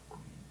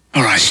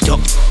Right,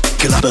 stop.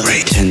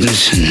 Collaborate and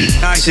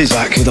listen. Nice is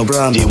back with a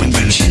brand new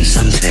invention.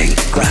 Something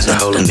grabs a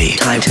hold of me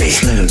tightly,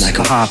 slow like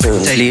a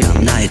heartbeat, daily or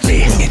nightly.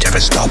 Will it ever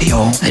stop?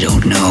 I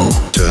don't know.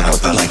 Turn out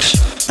the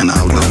lights and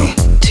I'll know.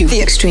 To the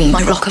extreme,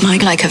 I rock a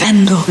mic like a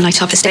vandal.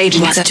 Light up the stage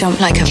and I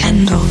jump like a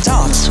candle.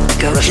 Dance,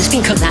 go rush the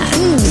speaker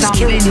man. Sound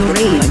in your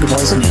brain like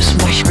poisonous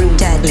mushroom.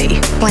 deadly.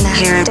 When I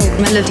hear a dope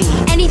melody,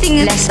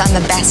 anything less than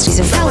the best is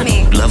a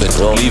felony. Love it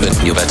or leave it,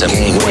 you better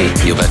wait,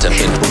 you better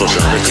hit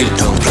production if you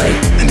don't play.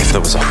 And if there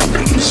was a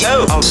problem,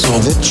 I'll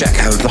solve it. Check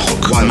out the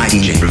hook while my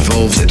DJ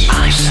revolves it.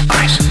 Ice,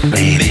 ice,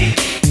 baby.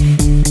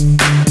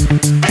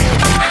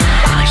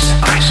 Ice,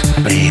 ice,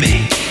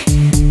 baby.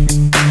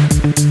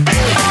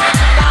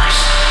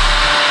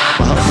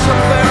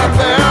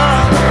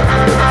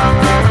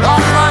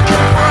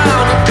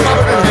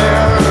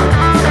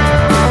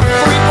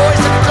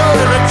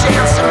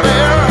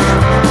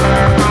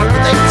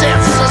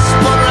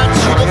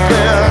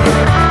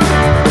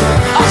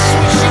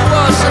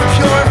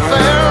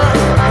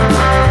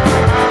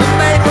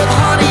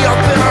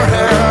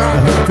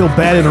 I feel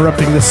bad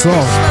interrupting this song.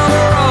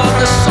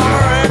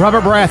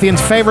 Robert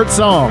Baratheon's favorite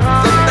song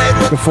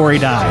before he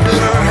died.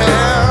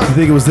 You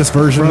think it was this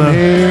version? From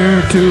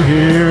here to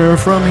here,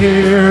 from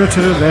here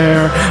to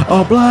there,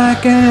 all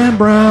black and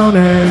brown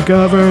and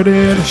covered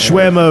in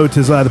Shwemo,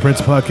 'tis I, the Prince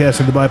of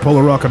Podcasting, the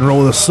bipolar rock and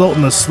roll, the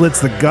Sultan of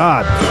Slits, the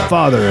God,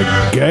 Father of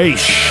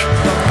Gaish,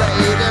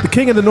 the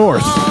King of the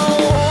North.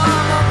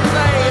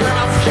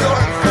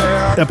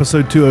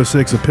 Episode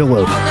 206 of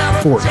Pillow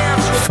Fort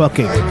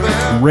fucking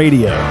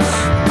Radio.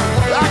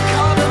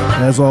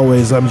 As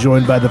always, I'm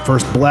joined by the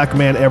first black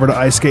man ever to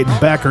ice skate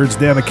backwards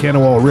down the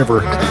Kanawha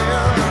River.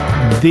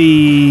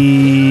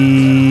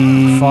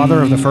 The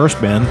father of the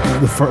first men.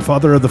 The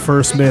father of the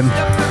first men.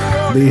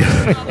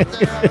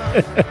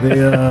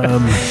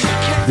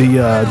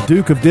 The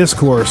Duke of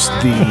Discourse.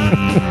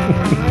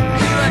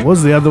 What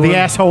was the other one? The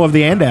asshole of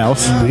the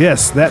Andals.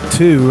 Yes, that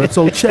too. That's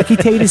old Chucky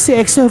Tater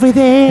Six over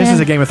there. This is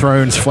a Game of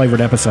Thrones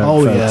flavored episode.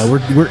 Oh folks.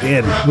 yeah, we're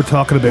in. We're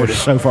talking about it.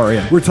 So far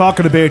in. We're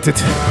talking about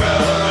it.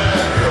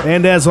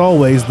 And as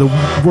always, the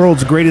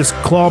world's greatest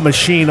claw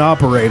machine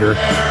operator,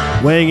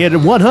 weighing in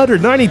at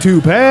 192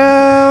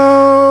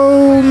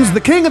 pounds, the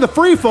king of the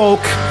free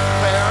folk.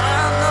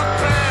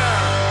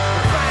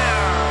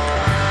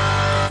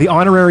 The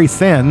honorary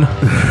Thin.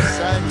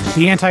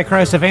 The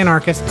Antichrist of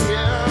Anarchists.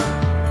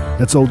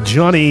 That's old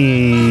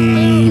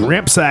Johnny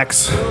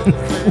Rampsacks.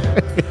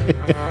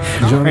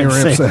 Johnny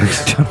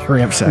Rampsacks. Johnny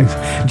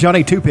Rampsacks.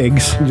 Johnny Two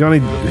Pigs. Johnny,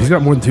 he's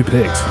got more than two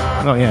pigs.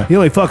 Oh, yeah. He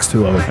only fucks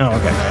two of them. Oh,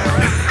 okay.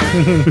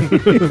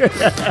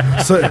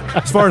 So,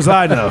 as far as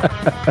I know,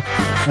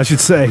 I should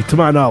say, to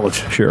my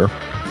knowledge. Sure.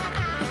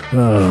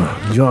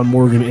 John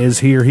Morgan is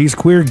here. He's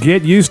queer.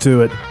 Get used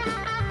to it.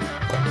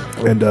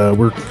 And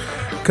we're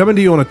coming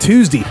to you on a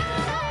Tuesday.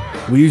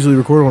 We usually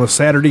record on a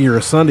Saturday or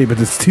a Sunday, but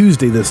it's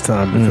Tuesday this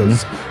time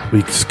because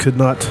we just could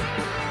not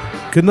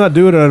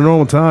do it at a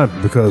normal time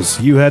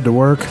because you had to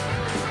work.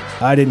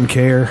 I didn't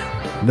care.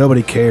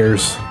 Nobody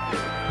cares.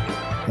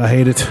 I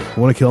hate it. I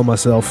want to kill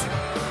myself.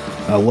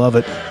 I love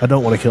it. I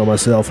don't want to kill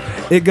myself.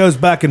 It goes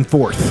back and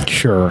forth.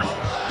 Sure.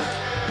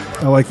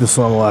 I like this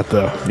song a lot,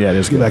 though. Yeah, it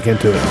is Get good. back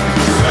into it.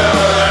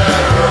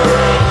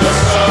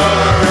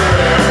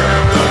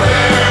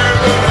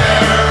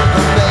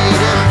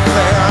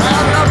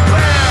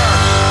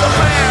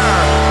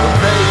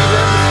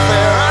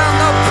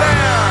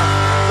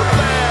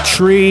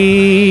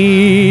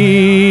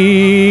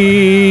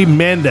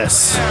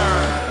 Tremendous.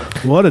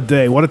 What a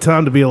day. What a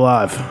time to be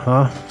alive,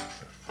 huh?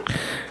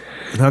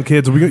 Now,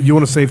 kids, you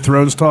want to save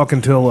Thrones talk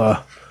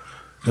until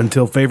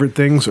favorite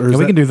things? Or is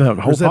we can do the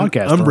whole is that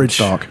podcast umbrage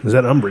Thrones talk. Is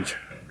that umbrage?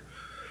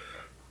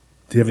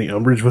 Do you have any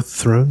umbrage with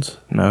Thrones?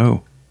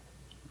 No.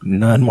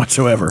 None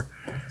whatsoever.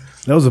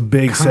 That was a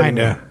big Kinda.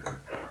 segment.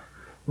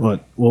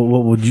 What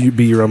would you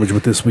be your umbrage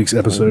with this week's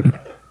episode?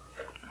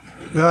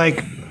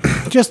 Like,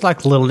 just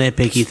like little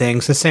nitpicky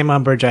things. The same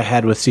umbrage I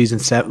had with season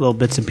 7, little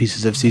bits and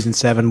pieces of season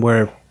 7,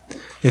 where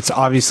it's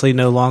obviously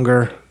no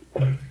longer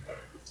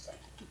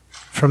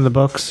from the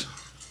books.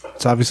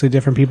 It's obviously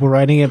different people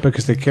writing it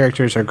because the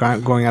characters are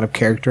going out of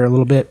character a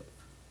little bit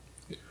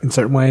in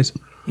certain ways.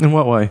 In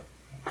what way?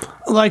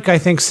 Like, I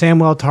think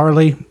Samwell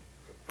Tarly,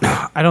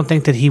 I don't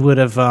think that he would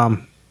have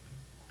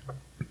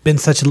been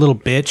such a little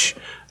bitch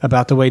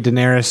about the way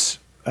Daenerys,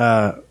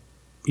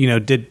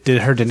 did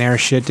her Daenerys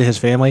shit to his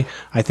family.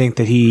 I think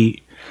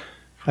he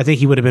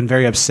would have been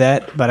very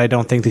upset, but I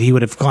don't think that he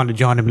would have gone to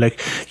John and be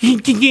like, "You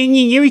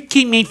always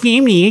keep my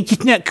family. It's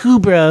just not cool,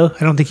 bro."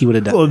 I don't think he would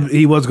have done. Well,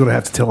 he was going to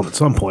have to tell him at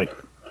some point.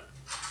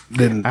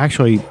 Then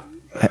Actually,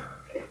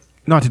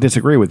 not to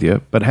disagree with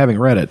you, but having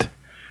read it,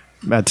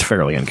 that's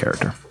fairly in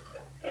character.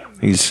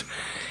 He's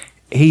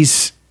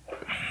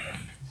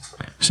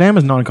Sam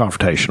is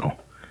non-confrontational,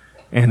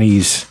 and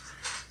he's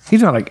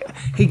not like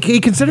he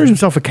considers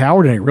himself a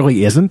coward, and he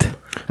really isn't.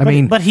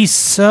 But he's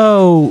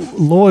so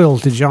loyal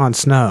to Jon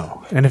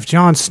Snow, and if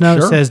Jon Snow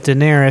Sure. says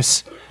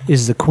Daenerys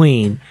is the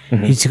queen,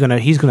 he's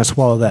gonna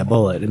swallow that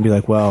bullet and be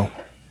like, "Well,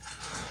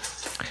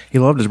 he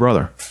loved his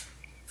brother.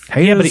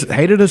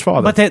 Hated his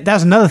father. But that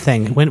was another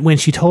thing. When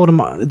she told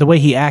him the way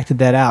he acted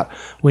that out,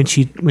 when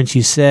she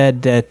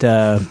said that,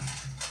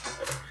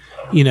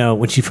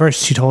 when she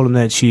told him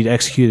that she'd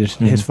executed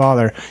his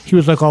father, he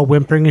was like all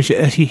whimpering and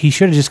he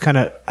should have just kind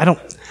of. I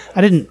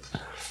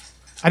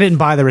didn't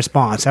buy the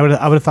response. I would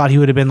have thought he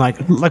would have been like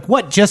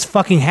what just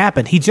fucking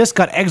happened? He just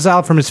got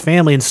exiled from his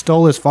family and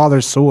stole his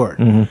father's sword.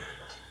 Mm-hmm.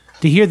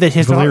 To hear that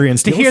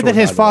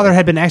his father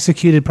had been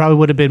executed probably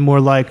would have been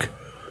more like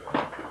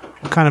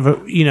kind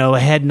of a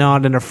head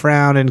nod and a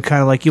frown, and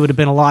kind of like it would have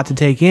been a lot to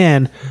take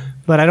in.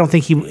 But I don't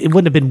think it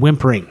wouldn't have been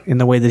whimpering in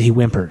the way that he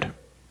whimpered.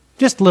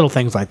 Just little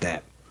things like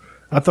that.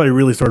 I thought he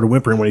really started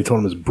whimpering when he told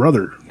him his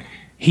brother.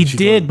 He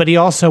did, but he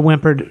also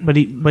whimpered. But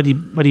he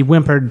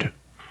whimpered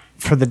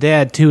for the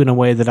dad too in a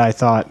way that I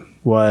thought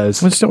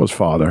was. It's still his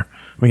father.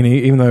 I mean,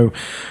 even though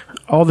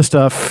all the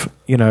stuff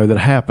that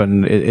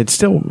happened, it's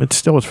still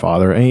his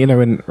father.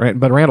 And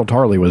but Randall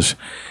Tarley was.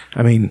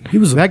 I mean, he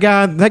was that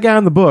guy. That guy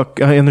in the book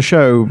in the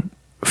show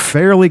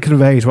fairly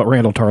conveys what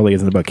Randall Tarley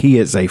is in the book. He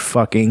is a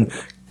fucking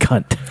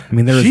cunt. I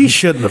mean, she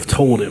shouldn't have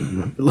told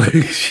him.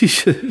 She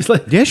should.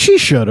 Yes, she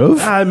should have.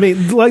 I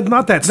mean,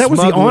 not that. That was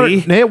the honor.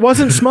 It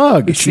wasn't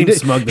smug. She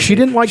didn't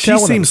like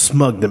telling him. She seems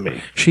smug to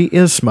me. She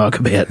is smug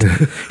a bit.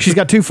 She's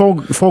got 2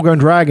 full-grown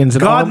dragons.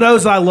 And God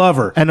knows I love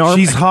her. And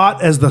she's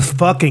hot as the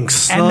fucking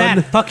sun. And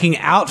that fucking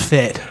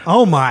outfit.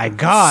 Oh my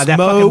God! That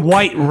fucking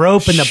white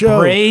rope and the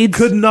braids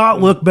could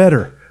not look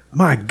better.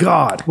 My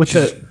God, with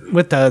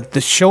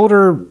the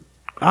shoulder.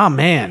 Oh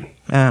man.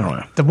 I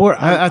don't know.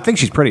 I think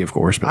she's pretty, of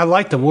course. But I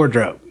like the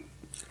wardrobe.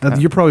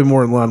 You're probably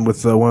more in line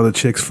with one of the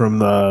chicks from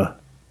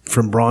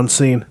Bronze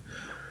Scene.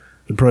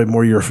 And probably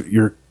more your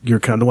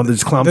kind of one that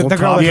just climbs on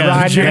top.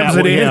 Jams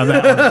it in.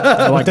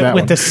 I like that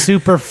with the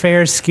super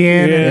fair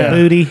skin and the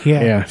booty.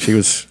 Yeah, she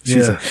was.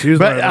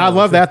 But I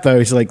love that though.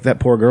 He's like, that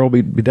poor girl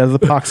will be dead of the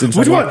pox.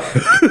 Which one?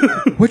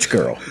 Which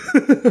girl?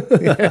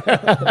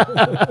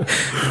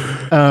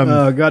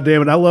 God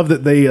damn it! I love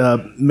that they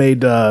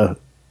made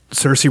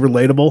Cersei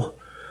relatable.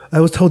 I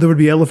was told there would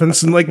be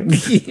elephants, and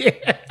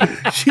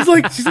she's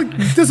like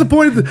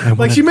disappointed.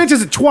 She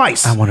mentions it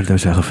twice. I wanted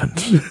those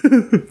elephants.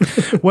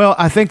 Well,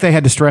 I think they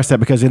had to stress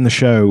that because in the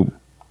show,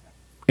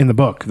 in the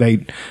book,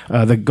 they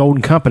the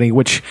Golden Company,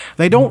 which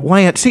they don't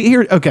land. See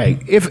here, okay,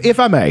 if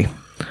I may,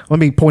 let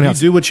me point out.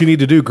 Do what you need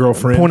to do,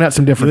 girlfriend. Point out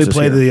some differences.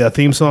 Play the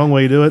theme song while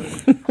you do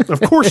it.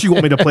 Of course, you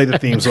want me to play the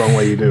theme song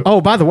while you do.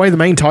 Oh, by the way, the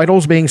main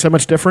titles being so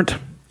much different.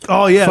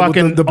 Oh yeah,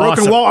 fucking the broken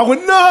awesome. wall. I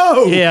went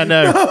no. Yeah,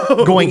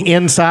 no. Going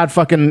inside,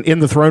 fucking in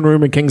the throne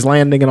room and King's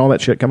Landing and all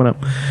that shit coming up.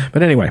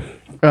 But anyway,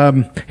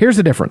 here's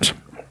the difference.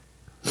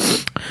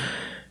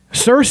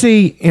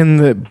 Cersei in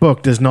the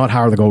book does not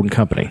hire the Golden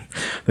Company.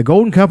 The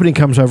Golden Company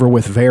comes over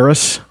with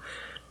Varys,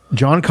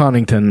 John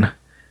Connington,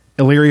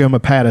 Illyrio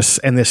Mopatis,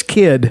 and this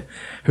kid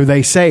who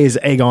they say is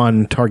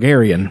Aegon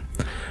Targaryen,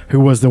 who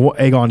was the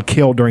Aegon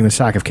killed during the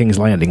sack of King's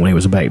Landing when he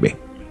was a baby.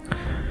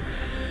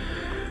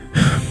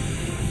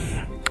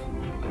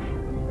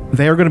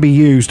 They're going to be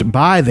used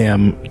by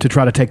them to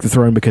try to take the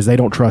throne because they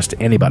don't trust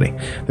anybody.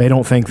 They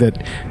don't think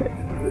that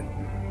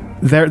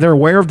they're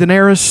aware of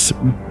Daenerys,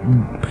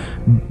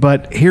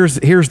 but here's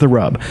the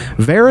rub.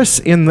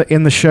 Varys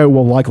in the show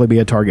will likely be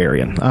a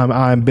Targaryen.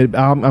 I'm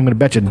going to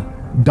bet you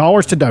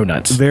dollars to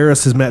donuts.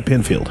 Varys is Matt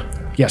Pinfield.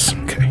 Yes.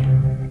 Okay.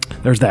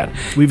 There's that.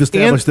 We've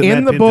established that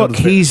in Matt the Pinfield book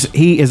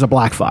he is a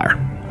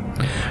Blackfire.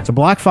 The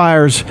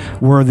Blackfires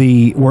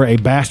were a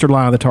bastard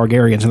line of the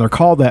Targaryens, and they're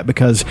called that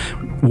because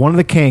one of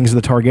the kings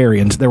of the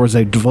Targaryens, there was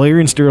a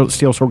Valyrian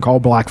steel sword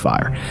called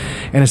Blackfire,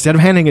 and instead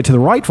of handing it to the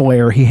rightful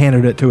heir, he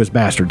handed it to his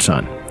bastard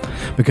son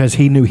because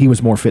he knew he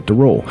was more fit to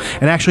rule.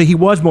 And actually, he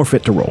was more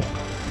fit to rule.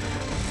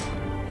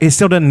 It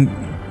still didn't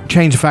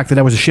change the fact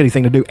that was a shitty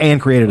thing to do and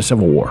created a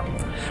civil war,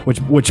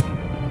 which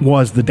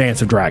was the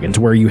Dance of Dragons,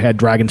 where you had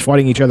dragons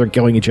fighting each other and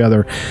killing each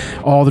other.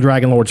 All the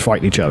Dragon Lords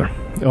fighting each other.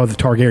 Oh, the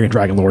Targaryen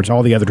Dragon Lords.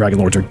 All the other Dragon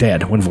Lords are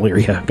dead when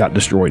Valyria got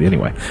destroyed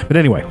anyway. But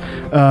anyway,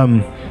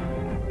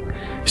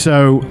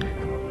 so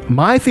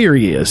my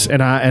theory is,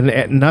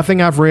 and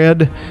nothing I've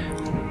read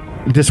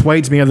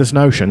dissuades me of this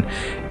notion,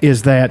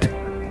 is that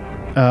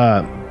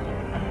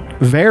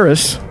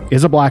Varys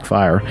is a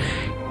Blackfire.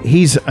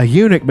 He's a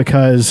eunuch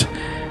because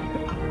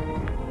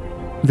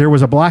there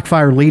was a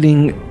Blackfire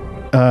leading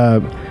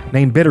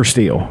named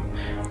Bittersteel,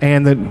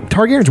 and the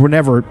Targaryens were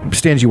never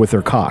stingy with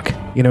their cock.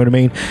 You know what I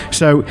mean?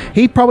 So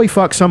he probably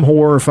fucked some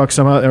whore or fucked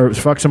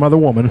some other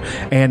woman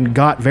and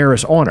got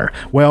Varys on her.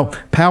 Well,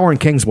 Power and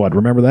Kingsblood,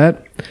 remember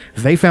that?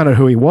 They found out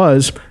who he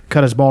was,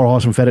 cut his ball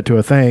off and fed it to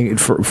a thing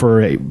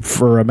for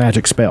a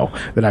magic spell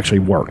that actually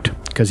worked.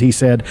 Because he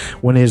said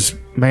when his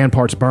man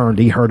parts burned,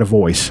 he heard a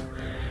voice,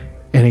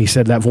 and he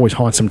said that voice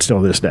haunts him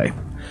still to this day.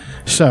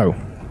 So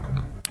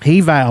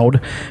he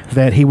vowed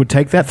that he would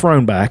take that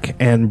throne back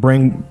and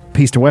bring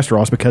peace to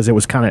Westeros because it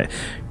was kind of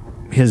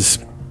his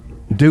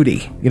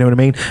duty. You know what I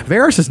mean?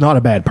 Varys is not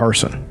a bad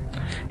person,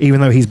 even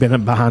though he's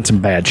been behind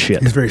some bad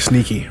shit. He's very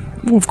sneaky.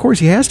 Well, of course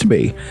he has to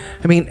be.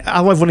 I mean,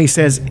 I love when he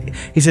said,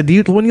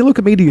 when you look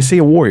at me, do you see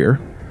a warrior?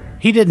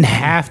 He didn't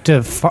have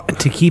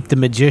to keep the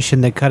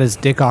magician that cut his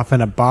dick off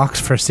in a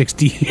box for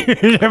 60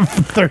 years or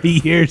 30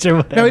 years or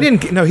whatever. No, he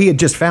didn't. No, he had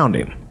just found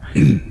him.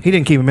 He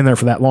didn't keep him in there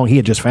for that long. He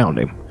had just found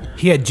him.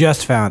 He had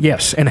just found.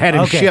 Yes, and had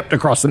him shipped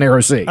across the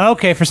narrow sea.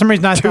 Okay, for some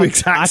reason I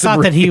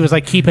thought that he was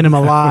like keeping him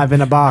alive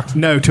in a box.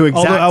 No, to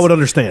exact. Although I would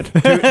understand.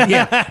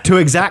 To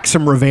exact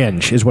some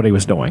revenge is what he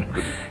was doing.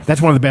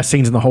 That's one of the best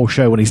scenes in the whole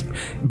show when he's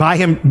by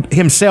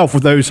himself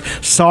with those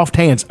soft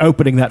hands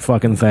opening that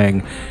fucking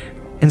thing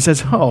and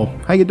says, "Oh,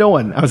 how you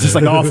doing?" I was just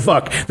like, "Oh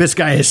fuck, this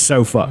guy is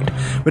so fucked."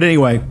 But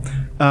anyway,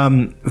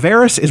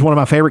 Varys is one of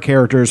my favorite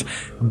characters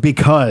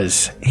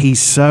because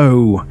he's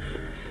so.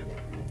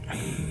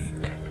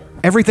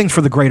 Everything's for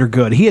the greater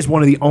good. He is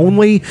one of the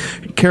only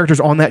characters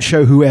on that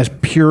show who has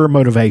pure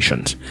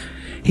motivations.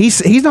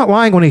 He's not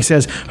lying when he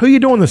says, "Who are you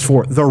doing this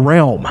for?" The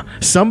realm.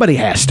 Somebody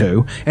has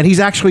to, and he's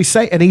actually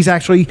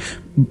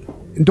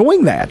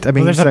doing that. I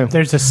mean,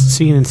 there's a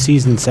scene in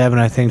season 7,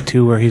 I think,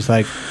 too, where he's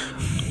like,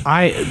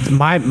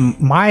 my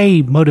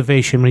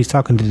motivation when he's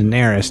talking to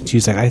Daenerys,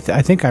 she's like,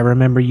 I think I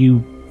remember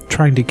you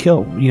trying to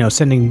kill,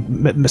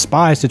 sending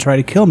spies to try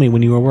to kill me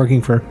when you were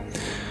working for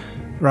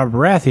Robert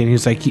Baratheon.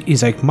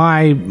 He's like,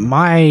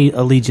 my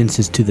allegiance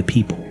is to the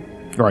people,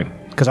 right?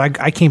 Because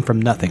I came from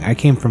nothing. I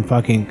came from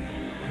fucking,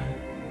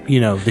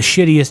 the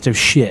shittiest of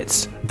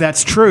shits.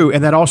 That's true,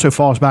 and that also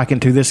falls back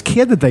into this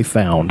kid that they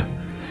found.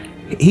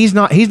 He's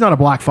not a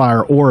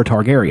Blackfire or a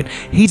Targaryen.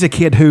 He's a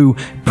kid who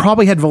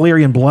probably had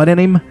Valyrian blood in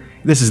him.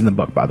 This is in the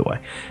book, by the way,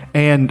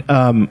 and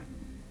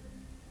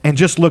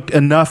just looked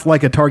enough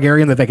like a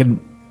Targaryen that they could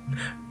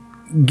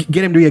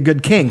get him to be a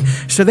good king.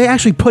 So they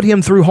actually put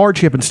him through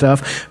hardship and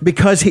stuff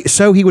because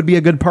he would be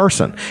a good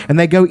person. And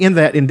they go in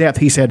that in depth.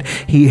 He said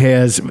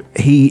he's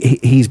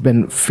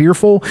been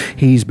fearful,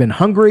 he's been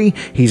hungry,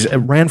 he's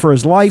ran for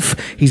his life,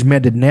 he's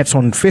mended nets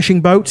on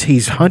fishing boats,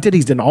 he's hunted,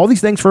 he's done all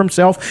these things for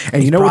himself.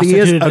 And you know what he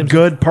is? A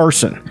good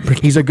person.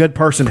 He's a good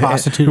person.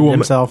 Prostituted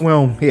himself.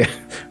 Well, yeah,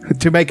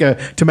 to make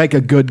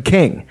a good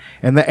king.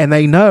 And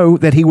they know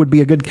that he would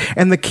be a good.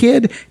 And the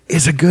kid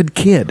is a good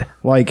kid.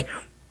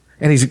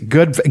 And he's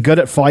good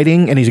at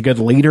fighting, and he's a good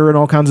leader and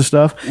all kinds of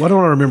stuff. Why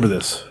don't I remember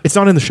this? It's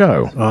not in the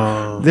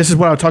show. This is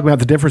what I was talking about,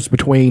 the difference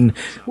between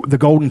the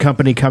Golden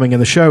Company coming in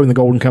the show and the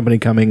Golden Company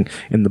coming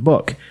in the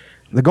book.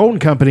 The Golden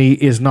Company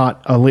is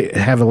not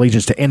have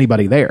allegiance to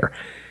anybody there.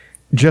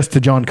 Just to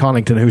John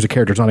Connington, who's a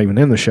character that's not even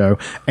in the show,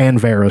 and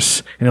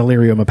Varys and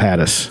Illyrio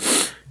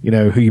Mopatis,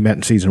 who you met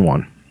in season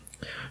 1.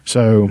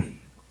 So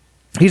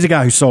he's the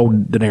guy who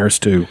sold Daenerys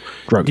to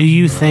Drogon. Do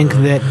you think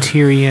that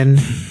Tyrion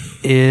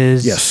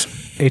is... Yes.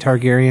 A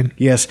Targaryen?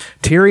 Yes.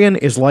 Tyrion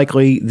is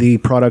likely the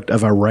product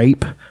of a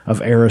rape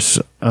of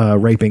Aerys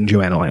raping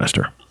Joanna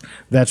Lannister.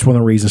 That's one of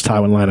the reasons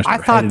Tywin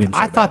Lannister hated him so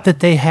bad. Thought that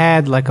they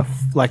had like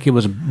it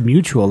was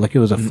mutual, like it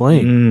was a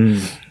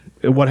fling.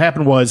 What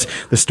happened was,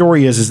 the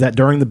story is that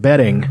during the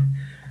bedding,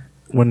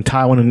 when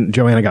Tywin and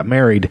Joanna got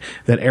married,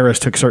 that Aerys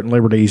took certain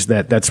liberties.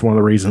 That's one of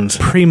the reasons.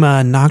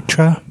 Prima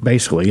noctra?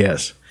 Basically,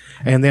 yes.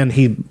 And then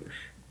he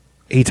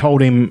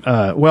told him,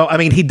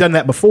 he'd done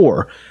that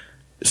before.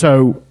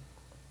 So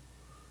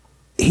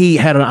he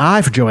had an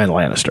eye for Joanna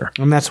Lannister.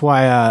 And that's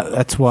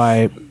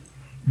why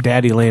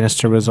Daddy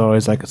Lannister was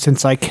always like,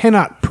 since I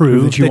cannot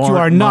prove that you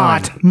are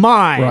not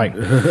mine. Right.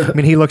 I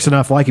mean, he looks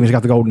enough like him. He's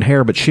got the golden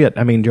hair, but shit,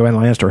 I mean, Joanna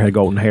Lannister had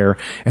golden hair,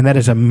 and that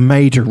is a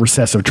major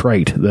recessive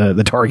trait,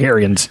 the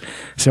Targaryens'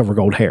 silver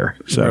gold hair.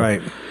 So,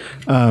 right.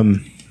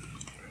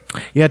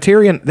 Yeah,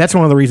 Tyrion, that's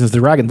one of the reasons the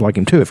dragons like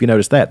him too. If you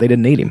notice that, they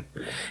didn't need him.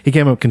 He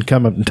can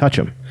come up and touch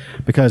him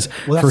because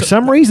for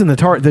some reason the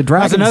dragons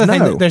that's another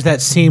know. thing. There's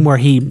that scene where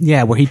he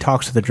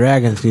talks to the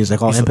dragons and he's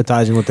like all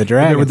empathizing with the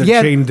dragons.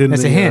 Yeah, chained in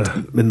that's a hint.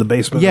 In the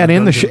basement. Yeah,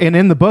 and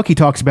in the book he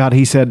talks about,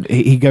 he said,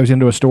 he goes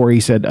into a story,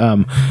 he said,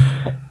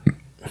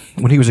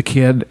 when he was a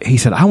kid, he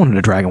said, I wanted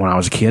a dragon when I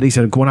was a kid. He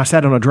said, when I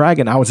sat on a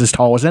dragon, I was as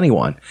tall as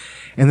anyone.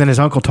 And then his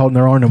uncle told him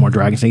there are no more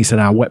dragons, and he said,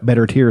 I wept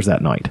bitter tears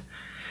that night.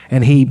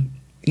 And he,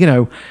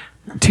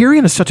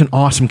 Tyrion is such an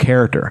awesome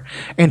character.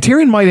 And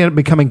Tyrion might end up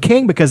becoming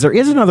king because there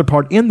is another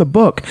part in the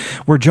book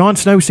where Jon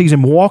Snow sees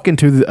him walk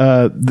into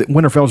the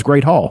Winterfell's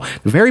Great Hall.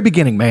 The very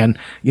beginning, man,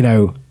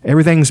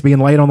 everything's being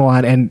laid on the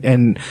line.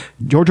 And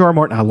George R. R.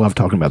 Martin, I love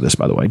talking about this,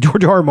 by the way.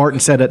 George R. R.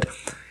 Martin said it.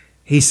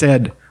 He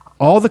said,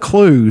 all the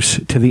clues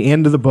to the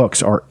end of the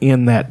books are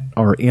in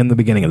the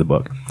beginning of the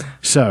book.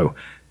 So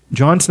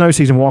Jon Snow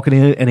sees him walking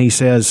in and he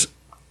says,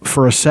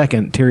 for a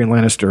second, Tyrion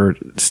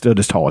Lannister stood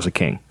as tall as a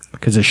king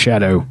because his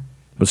shadow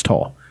was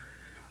tall.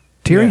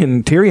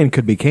 Tyrion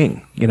could be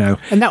king,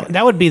 and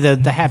that would be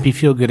the happy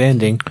feel good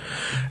ending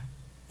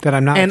that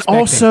I'm not and expecting.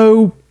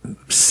 Also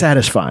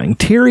satisfying.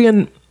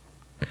 Tyrion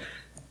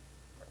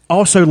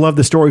also loved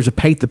the stories of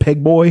Pate the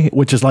Pig Boy,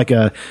 which is like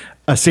a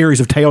series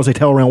of tales they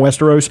tell around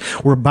Westeros,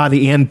 where by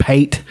the end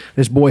Pate,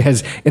 this boy,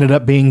 has ended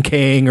up being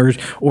king or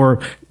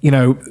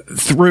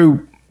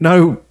through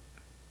no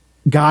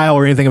guile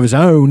or anything of his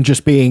own,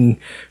 just being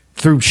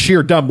through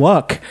sheer dumb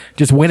luck,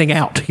 just winning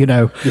out, you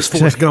know. Just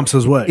Forrest Gump's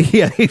his way.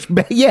 Yeah,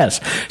 yes.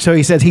 So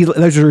he says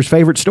those are his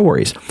favorite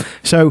stories.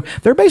 So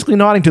they're basically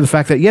nodding to the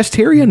fact that, yes,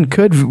 Tyrion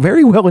could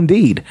very well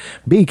indeed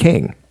be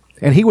king,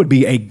 and he would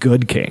be a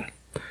good king.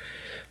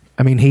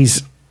 I mean,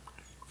 he's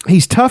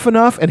tough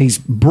enough, and he's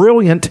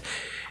brilliant,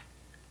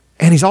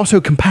 and he's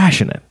also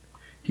compassionate.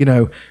 You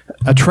know,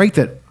 a trait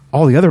that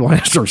all the other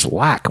Lannisters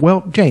lack.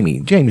 Well,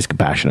 Jaime's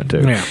compassionate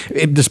too.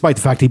 Yeah. Despite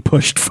the fact he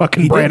pushed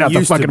fucking Bran out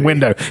the fucking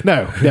window.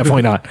 No,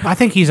 definitely not. I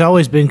think he's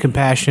always been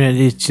compassionate.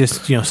 It's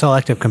just,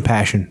 selective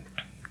compassion.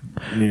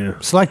 Yeah.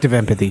 Selective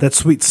empathy. That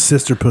sweet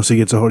sister pussy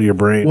gets a hold of your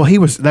brain. Well,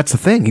 that's the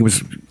thing. He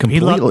was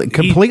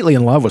completely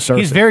in love with Cersei.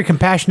 He's very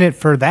compassionate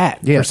for that,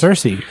 Yes. for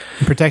Cersei,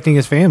 and protecting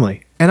his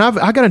family. And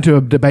I got into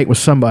a debate with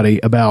somebody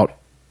about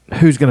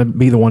who's going to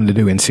be the one to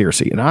do in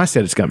Cersei, and I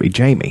said it's going to be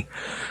Jaime.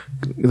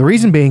 The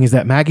reason being is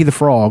that Maggie the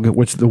Frog,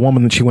 which the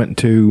woman that she went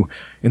to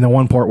in the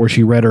one part where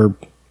she read her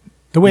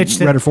read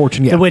her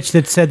fortune, yeah. The witch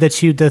that said that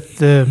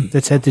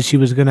that said that she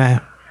was going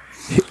to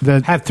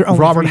have only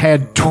Robert 3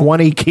 had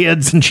 20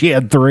 kids and she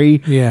had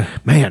 3. Yeah.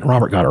 Man,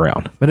 Robert got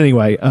around. But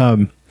anyway,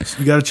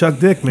 You got to chuck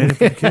dick, man.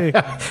 Okay.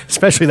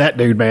 especially that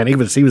dude, man. He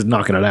was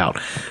knocking it out.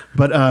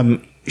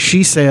 But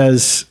she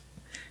says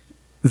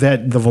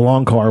that the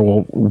Valonqar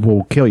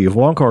will kill you.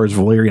 Valonqar is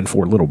Valyrian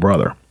for little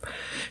brother.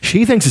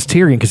 She thinks it's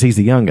Tyrion because he's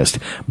the youngest.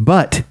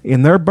 But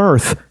in their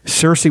birth,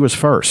 Cersei was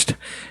first.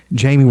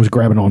 Jaime was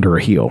grabbing onto her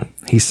heel.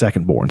 He's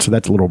second born, so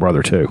that's little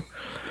brother too.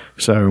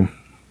 So,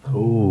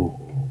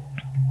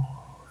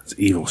 It's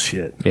evil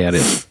shit. yeah, it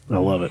is. I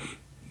love it.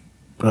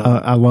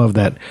 I love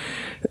that.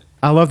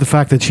 I love the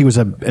fact that she was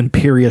an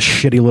imperious,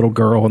 shitty little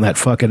girl, and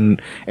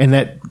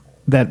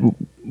that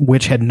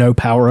witch had no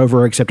power over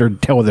her except to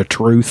tell her the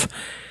truth.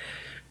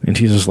 And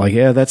she's just like,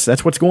 yeah,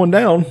 that's what's going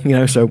down,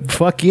 so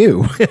fuck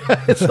you.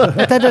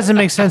 That doesn't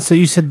make sense. So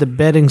you said the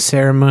bedding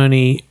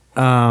ceremony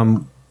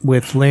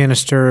with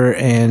Lannister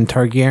and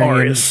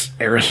Targaryen,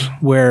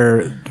 Aerys.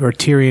 where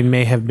Tyrion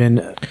may have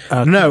been.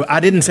 No, I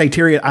didn't say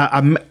Tyrion.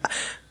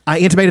 I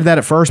intimated that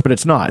at first, but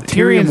it's not.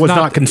 Tyrion was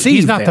not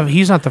conceived.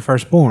 He's not the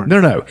firstborn.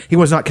 No, he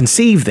was not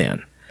conceived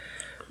then.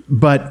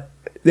 But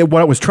what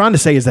I was trying to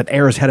say is that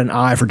Aerys had an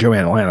eye for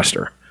Joanna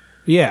Lannister.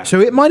 Yeah. So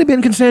it might have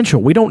been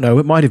consensual. We don't know.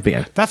 It might have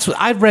been. That's what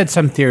I've read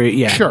some theory.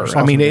 Yeah, Sure.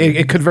 I mean,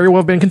 it could very well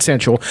have been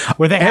consensual.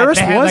 where Aerys was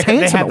handsome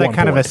they had at one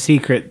kind of a point.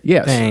 secret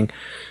Yes. thing.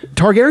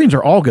 Targaryens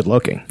are all good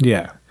looking.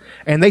 Yeah.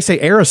 And they say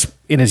Aerys,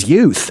 in his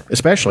youth,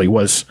 especially,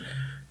 was.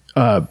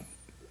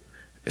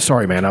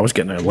 Sorry, man, I was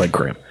getting a leg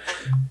cramp.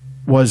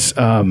 Was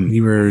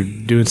You were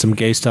doing some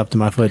gay stuff to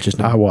my foot just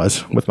now. I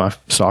was with my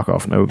sock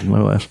off, no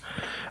less.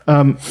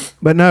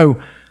 But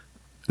no,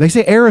 they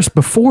say Aerys,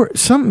 before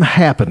something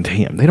happened to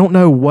him. They don't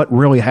know what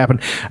really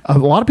happened. A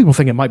lot of people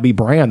think it might be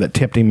Bran that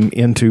tipped him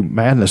into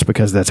madness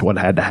because that's what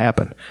had to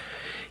happen.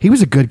 He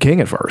was a good king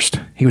at first.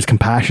 He was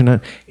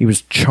compassionate. He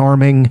was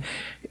charming.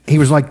 He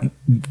was like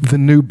the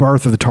new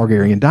birth of the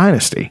Targaryen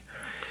dynasty.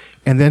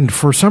 And then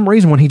for some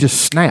reason, when he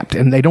just snapped,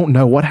 and they don't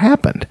know what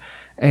happened,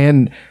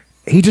 and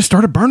he just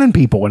started burning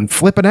people and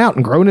flipping out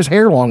and growing his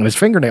hair long and his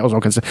fingernails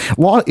all kinds of.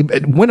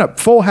 It went up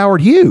full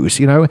Howard Hughes,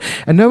 and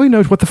nobody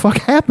knows what the fuck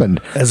happened.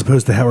 As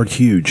opposed to Howard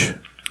Huge.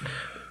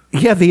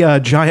 Yeah, the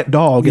giant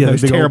dog in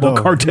those the big old terrible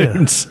dog.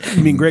 cartoons. Yeah.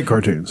 You mean great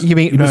cartoons? You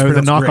mean no,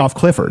 the knockoff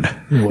Clifford?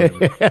 Great.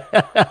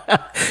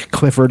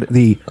 Clifford,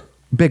 the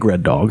big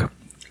red dog.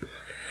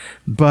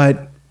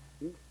 But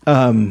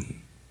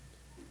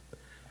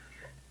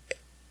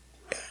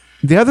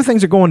the other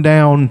things are going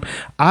down.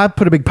 I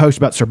put a big post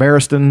about Ser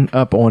Barristan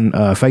up on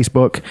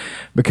Facebook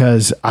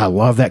because I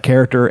love that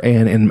character,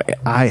 and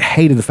I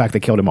hated the fact they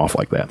killed him off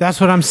like that.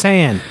 That's what I'm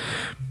saying.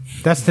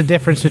 That's the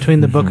difference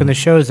between the book and the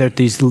shows. They're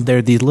these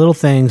little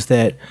things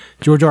that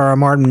George R.R.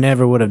 Martin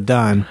never would have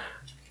done.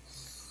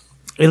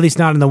 At least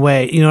not in the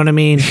way, you know what I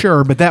mean?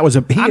 Sure, but that was he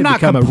I'm had not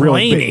become a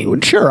really complaining.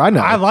 big. Sure, I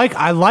know. I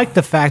like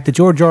the fact that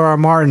George R.R.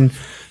 Martin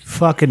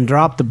fucking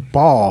dropped the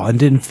ball and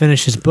didn't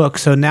finish his book.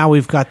 So now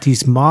we've got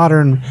these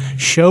modern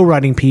show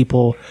writing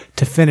people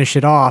to finish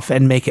it off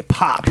and make it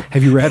pop.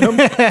 Have you read them?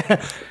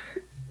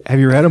 Have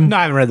you read them? No,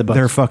 I haven't read the books.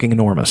 They're fucking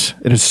enormous.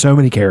 It is so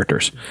many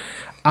characters.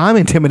 I'm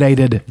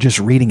intimidated just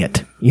reading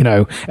it,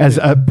 as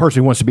a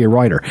person who wants to be a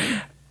writer.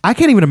 I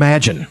can't even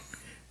imagine.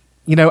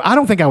 I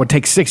don't think I would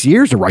take 6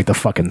 years to write the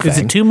fucking thing. Is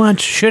it too much?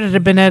 Should it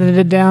have been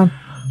edited down?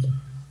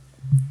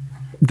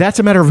 That's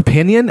a matter of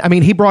opinion. I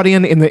mean, he brought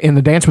in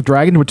the Dance with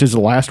Dragons, which is the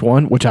last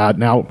one, which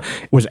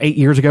was 8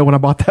 years ago when I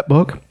bought that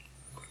book.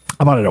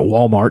 I bought it at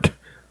Walmart,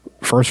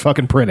 first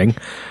fucking printing.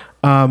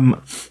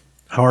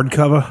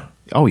 Hardcover.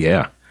 Oh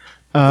yeah.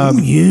 Oh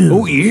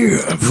yeah,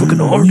 Fucking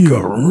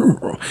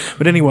hardcover.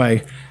 But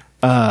anyway,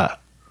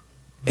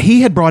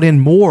 he had brought in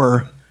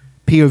more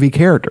POV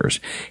characters.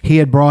 He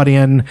had brought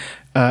in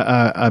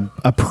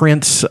a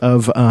prince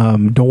of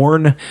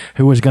Dorne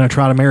who was going to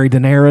try to marry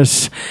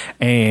Daenerys,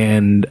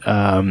 and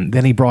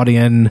then he brought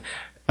in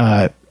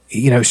Ser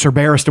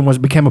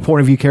Barristan became a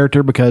point of view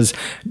character because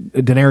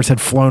Daenerys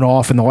had flown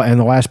off in the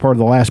last part of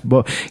the last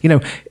book.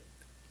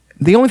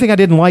 the only thing I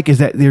didn't like is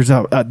that there's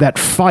that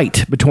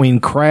fight between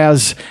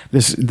Kraz,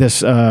 this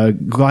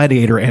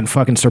gladiator, and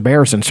fucking Sir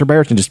Barristan. Sir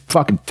Barristan just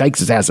fucking takes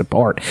his ass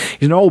apart.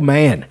 He's an old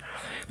man.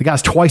 The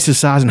guy's twice his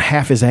size and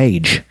half his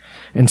age,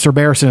 and Sir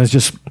Barristan is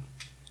just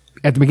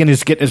at the beginning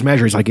just getting his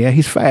measure. He's like, yeah,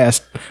 he's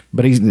fast,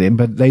 but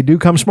they do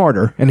come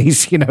smarter. And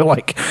he's he's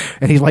like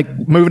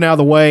moving out of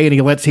the way,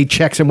 and he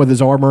checks him with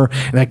his armor,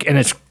 and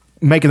it's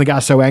making the guy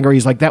so angry.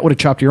 He's like, that would have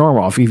chopped your arm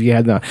off if you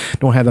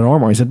don't have that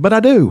armor. He said, but I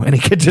do, and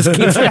he just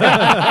keeps.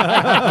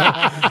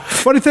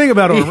 Funny thing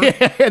about armor.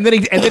 Yeah, and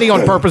then he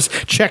on purpose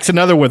checks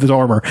another with his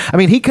armor. I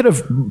mean, he could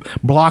have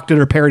blocked it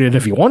or parried it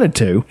if he wanted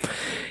to.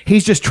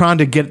 He's just trying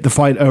to get the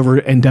fight over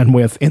and done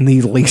with in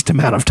the least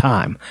amount of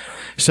time.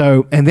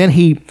 So, and then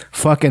he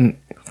fucking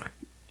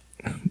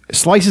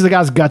slices the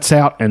guy's guts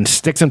out and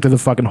sticks him to the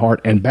fucking heart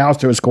and bows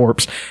to his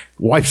corpse,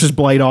 wipes his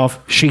blade off,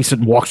 sheaths it,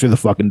 and walks through the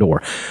fucking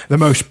door. The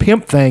most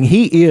pimp thing,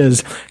 he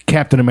is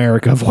Captain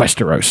America of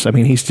Westeros. I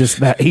mean,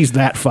 he's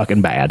that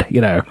fucking bad,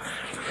 you know.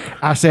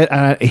 I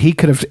said he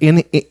could have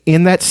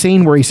in that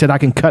scene where he said, I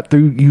can cut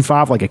through you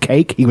five like a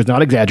cake. He was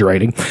not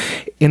exaggerating.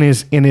 In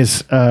his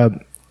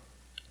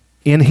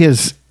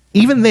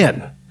even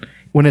then,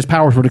 when his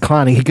powers were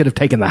declining, he could have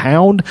taken the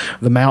Hound,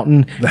 the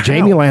Mountain,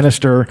 Jaime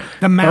Lannister,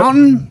 the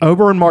Mountain,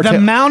 Oberyn Martell, the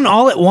Mountain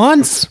all at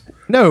once.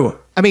 No,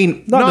 I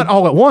mean not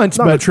all at once,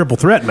 not but a triple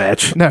threat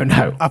match. No,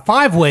 a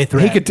 5-way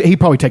threat. He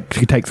probably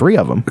could take 3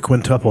 of them. A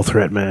quintuple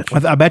threat match.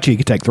 I bet you he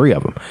could take 3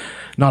 of them.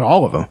 Not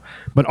all of them,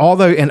 but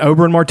and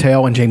Oberyn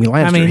Martell and Jaime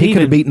Lannister. I mean, he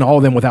could have beaten all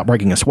of them without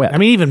breaking a sweat. I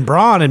mean, even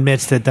Bronn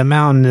admits that the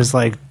Mountain is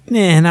like,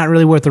 not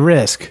really worth the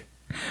risk.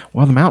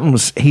 Well, the Mountain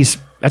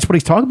that's what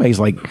he's talking about. He's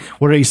like,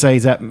 what did he say?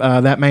 Is that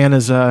man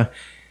is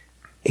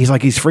he's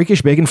like, he's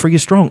freakish big and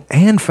freakish strong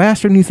and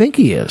faster than you think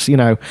he is. You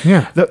know,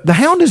 yeah.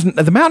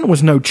 The Mountain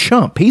was no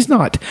chump. He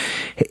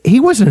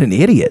wasn't an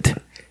idiot.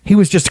 He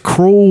was just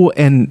cruel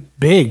and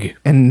big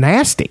and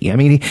nasty. I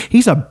mean,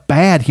 he's a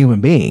bad human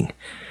being.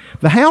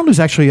 The Hound is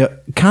actually a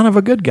kind of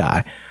a good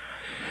guy.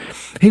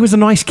 He was a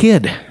nice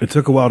kid. It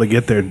took a while to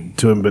get there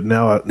to him, but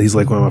now he's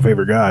like one of my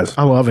favorite guys.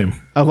 I love him.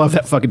 I love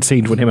that fucking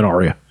scene with him and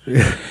Arya.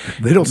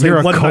 They don't say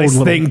one nice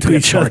thing to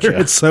each other.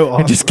 It's so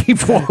awesome. It just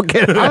keeps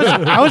walking.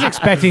 I was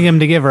expecting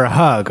him to give her a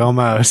hug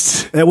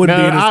almost. That wouldn't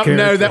be in his character.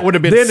 No, that would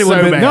have been then it would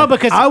have been no,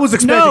 because I was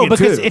expecting it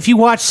too. If you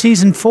watch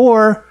season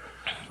 4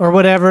 or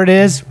whatever it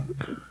is,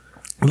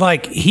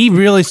 like he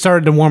really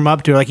started to warm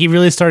up to her. Like he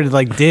really started to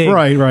like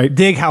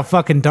dig how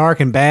fucking dark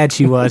and bad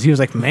she was. He was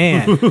like,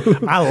 man,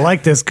 I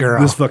like this girl.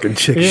 This fucking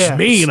chick is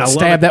mean. I love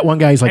Stab that one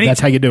guy. He's like,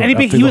 that's how you do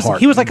it.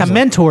 He was like a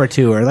mentor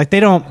to her. Like they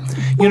don't, you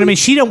know what I mean?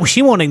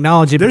 She won't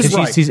acknowledge it because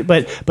she sees it,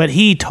 but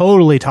he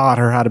totally taught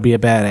her how to be a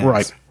badass.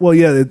 Right. Well,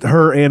 yeah,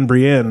 her and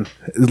Brienne,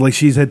 like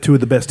she's had 2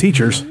 of the best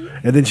teachers,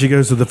 and then she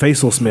goes to the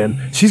Faceless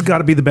Men. She's got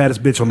to be the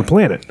baddest bitch on the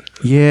planet.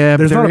 Yeah,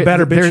 there's not a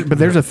better bitch. But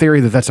there's a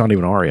theory that that's not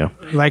even Arya.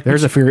 Like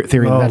there's a theory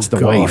that that's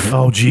the waif.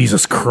 Oh,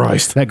 Jesus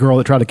Christ! That girl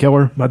that tried to kill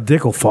her. My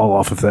dick will fall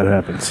off if that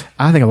happens.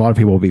 I think a lot of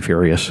people will be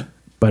furious,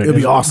 but it'd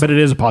be awesome. But it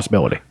is a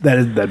possibility.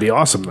 That'd be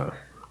awesome though.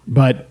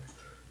 But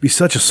be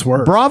such a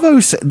swerve.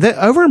 Bravos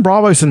over in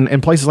Bravos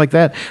and places like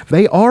that,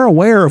 they are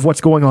aware of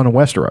what's going on in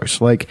Westeros.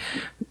 Like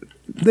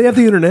they have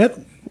the internet.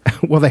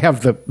 Well, they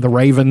have the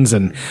ravens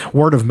and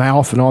word of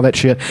mouth and all that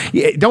shit.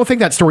 Don't think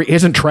that story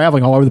isn't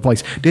traveling all over the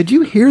place. Did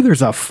you hear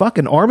there's a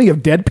fucking army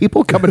of dead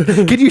people coming?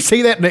 Can you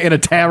see that in a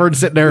tavern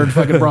sitting there in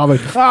fucking Bravo?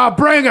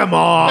 Bring them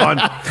on.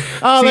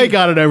 They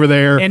got it over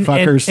there,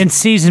 fuckers. In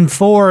season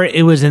 4,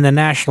 it was in the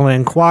National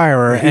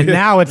Enquirer, and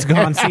now it's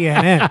gone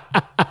CNN.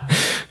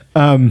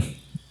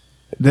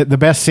 The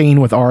best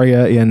scene with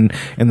Arya in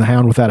The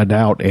Hound, without a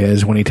doubt,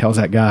 is when he tells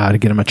that guy to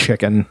get him a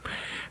chicken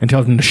and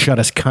tells him to shut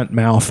his cunt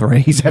mouth, or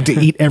he's have to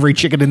eat every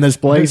chicken in this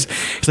place.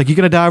 He's like, you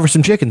gonna die over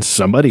some chicken?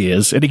 Somebody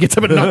is. And he gets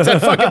up and knocks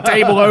that fucking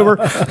table over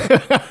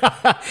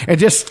and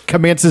just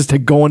commences to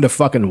go into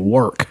fucking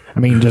work. I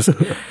mean, just...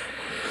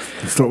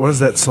 What is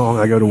that song,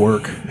 I Go to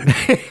Work?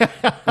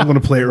 I'm going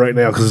to play it right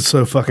now because it's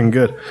so fucking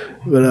good.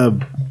 But,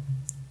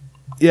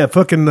 yeah,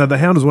 fucking The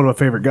Hound is one of my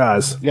favorite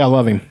guys. Yeah, I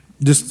love him.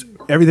 Just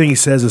everything he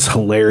says is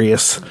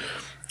hilarious.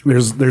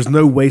 There's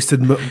no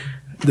wasted...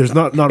 There's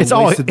not it's a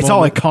all wasted it's moment.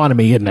 all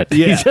economy, isn't it?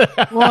 Yeah.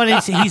 Well,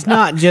 and he's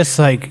not just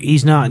like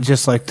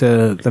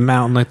the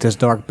Mountain, like this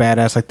dark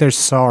badass. Like there's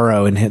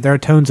sorrow in him. There are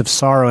tones of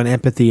sorrow and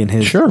empathy in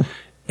his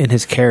in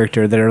his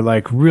character that are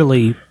like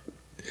really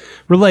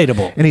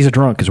relatable. And he's a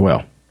drunk as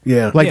well.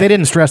 Yeah. Like they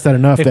didn't stress that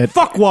enough. That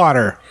fuck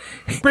water.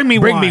 Bring me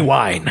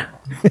wine.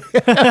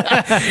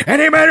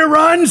 Any man who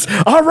runs,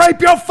 I'll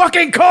rape your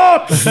fucking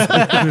corpse. Then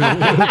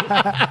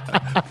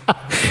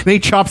he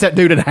chops that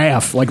dude in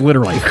half, like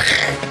literally.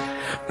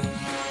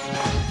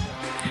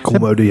 Cool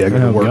Mo D, I go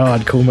to work.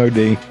 God, Cool Mo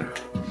D.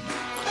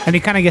 And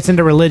he kind of gets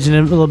into religion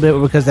a little bit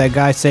because that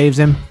guy saves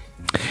him.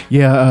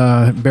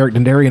 Yeah, Beric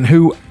Dondarrion,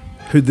 who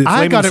the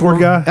flaming sword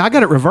guy? I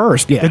got it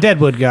reversed. Yeah, the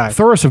Deadwood guy.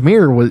 Thoros of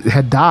Myr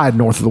had died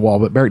north of the wall,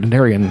 but Beric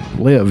Dondarrion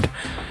lived.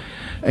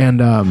 And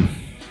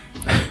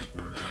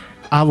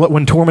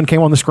when Tormund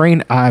came on the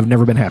screen, I've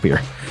never been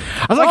happier.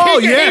 I was like, Oh,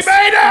 he yes.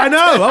 made it! I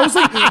know. I was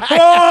like,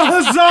 oh,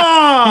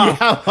 huzzah!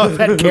 I love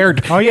that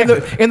character. Oh, yeah.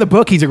 In the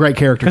book, he's a great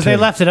character Because they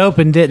too. left it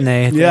open, didn't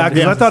they? Yeah,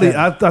 because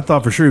I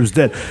thought for sure he was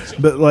dead.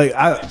 But like,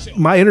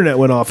 my internet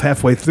went off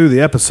halfway through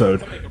the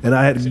episode, and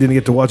I didn't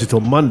get to watch it till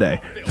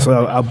Monday.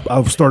 So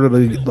I started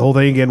the whole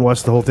thing again,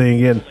 watched the whole thing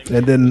again,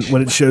 and then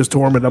when it shows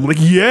Tormund, I'm like,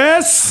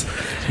 yes.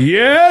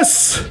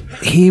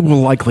 He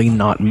will likely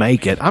not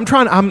make it.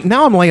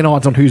 I'm laying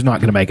odds on who's not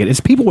going to make it. It's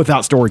people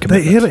without story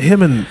commitment.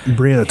 Him and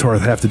Brianna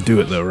Tarth have to do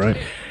it though, right?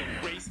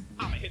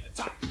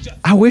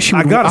 I wish she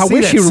would. gotta I see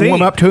wish that she would scene.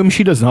 warm up to him.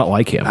 She does not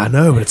like him. I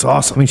know, but it's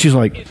awesome. I mean, he's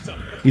like,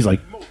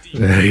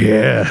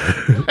 yeah.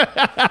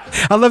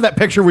 I love that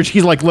picture where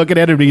she's like looking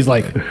at him and he's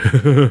like,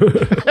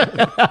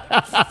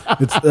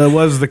 It's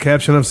was the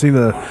caption I've seen.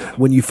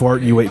 When you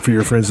fart, you wait for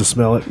your friends to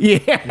smell it.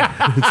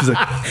 yeah. She's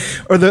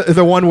like, Or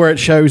the one where it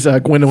shows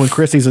Gwendolyn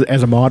Christie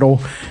as a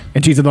model,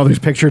 and she's in all these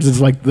pictures. It's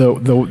like the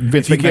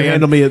Vince you can't McMahon,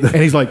 handle me at the-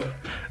 and he's like,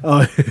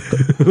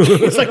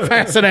 he's like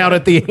passing out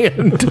at the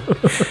end.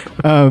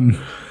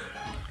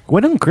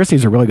 Gwendolyn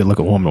Christie's a really good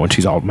looking woman when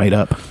she's all made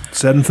up.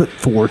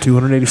 7'4",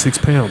 286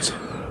 pounds.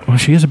 Well,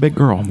 she is a big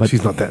girl, but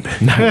She's not that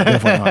big. no,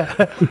 definitely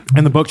not.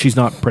 In the book, she's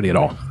not pretty at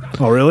all.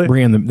 Oh, really?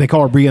 Brienne, they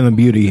call her Brienne the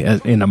Beauty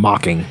in a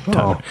mocking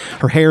tone.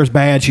 Her hair's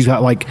bad. She's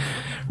got like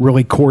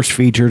really coarse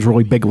features,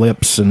 really big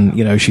lips,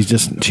 and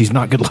she's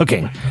not good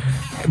looking.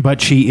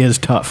 But she is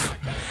tough.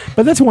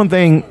 But that's one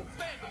thing.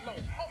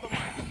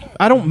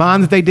 I don't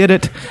mind that they did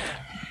it.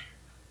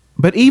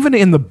 But even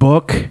in the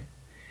book,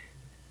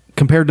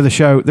 compared to the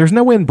show, there's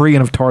no way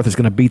Brienne of Tarth is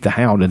going to beat the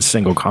Hound in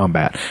single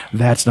combat.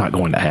 That's not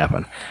going to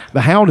happen.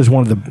 The Hound is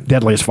one of the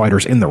deadliest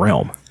fighters in the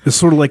realm. It's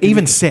sort of like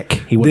Even sick,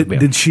 he would have been.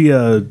 Did she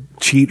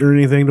cheat or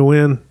anything to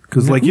win?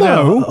 Because like you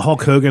No. know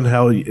Hulk Hogan,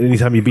 how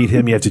anytime you beat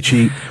him, you have to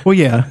cheat. Well,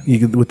 yeah. You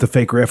can, with the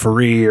fake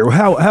referee or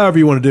however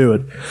you want to do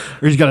it.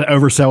 Or he's got to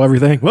oversell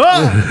everything.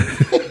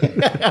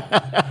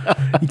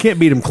 You can't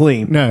beat him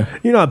clean. No.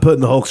 You're not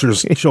putting the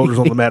Hulkster's shoulders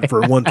on the mat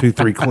for a 1, 2,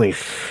 3 clean.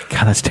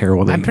 God, that's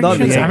terrible. I'm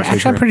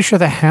pretty sure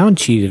the Hound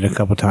cheated a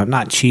couple times.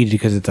 Not cheated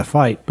because it's a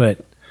fight,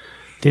 but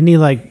didn't he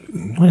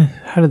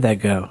how did that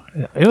go?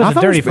 It was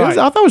a dirty fight.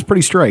 I thought it was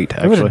pretty straight,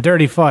 actually. It was a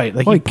dirty fight.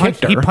 Like Well, he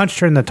punched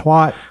her in the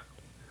twat.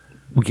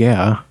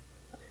 Yeah.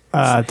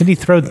 Did he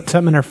throw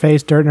something in her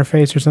face, dirt in her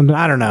face or something?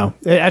 I don't know.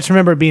 I just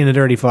remember it being a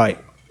dirty fight.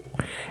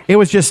 It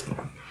was just,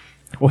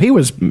 well, he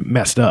was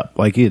messed up.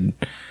 Like Arya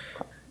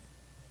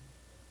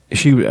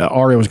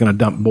was going to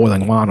dump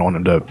boiling wine on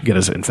him to get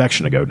his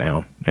infection to go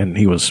down, and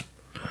he was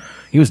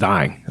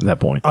dying at that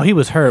point. Oh, he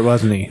was hurt,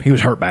 wasn't he? He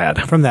was hurt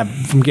bad From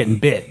getting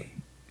bit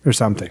or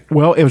something.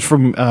 Well, it was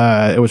from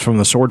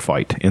the sword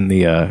fight in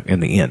the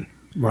inn.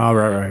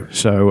 Right.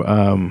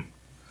 So,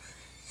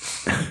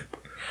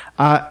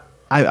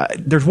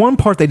 there's one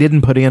part they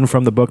didn't put in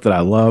from the book that I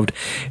loved,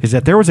 is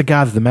that there was a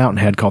guy that the Mountain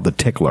had called the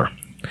Tickler,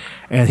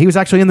 and he was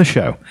actually in the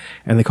show,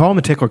 and they call him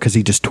the Tickler because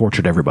he just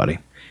tortured everybody.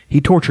 He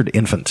tortured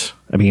infants.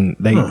 I mean,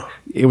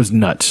 it was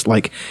nuts.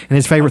 Like, and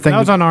his favorite thing That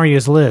was on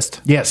Arya's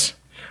list. Yes,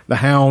 the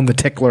Hound, the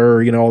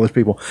Tickler, all those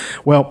people.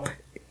 Well,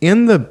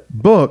 in the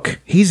book,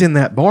 he's in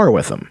that bar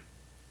with them,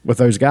 with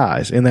those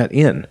guys in that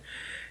inn,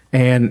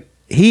 and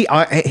he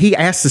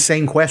asks the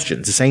same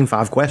questions, the same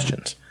 5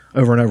 questions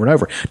over and over and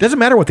over. Doesn't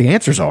matter what the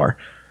answers are.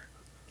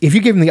 If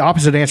you give him the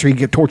opposite answer he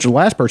could torture the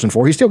last person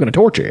for, he's still going to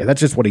torture you. That's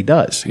just what he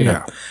does. You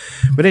know?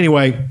 But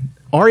anyway,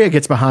 Arya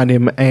gets behind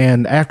him,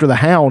 and after the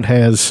Hound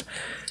has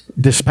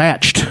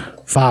dispatched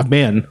 5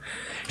 men,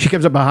 she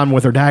comes up behind him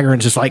with her dagger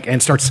and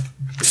and starts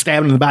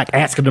stabbing in the back,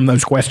 asking him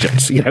those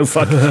questions.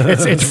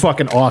 It's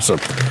fucking awesome.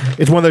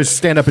 It's one of those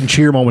stand up and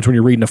cheer moments when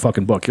you're reading a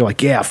fucking book. You're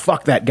like, yeah,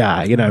 fuck that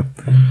guy,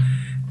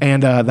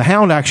 And the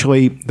Hound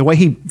actually, the way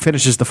he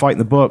finishes the fight in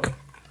the book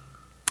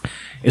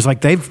is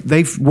like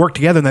they've worked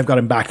together and they've got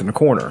him backed in the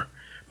corner.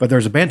 But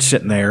there's a bench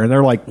sitting there and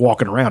they're like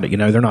walking around it.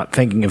 They're not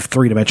thinking of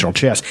 3-dimensional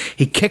chess.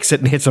 He kicks it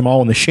and hits them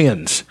all in the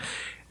shins.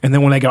 And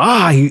then when they go,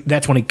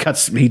 that's when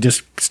he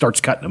just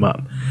starts cutting them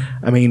up.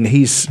 I mean,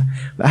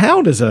 the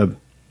Hound is a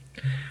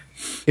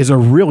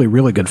really,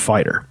 really good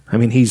fighter. I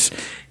mean,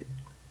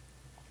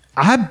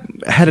 I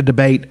had a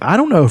debate. I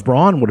don't know if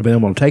Bronn would have been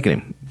able to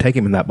take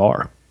him in that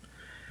bar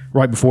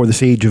right before the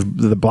siege of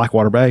the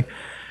Blackwater Bay.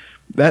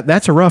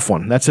 That's a rough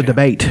one. That's a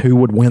debate who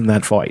would win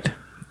that fight.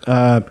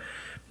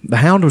 The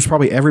Hound was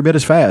probably every bit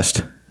as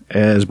fast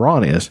as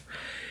Bronn is.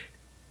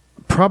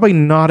 Probably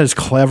not as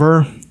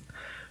clever,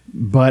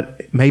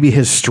 but maybe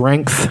his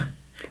strength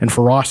and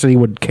ferocity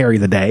would carry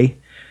the day.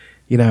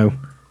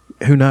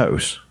 Who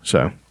knows?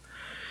 So,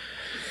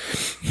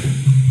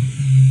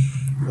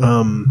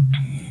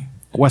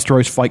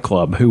 Westeros Fight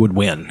Club, who would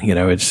win?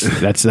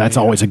 That's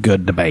always a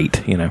good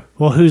debate.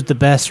 Well, who's the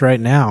best right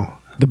now?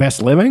 The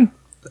best living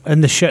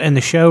in the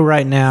show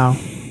right now.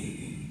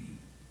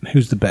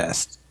 Who's the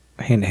best?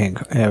 Hand to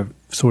hand,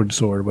 sword to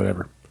sword,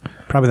 whatever.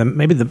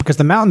 Probably because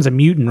the Mountain's a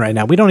mutant right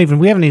now. We haven't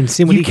even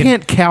seen what he can. You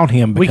can't count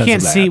him. We haven't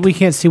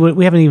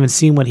even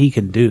seen what he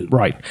can do.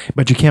 Right,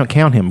 but you can't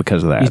count him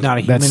because of that. He's not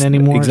a human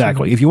anymore.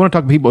 Exactly. If you want to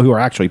talk to people who are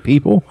actually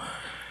people,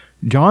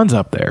 John's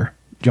up there.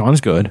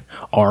 John's good.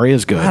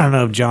 Arya's good. I don't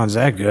know if John's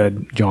that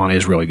good. John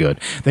is really good.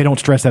 They don't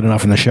stress that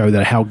enough in the show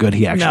that how good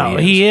he actually No,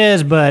 is. he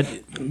is, but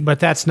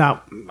that's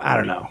not. I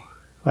don't know.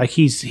 Like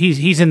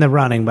he's in the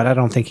running, but I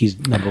don't think he's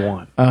number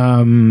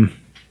one.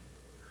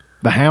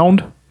 The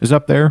Hound is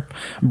up there.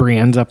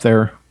 Brienne's up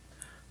there.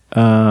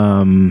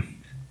 Braun.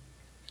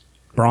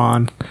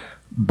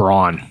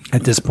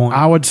 At this point,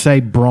 I would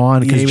say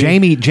Braun because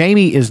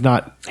Jamie is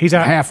not. he's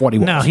not, half what he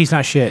was. No, he's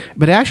not shit.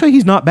 But actually,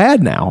 he's not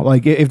bad now.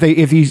 Like if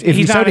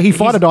he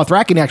fought a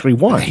Dothraki and actually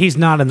won. He's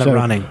not in the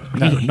running.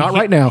 No, not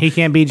right now. He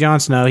can't be Jon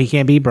Snow. He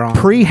can't be Braun.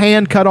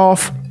 Pre-hand cut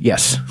off,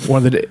 yes,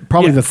 one of the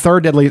the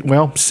third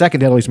deadliest, second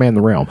deadliest man in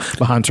the realm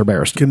behind Sir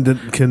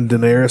Barristan. Can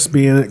Daenerys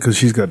be in it because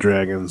she's got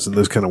dragons and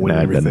those kind of win It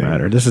everything? doesn't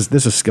matter. This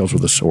is skills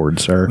with a sword,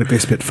 sir. Like they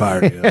spit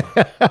fire.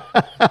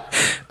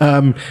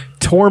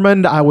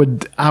 Tormund,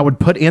 I would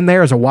put in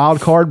there as a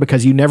wild card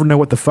because you never know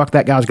what the fuck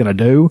that guy's going to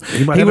do.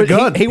 He might have a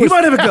gun. He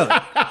might have a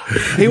gun.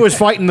 He was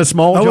fighting the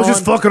small. I was John.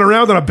 just fucking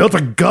around and I built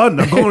a gun.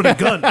 I'm going with a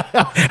gun.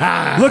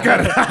 Look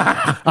at it.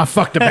 I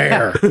fucked a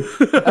bear.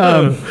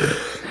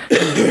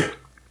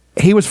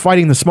 He was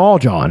fighting the small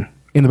John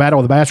in the Battle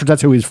of the Bastards.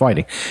 That's who he was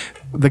fighting.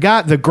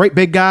 The great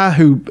big guy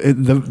who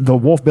the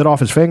wolf bit off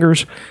his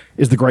fingers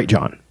is the Great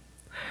John.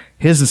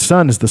 His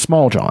son is the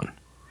small John,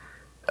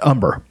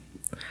 Umber.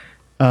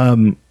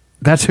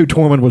 That's who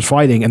Tormund was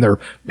fighting, and they're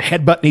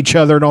headbutting each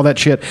other and all that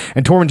shit.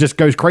 And Tormund just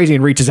goes crazy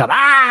and reaches out,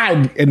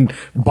 and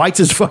bites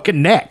his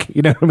fucking neck.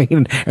 You know what I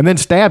mean? And then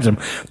stabs him.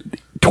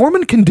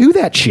 Tormund can do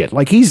that shit.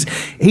 Like he's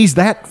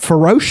that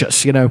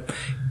ferocious. You know,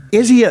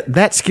 is he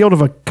that skilled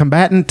of a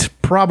combatant?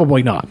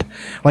 Probably not.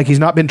 Like he's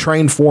not been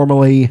trained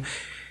formally.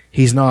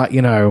 He's not,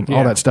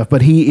 all that stuff.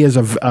 But he is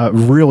a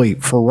really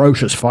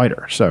ferocious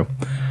fighter. So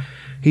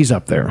he's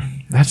up there.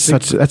 That's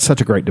such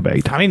a great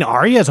debate. I mean,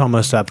 Arya's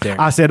almost up there.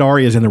 I said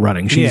Arya's in the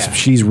running.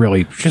 She's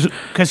really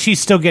because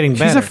she's still getting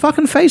better. She's a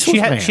fucking faceless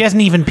man. She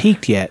hasn't even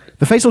peaked yet.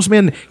 The faceless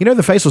men,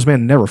 the faceless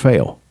men never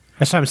fail.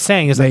 That's what I'm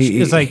saying.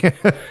 It's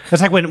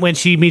like when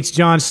she meets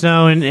Jon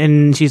Snow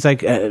and she's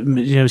like,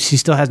 she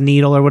still has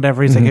needle or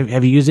whatever. He's like,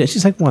 have you used it?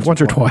 She's like, once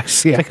or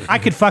twice. Yeah, it's like, I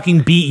could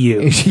fucking beat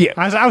you. Yeah.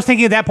 I was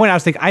thinking at that point. I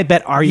was thinking, I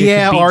bet Arya.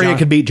 Yeah, could beat Arya Jon.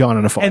 could beat Jon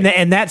in a fight.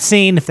 And that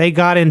scene, if they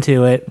got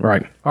into it,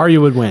 right,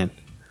 Arya would win.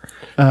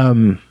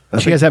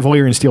 She has that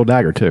Valyrian steel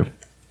dagger too.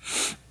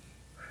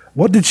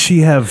 What did she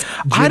have?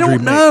 I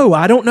don't know.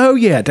 I don't know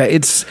yet.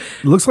 It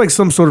looks like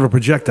some sort of a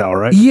projectile,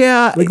 right?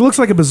 Yeah, like looks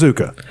like a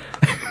bazooka.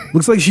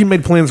 Looks like she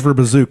made plans for a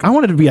bazooka. I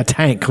wanted it to be a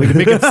tank, like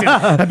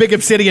a big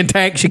obsidian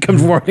tank. She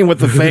comes walking with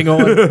the thing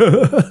on.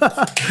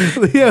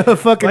 Yeah, a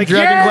fucking like,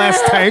 dragon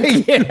glass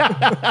tank. Yeah.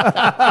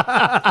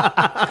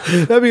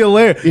 That'd be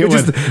hilarious.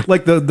 Just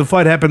like the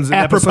fight happens in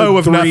apropos episode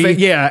of 3. nothing.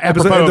 Yeah,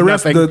 apropos the of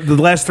rest, nothing. the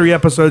last 3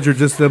 episodes are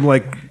just them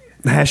like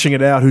hashing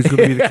it out. Who's going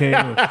to be the king?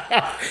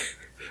 I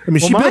mean,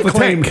 she built a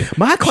tank.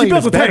 My claim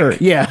is better.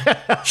 Tank.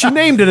 Yeah, she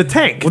named it a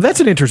tank. Well, that's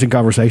an interesting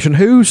conversation.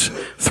 Whose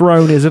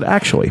throne is it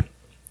actually?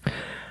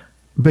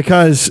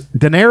 Because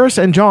Daenerys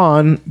and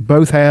Jon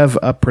both have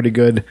a pretty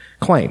good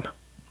claim.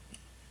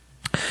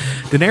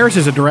 Daenerys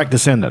is a direct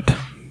descendant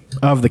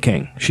of the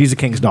king. She's the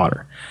king's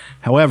daughter.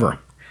 However,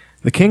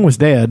 the king was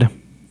dead,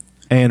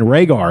 and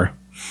Rhaegar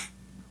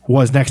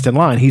was next in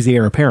line. He's the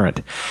heir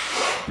apparent.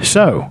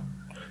 So,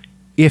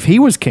 if he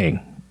was king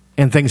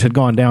and things had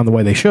gone down the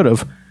way they should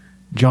have,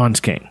 Jon's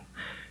king.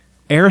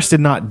 Aerys did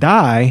not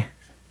die.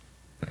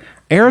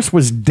 Aerys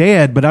was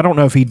dead, but I don't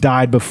know if he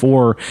died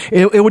before.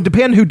 It would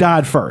depend who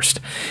died first.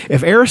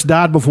 If Aerys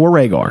died before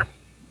Rhaegar,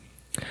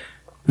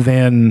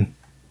 then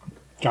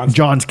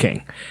Jon's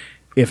king.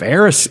 If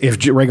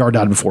Rhaegar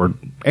died before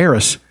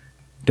Aerys,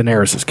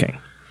 Daenerys is king.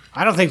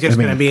 I don't think there's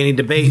going to be any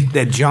debate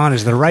that Jon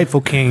is the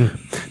rightful king.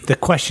 The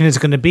question is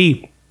going to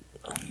be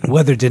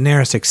whether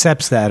Daenerys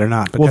accepts that or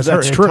not. Because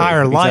that's her true.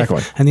 entire life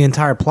Exactly. and the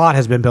entire plot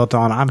has been built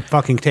on, I'm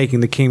fucking taking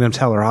the kingdom,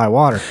 hell or high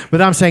water.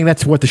 But I'm saying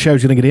that's what the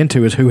show's going to get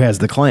into is who has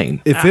the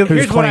claim.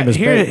 Whose claim is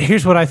big.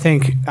 Here's what I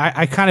think.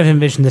 I kind of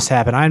envision this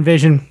happen. I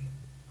envision...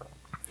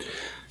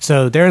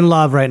 So they're in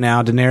love right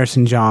now, Daenerys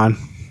and Jon.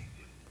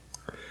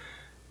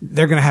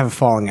 They're going to have a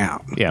falling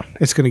out. Yeah.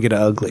 It's going to get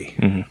ugly.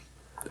 Mm-hmm.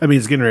 I mean,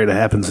 it's getting ready to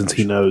happen since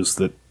he knows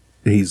that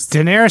he's...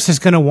 Daenerys is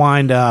going to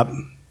wind up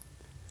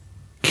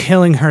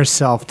killing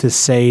herself to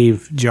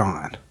save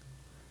Jon,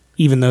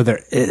 even though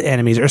they're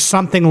enemies or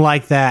something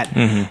like that.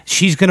 Mm-hmm.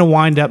 She's going to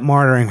wind up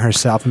martyring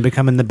herself and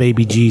becoming the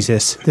baby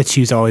Jesus that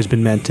she's always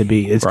been meant to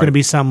be. It's going to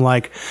be some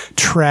like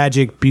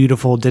tragic,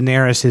 beautiful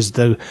Daenerys is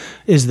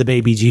the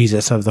baby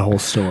Jesus of the whole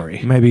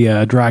story. Maybe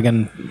a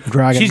dragon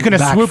She's gonna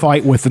back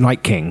fight with the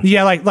Night King.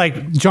 Yeah,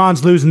 like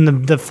Jon's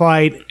losing the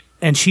fight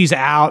and she's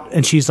out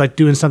and she's like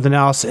doing something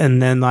else,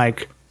 and then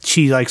like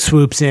she like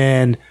swoops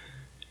in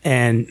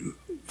and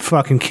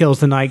fucking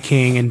kills the Night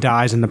King and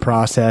dies in the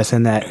process,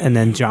 and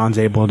then Jon's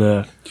able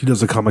to... She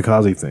does the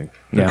kamikaze thing.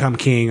 Become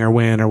king or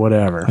win or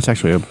whatever. That's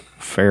actually a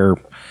fair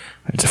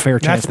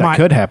chance that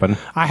could happen.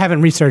 I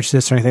haven't researched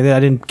this or anything. I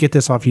didn't get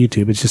this off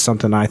YouTube. It's just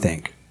something I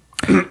think.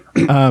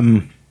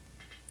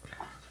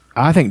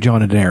 I think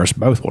Jon and Daenerys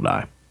both will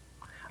die.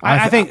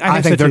 I think so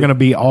they're too. going to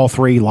be all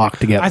three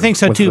locked together. I think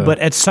so with too. the- But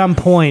at some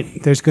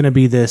point, there's going to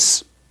be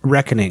this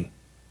reckoning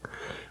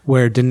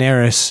where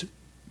Daenerys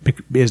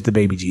is the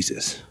baby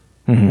Jesus,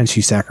 and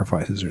she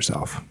sacrifices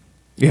herself.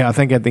 yeah, I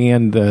think at the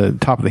end, the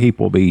top of the heap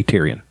will be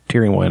Tyrion.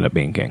 Tyrion will end up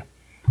being king.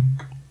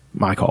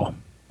 My call.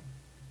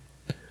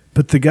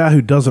 But the guy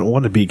who doesn't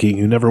want to be king,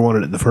 who never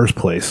wanted it in the first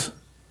place,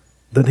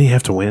 doesn't he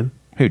have to win?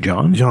 Who,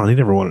 John? John, he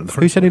never wanted it in the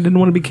first Who said he didn't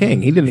want to be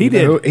king? He didn't. He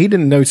even did. He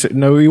didn't know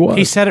who he was.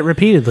 He said it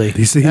repeatedly.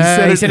 He said,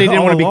 He said he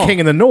didn't want to be king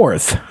in the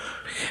North.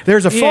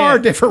 There's a far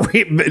Yeah.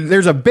 different.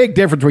 There's a big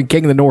difference between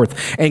king of the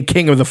North and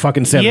king of the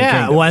fucking seven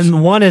Yeah, kingdoms.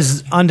 when one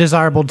is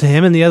undesirable to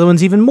him, and the other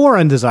one's even more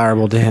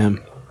undesirable to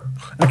him.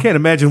 I can't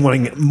imagine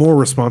wanting more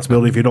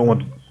responsibility if you don't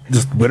want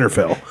just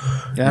Winterfell.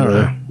 I don't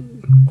know.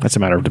 That's a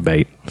matter of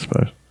debate, I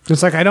suppose.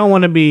 It's like I don't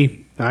want to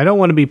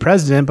be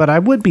president, but I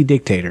would be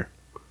dictator.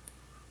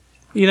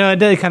 You know, it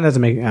kind of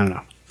doesn't make. I don't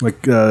know.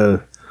 Like,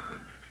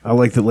 I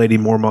like that Lady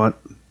Mormont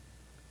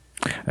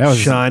That was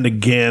shined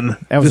again.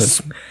 That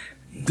was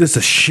just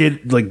a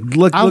shit. Like,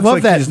 looks I love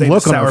like that she's named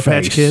look on Sour her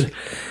Patch face. Kid.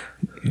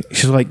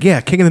 She's like,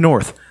 "Yeah, king of the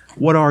North.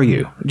 What are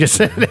you?" Just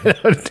said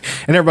it.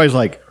 And everybody's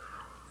like,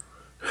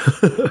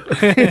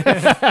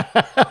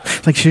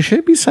 "Like, she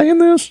should be saying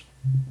this."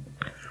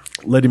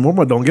 Lady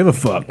Mormont don't give a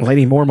fuck.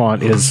 Lady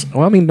Mormont is.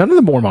 Well, I mean, none of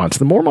the Mormonts.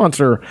 The Mormonts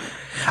are.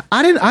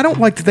 I don't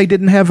like that they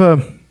didn't have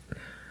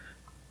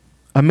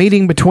a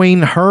meeting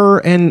between her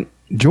and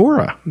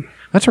Jorah.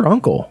 That's her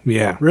uncle.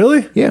 Yeah.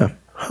 Really? Yeah.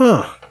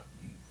 Huh.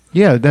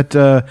 Yeah. That.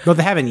 No,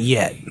 they haven't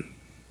yet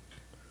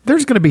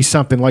There's going to be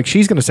something like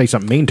she's going to say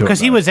something mean to him.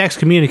 because he about was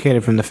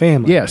excommunicated from the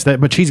family. it. Yes,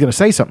 but she's going to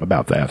say something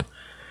about that.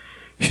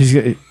 She's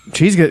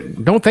gonna.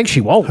 Don't think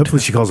she won't.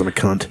 Hopefully she calls him a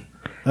cunt.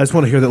 I just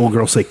want to hear that little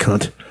girl say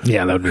cunt.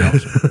 Yeah, that would be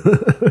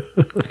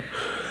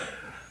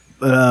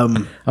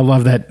awesome. I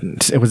love that.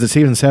 It was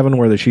season 7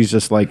 where she's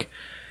just like,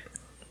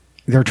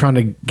 they're trying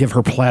to give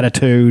her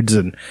platitudes,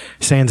 and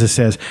Sansa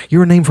says, "You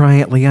were named for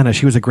Aunt Lyanna.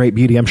 She was a great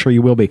beauty. I'm sure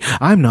you will be."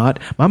 I'm not.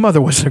 My mother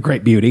wasn't a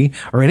great beauty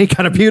or any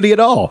kind of beauty at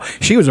all.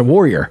 She was a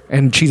warrior,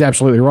 and she's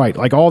absolutely right.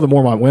 Like, all the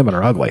Mormont women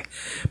are ugly,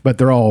 but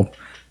they're all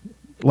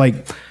like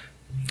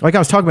I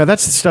was talking about.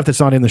 That's the stuff that's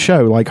not in the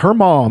show. Like, her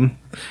mom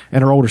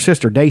and her older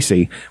sister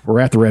Daisy were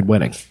at the Red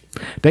Wedding.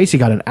 Daisy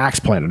got an axe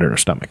planted in her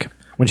stomach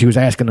when she was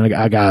asking a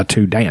guy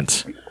to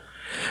dance.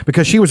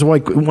 Because she was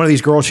like one of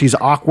these girls, she's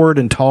awkward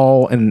and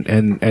tall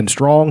and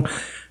strong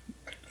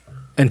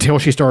until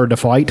she started to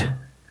fight.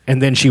 And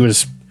then she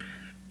was,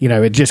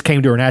 it just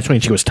came to her naturally,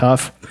 and she was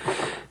tough.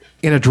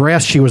 In a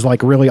dress, she was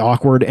like really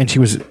awkward, and she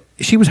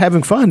was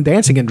having fun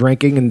dancing and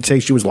drinking, and say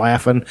she was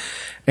laughing.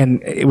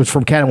 And it was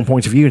from Catelyn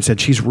points of view, and said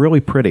she's really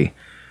pretty,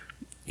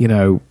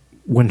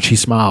 when she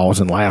smiles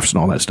and laughs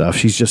and all that stuff.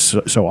 She's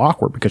just so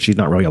awkward because she's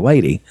not really a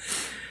lady.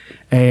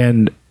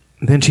 And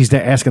then she's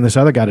asking this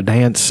other guy to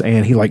dance,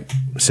 and he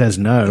says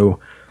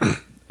no,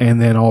 and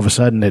then all of a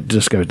sudden it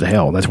just goes to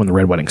hell. That's when the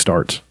Red Wedding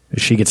starts.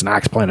 She gets an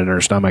axe planted in her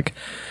stomach.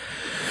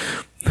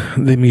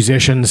 The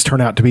musicians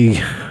turn out to be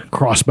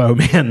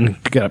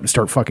crossbowmen, get up and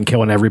start fucking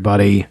killing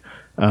everybody.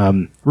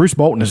 Roose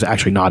Bolton is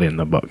actually not in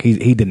the book.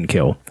 He didn't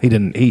kill. He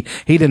didn't.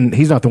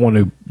 He's not the one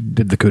who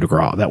did the coup de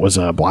grace. That was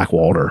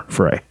Blackwater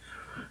Frey.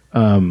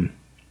 One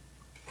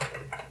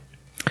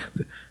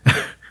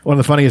of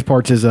the funniest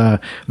parts is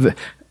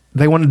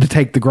they wanted to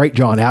take the Great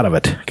John out of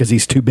it because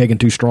he's too big and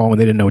too strong, and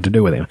they didn't know what to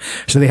do with him.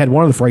 So they had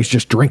one of the Freys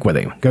just drink with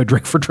him, go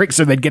drink for drinks,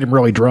 so they'd get him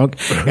really drunk,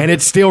 and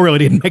it still really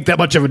didn't make that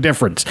much of a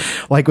difference.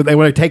 Like, when they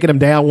would have taken him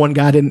down, one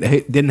guy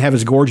didn't have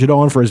his gorget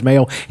on for his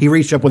mail. He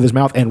reached up with his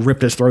mouth and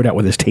ripped his throat out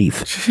with his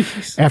teeth.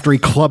 Jeez. After he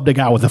clubbed a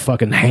guy with a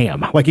fucking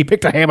ham. Like, he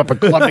picked a ham up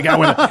and clubbed a guy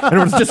with it, and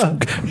it was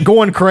just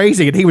going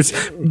crazy. And he was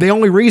the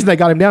only reason they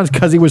got him down is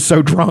because he was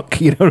so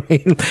drunk. You know what I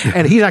mean?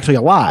 And he's actually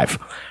alive.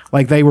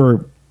 Like,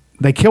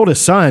 they killed his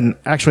son.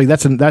 Actually,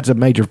 that's a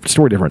major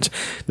story difference.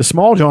 The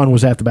Small John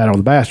was at the Battle of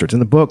the Bastards. In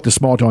the book, the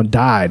Small John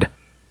died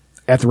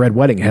at the Red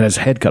Wedding and had his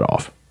head cut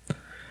off.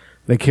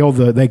 They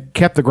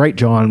kept the Great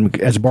John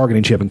as a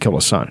bargaining chip and killed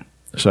his son.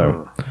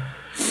 So,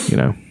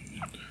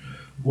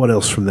 What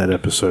else from that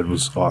episode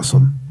was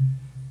awesome?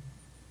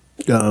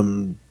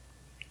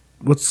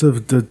 What's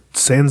the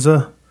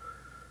Sansa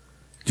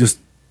just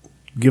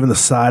giving the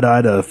side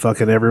eye to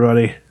fucking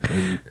everybody?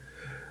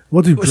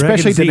 What do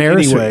especially dragons eat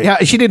Daenerys? anyway? Yeah,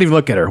 she didn't even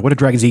look at her. What do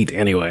dragons eat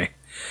anyway?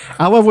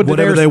 I love what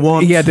Whatever Daenerys, they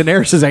want. Yeah,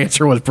 Daenerys'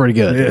 answer was pretty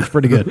good. Yeah. It was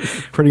pretty good,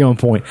 pretty on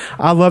point.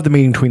 I love the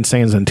meeting between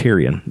Sansa and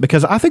Tyrion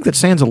because I think that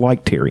Sansa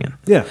liked Tyrion.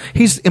 Yeah.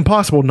 He's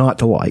impossible not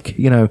to like,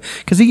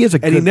 because he is a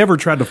And he never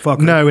tried to fuck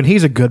her. No, and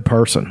he's a good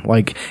person.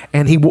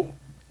 And he,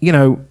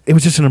 it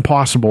was just an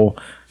impossible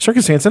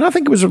circumstance. And I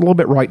think it was a little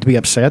bit right to be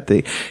upset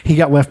that he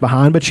got left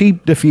behind, but she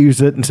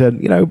diffused it and said,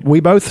 we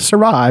both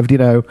survived,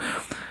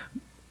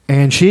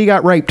 and she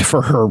got raped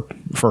for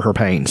her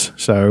pains.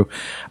 So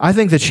I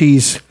think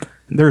that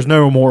there's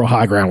no moral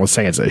high ground with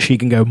Sansa. She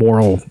can go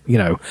moral,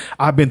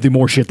 I've been through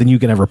more shit than you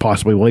can ever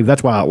possibly believe.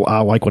 That's why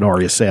I like what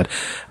Arya said.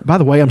 By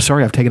the way, I'm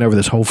sorry I've taken over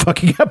this whole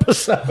fucking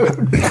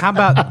episode. How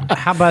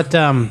about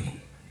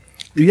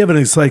You have an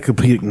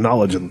encyclopedic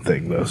knowledge of the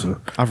thing, though.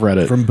 So I've read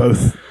it. from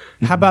both.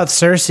 How about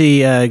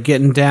Cersei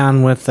getting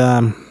down with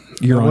Euron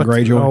what's-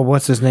 Greyjoy. Oh,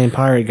 what's his name?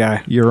 Pirate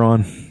guy.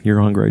 Euron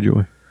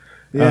Greyjoy.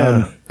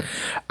 Yeah.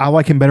 I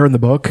like him better in the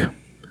book.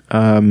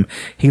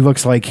 He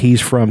looks like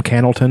he's from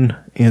Cannleton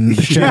in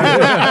the show.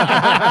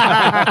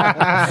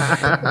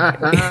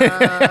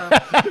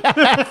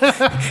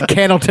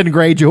 Cannleton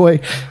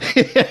Greyjoy.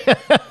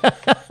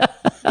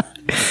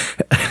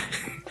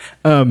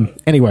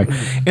 Anyway,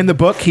 in the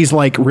book, he's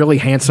like really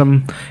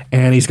handsome,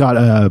 and he's got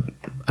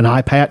an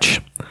eye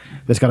patch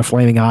that's got a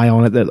flaming eye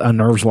on it that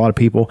unnerves a lot of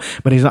people.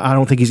 But I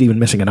don't think he's even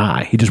missing an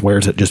eye. He just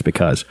wears it just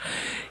because.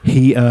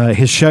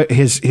 His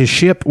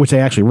ship, which they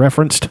actually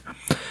referenced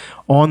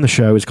on the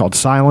show, is called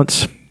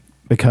Silence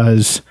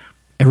because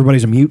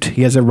everybody's a mute.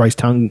 He has everybody's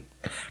tongue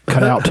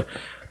cut out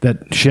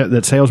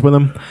that sails with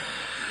him.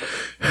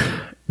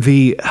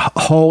 The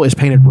hull is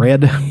painted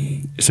red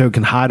so it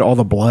can hide all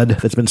the blood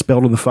that's been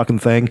spilled in the fucking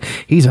thing.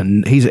 He's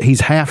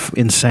half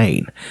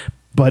insane,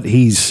 but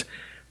he's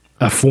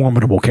a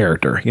formidable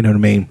character. You know what I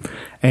mean?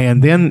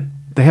 And then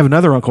they have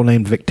another uncle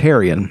named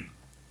Victarion,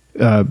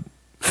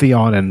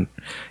 Theon and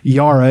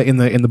Yara in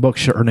the book.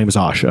 Her name is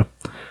Asha,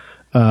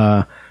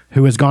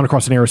 who has gone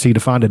across the narrow sea to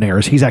find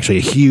Daenerys. He's actually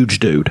a huge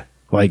dude,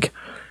 like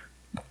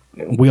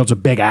wields a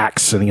big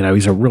axe, and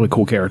he's a really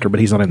cool character, but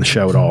he's not in the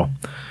show at all.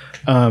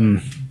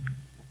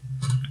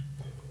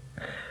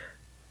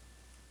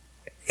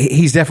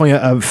 He's definitely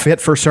a fit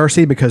for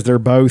Cersei because they're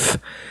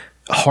both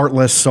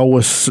heartless,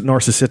 soulless,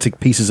 narcissistic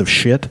pieces of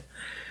shit.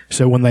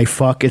 So when they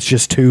fuck, it's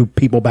just two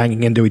people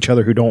banging into each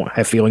other who don't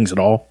have feelings at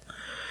all.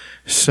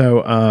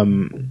 So,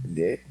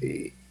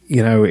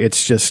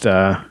 it's just,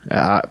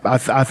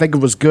 I think it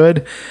was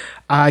good.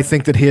 I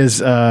think that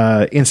his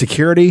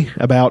insecurity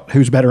about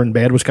who's better in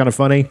bed was kind of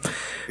funny.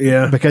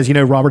 Yeah. Because,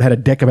 Robert had a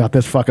dick about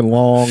this fucking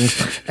long.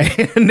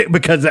 And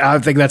because I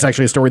think that's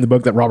actually a story in the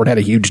book that Robert had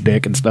a huge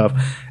dick and stuff.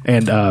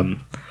 And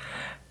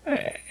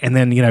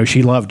then,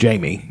 she loved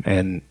Jamie.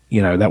 And,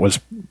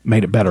 that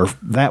made it better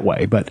that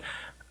way. But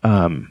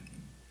I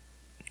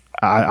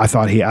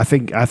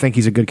think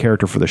he's a good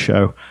character for the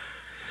show.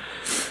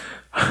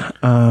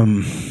 I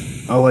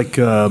like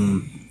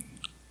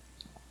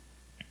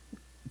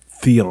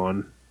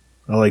Theon.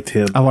 I liked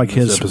him. I like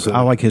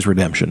his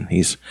redemption.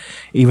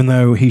 Even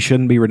though he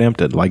shouldn't be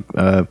redempted, like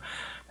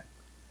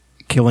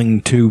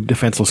killing two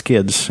defenseless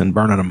kids and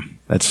burning them.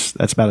 That's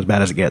about as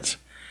bad as it gets.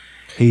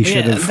 He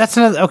should have. That's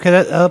another.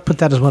 Okay, I'll put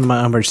that as one of my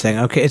umbrage thing.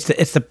 Okay,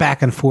 it's the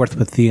back and forth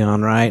with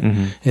Theon, right?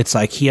 Mm-hmm. It's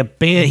like he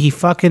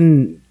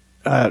fucking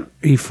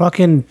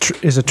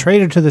is a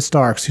traitor to the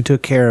Starks who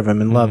took care of him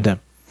and loved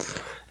him,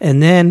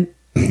 and then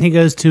he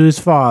goes to his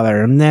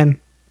father, and then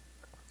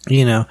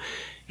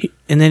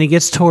and then he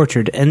gets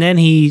tortured, and then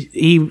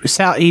he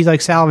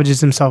salvages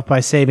himself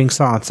by saving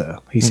Sansa.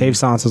 He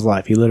saves Sansa's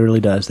life. He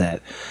literally does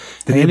that.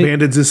 Then he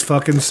abandons his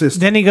fucking sister.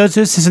 Then he goes to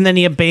his sister, and then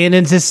he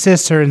abandons his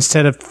sister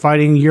instead of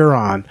fighting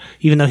Euron,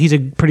 even though he's a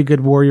pretty good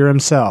warrior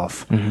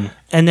himself. Mm-hmm.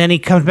 And then he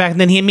comes back, and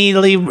then he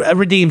immediately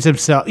redeems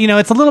himself.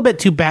 It's a little bit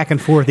too back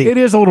and forthy. It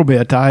is a little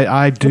bit.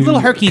 I do. A little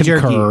herky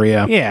jerky.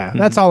 Yeah. Yeah,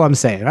 that's all I'm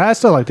saying. I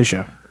still like the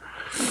show.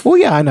 Well,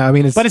 yeah, I know. I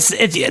mean, but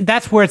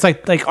that's where it's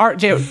like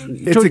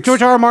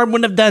George R. R. Martin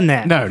wouldn't have done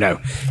that. No.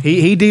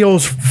 He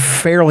deals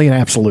fairly in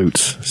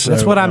absolutes. So,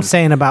 that's what I'm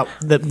saying about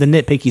the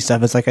nitpicky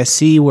stuff. It's like I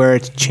see where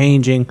it's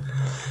changing,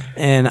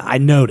 and I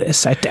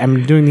notice.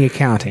 I'm doing the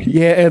accounting.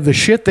 Yeah, the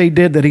shit he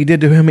did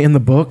to him in the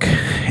book,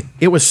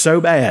 it was so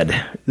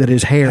bad that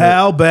his hair.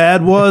 How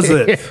bad was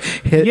it?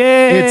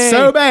 It's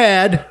so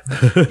bad.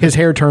 His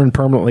hair turned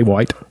permanently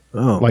white.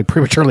 Oh, like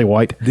prematurely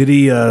white. Did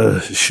he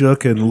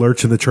shook and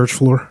lurch in the church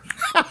floor?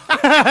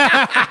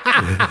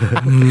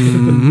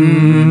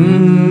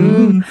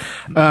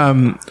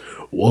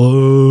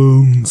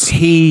 Once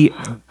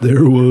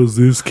there was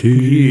this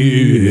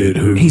kid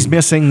who he's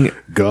missing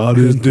got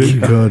his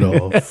dick cut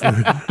off.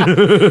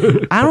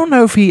 I don't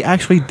know if he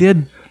actually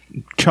did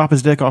chop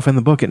his dick off in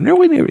the book. It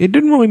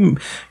didn't really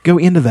go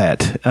into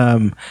that.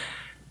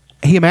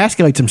 He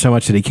emasculates him so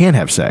much that he can't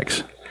have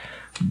sex.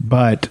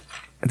 But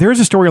there is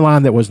a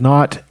storyline that was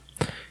not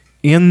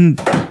in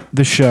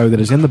the show that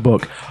is in the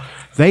book.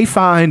 They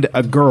find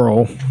a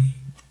girl,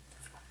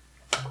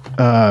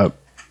 Beth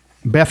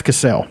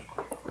Cassell,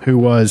 who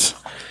was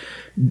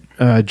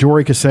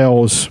Jory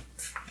Cassell's.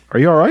 Are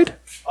you all right?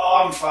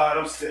 Oh, I'm fine.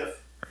 I'm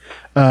stiff.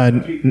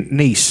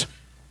 Niece.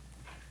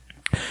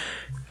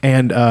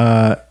 And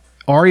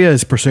Arya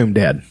is presumed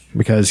dead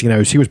because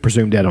she was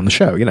presumed dead on the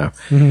show.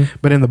 Mm-hmm.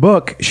 But in the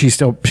book, she's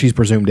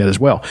presumed dead as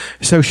well.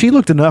 So she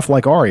looked enough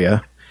like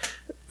Arya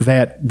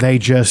that they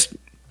just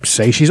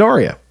say she's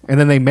Arya, and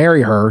then they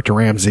marry her to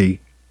Ramsay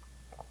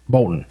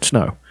Bolton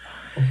Snow.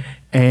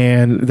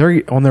 And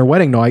they're on their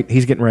wedding night.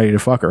 He's getting ready to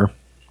fuck her,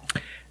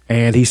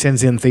 and he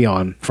sends in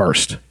Theon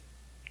first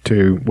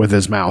with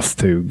his mouth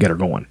to get her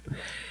going.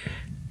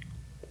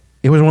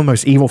 It was one of the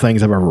most evil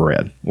things I've ever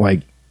read.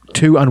 Like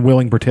two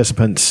unwilling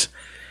participants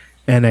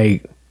and a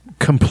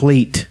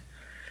complete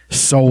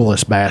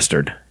soulless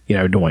bastard,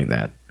 doing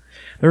that.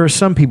 There are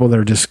some people that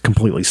are just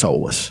completely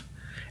soulless.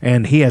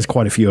 and he has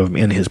quite a few of them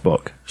in his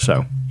book.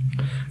 So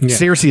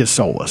Cersei is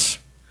soulless.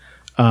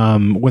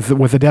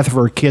 With the death of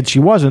her kids, she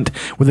wasn't.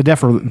 With the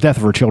death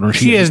of her children,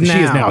 she is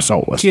now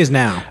soulless. She is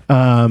now.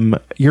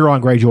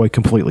 Euron Greyjoy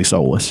completely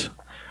soulless.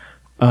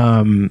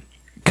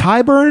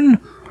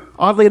 Qyburn,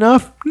 oddly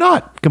enough,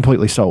 not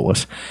completely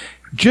soulless.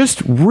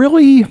 Just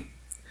really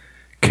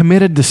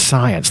committed to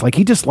science. Like,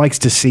 he just likes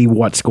to see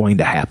what's going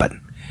to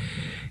happen.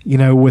 You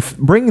know, with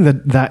bringing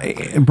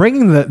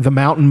the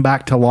mountain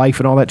back to life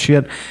and all that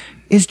shit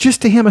is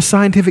just to him a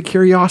scientific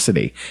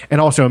curiosity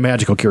and also a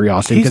magical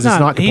curiosity because it's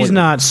not. He's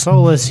not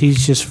soulless.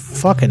 He's just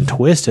fucking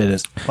twisted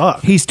as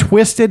fuck. He's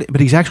twisted,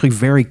 but he's actually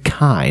very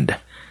kind.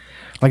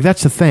 Like,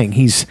 that's the thing.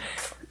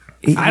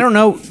 I don't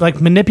know, like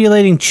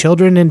manipulating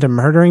children into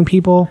murdering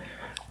people.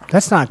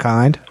 That's not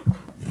kind.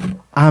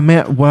 I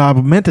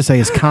meant to say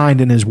is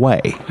kind in his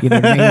way. You know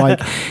what I mean? Like,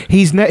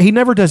 he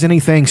never does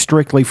anything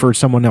strictly for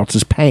someone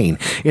else's pain.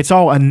 It's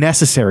all a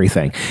necessary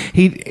thing.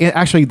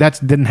 Actually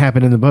that didn't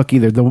happen in the book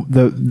either.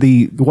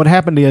 What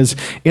happened is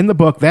in the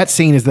book, that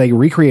scene is they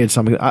recreated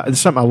something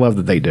I love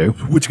that they do.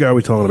 Which guy are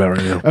we talking about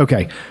right now?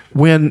 Okay,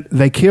 when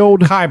they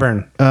killed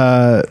Qyburn,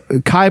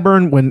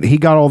 when he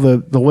got all the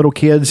little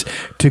kids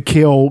to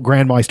kill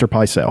Grandmeister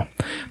Pycelle,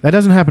 that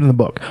doesn't happen in the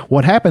book.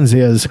 What happens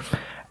is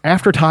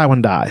after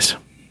Tywin dies.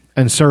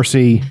 And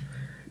Cersei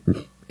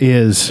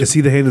is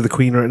he the hand of the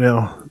queen right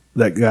now?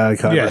 That guy,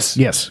 Qyburn?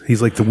 Yes.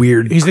 He's like the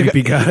weird,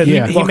 creepy guy.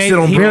 Yeah, he made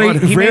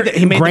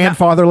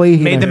grandfatherly.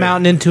 He made the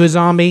mountain into a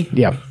zombie.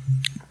 Yeah.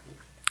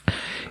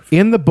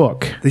 In the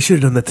book, they should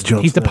have done that to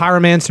Jon. He's the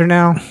pyromancer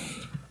now.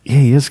 Yeah,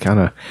 he is kind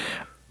of.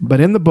 But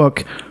in the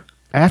book,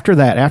 after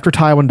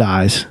Tywin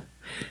dies,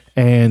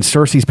 and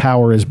Cersei's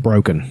power is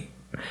broken,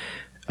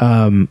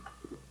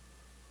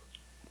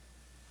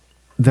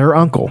 their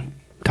uncle,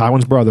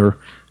 Tywin's brother.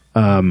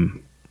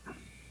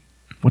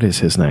 What is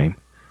his name?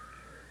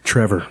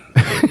 Trevor.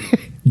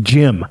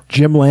 Jim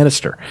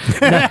Lannister.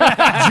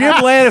 Jim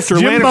Lannister.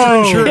 Jimbo.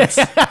 Lannister Insurance.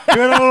 I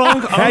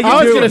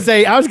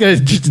was gonna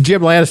just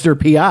Jim Lannister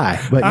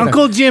PI, but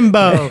Uncle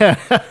Jimbo.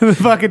 The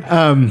fucking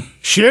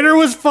shitter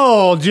was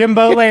full.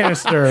 Jimbo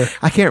Lannister.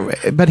 I can't.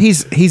 But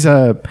he's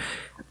our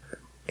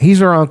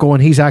uncle,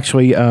 and he's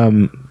actually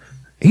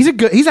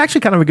he's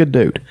actually kind of a good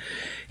dude.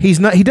 He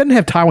doesn't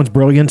have Tywin's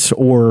brilliance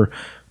or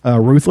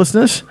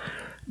ruthlessness,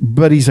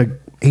 but he's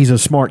a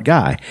smart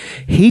guy.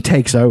 He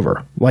takes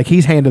over. Like,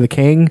 he's hand of the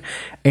king,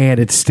 and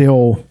it's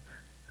still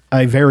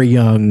a very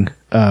young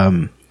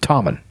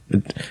Tommen,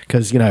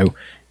 because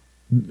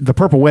the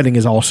Purple Wedding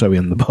is also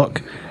in the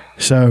book.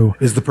 So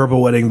is the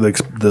Purple Wedding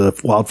the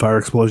wildfire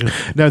explosion?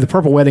 No, the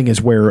Purple Wedding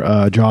is where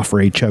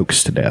Joffrey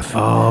chokes to death.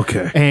 Oh,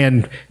 okay.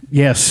 And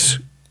yes,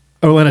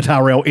 Olenna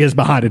Tyrell is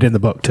behind it in the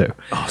book too.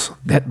 Awesome.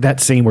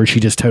 That scene where she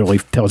just totally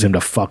tells him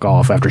to fuck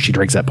off after she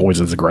drinks that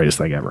poison is the greatest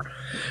thing ever.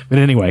 But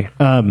anyway,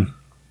 the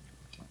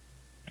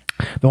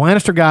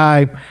Lannister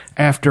guy,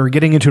 after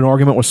getting into an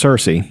argument with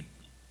Cersei,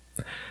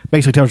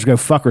 basically tells her to go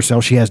fuck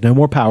herself. She has no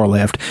more power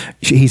left.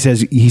 He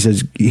says,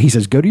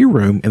 go to your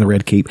room in the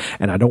Red Keep,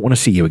 and I don't want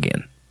to see you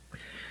again.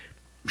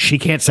 She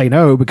can't say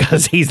no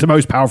because he's the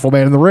most powerful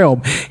man in the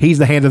realm. He's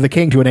the hand of the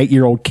king to an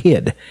 8-year-old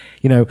kid,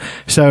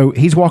 So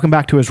he's walking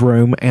back to his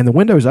room, and the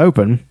window's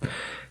open,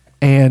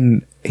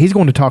 and he's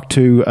going to talk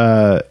to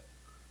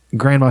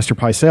Grandmaster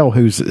Pycelle,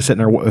 who's sitting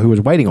there, who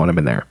was waiting on him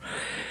in there.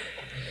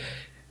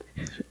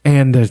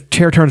 And the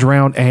chair turns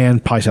around,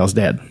 and Pycelle's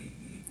dead.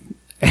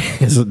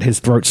 His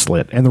throat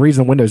slit, and the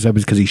reason the window's open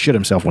is because he shit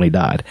himself when he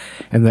died,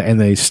 and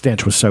the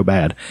stench was so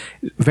bad.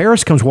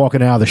 Varys comes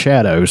walking out of the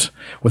shadows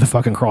with a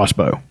fucking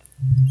crossbow.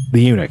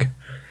 The eunuch,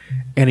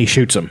 and he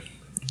shoots him,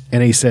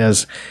 and he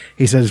says,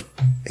 this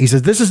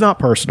is not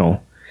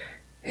personal.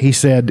 He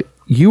said,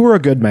 you were a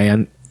good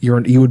man.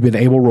 You would be an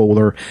able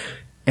ruler,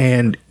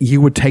 and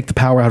you would take the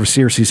power out of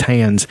Cersei's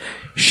hands.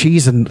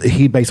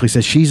 He basically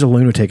says she's a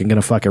lunatic and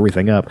going to fuck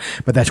everything up,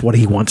 but that's what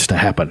he wants to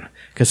happen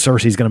because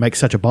Cersei's going to make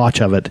such a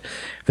botch of it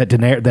that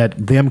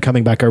them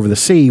coming back over the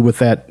sea with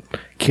that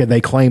kid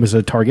they claim is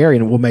a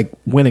Targaryen will make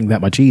winning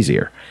that much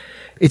easier.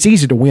 It's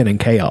easy to win in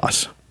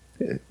chaos.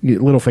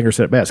 Littlefinger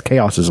said it best,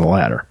 chaos is a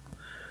ladder.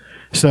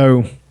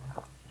 So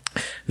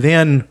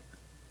then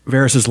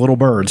Varys' little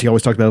birds, he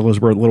always talked about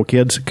little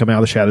kids, come out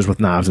of the shadows with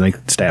knives and they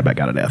stab that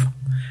guy to death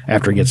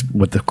after he gets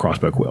with the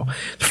crossbow quill.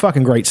 It's a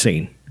fucking great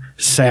scene.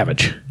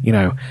 Savage,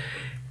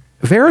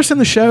 Varys in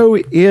the show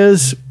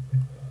is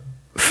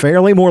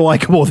fairly more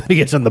likable than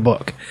he is in the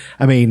book.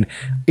 I mean,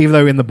 even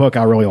though in the book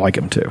I really like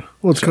him too.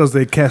 Well, it's because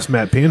they cast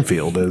Matt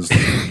Pinfield as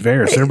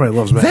Varys. Everybody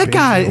loves Matt that Pinfield.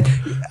 Guy,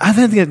 I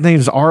think his name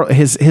is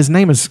his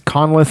name is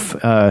Conleth.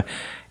 I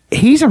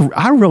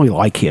really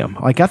like him.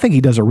 Like, I think he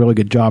does a really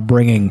good job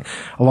bringing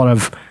a lot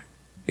of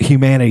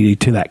humanity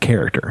to that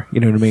character. You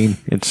know what I mean?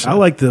 I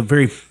like the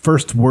very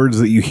first words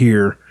that you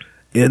hear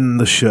in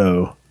the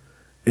show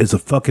is a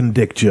fucking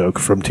dick joke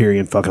from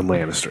Tyrion fucking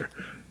Lannister.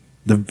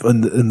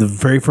 In the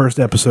very first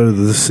episode of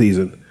this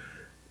season,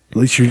 At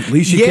least you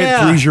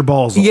can't freeze your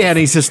balls off. Yeah, and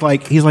he's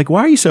like,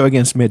 why are you so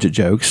against midget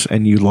jokes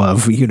and you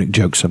love eunuch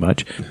jokes so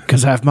much?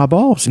 Because I have my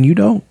balls and you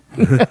don't.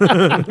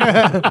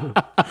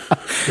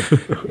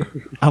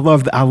 I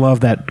love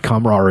that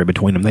camaraderie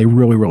between them. They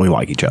really, really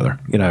like each other.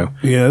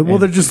 Yeah. Well,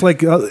 they're just like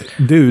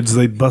dudes.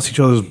 They bust each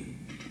other's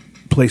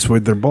place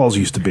where their balls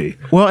used to be.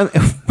 Well,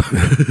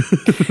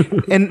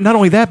 and not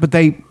only that, but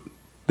they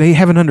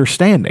have an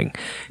understanding.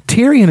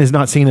 Tyrion is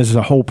not seen as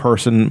a whole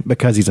person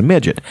because he's a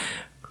midget.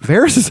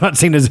 Varys is not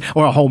seen as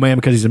a whole man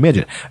because he's a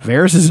midget.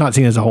 Varys is not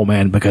seen as a whole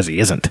man because he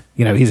isn't.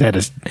 He's had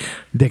his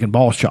dick and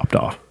balls chopped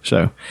off.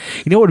 So,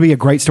 what would be a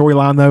great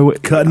storyline though?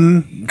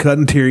 Cutting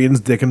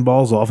Tyrion's dick and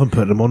balls off and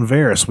putting them on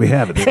Varys. We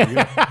have it. There we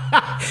go.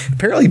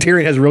 Apparently,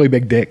 Tyrion has a really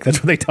big dick. That's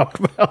what they talk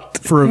about.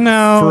 For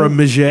a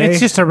midget. It's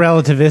just a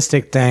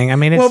relativistic thing. I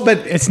mean,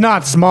 it's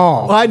not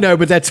small. Well, I know,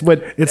 but that's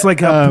what it's like.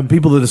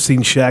 People that have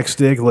seen Shaq's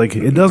dick, like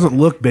it doesn't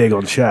look big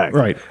on Shaq,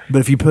 right? But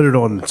if you put it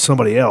on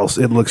somebody else,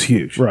 it looks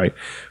huge, right?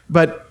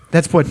 But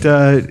that's what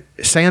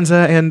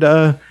Sansa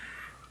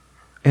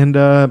and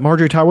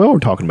Marjorie Tyrell were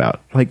talking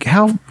about. Like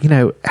how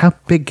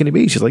big can he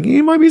be? She's like,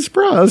 you might be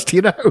surprised. She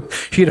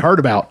had heard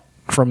about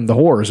from the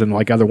whores and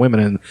like other women.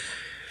 And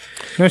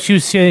no, she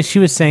was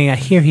saying, I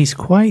hear he's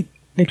quite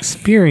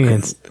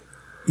experienced.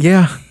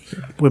 Yeah.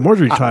 Well,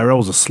 Marjorie Tyrell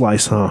was a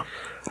slice, huh?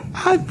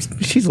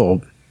 She's a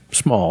little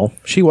small.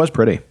 She was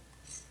pretty.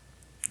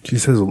 She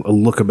says a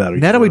look about her.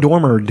 Natalie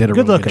Dormer did a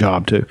really good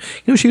job too.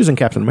 She was in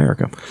Captain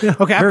America. Yeah.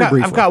 Okay,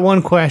 I've got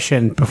one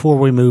question before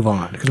we move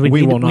on because we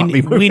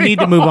need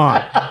to move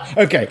on.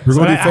 Okay,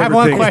 so I have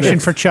one question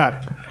for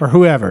Chuck or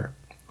whoever.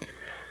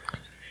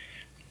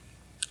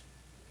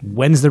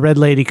 When's the Red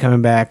Lady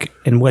coming back,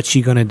 and what's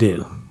she gonna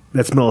do?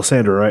 That's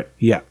Melisandre, right?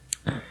 Yeah.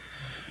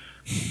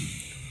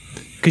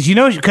 Because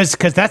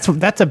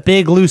that's a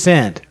big loose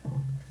end.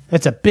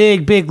 It's a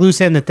big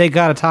loose end that they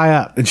got to tie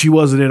up. And she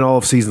wasn't in all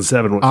of season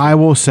 7. I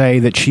will say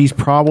that she's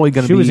probably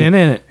going to be. She was in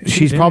it.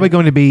 She's probably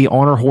going to be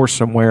on her horse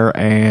somewhere,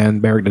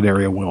 and Beric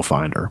Dondarrion will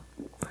find her.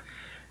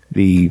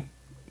 The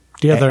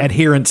other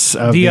adherents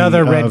of the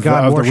Red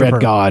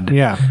God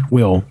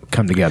will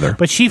come together.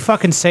 But she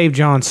fucking saved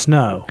Jon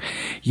Snow.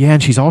 Yeah,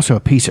 and she's also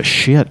a piece of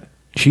shit.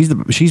 She's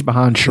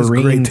behind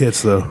Shireen. Great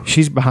tits though.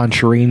 She's behind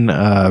Shireen.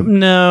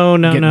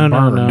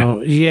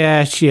 No.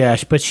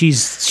 Yes, but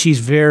she's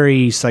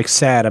very like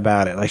sad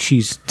about it. Like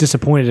she's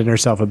disappointed in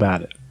herself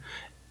about it.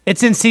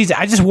 It's in season.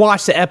 I just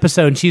watched the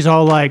episode, and she's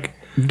all like,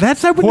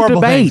 "That's open horrible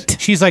debate."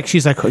 Things. She's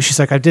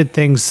like, I did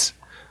things,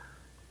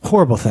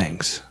 horrible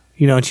things,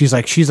 And she's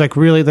like,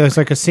 really. There's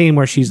like a scene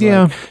where she's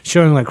like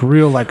showing like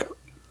real like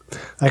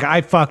I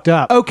fucked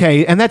up.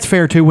 Okay, and that's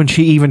fair too. When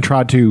she even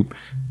tried to.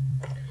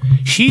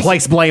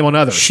 Place blame on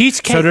others.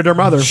 So did her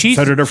mother.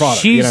 So did her father.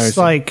 She's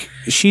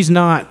she's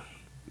not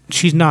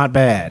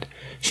bad.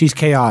 She's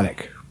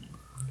chaotic.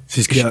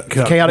 She's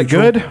chaotic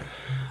good.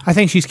 I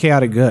think she's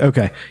chaotic good.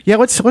 Okay, yeah.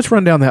 Let's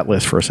run down that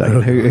list for a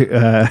second.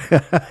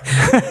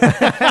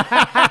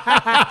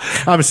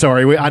 I'm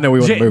sorry. I know we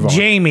want to move on.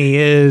 Jamie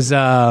is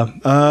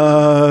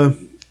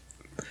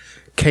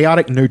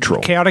chaotic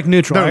neutral. Chaotic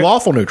neutral. No,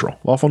 lawful neutral.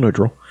 Lawful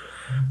neutral.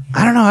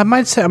 I don't know. I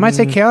might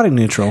say chaotic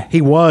neutral. He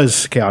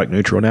was chaotic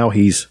neutral. Now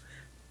he's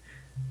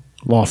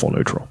lawful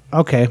neutral.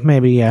 Okay,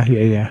 maybe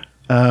yeah.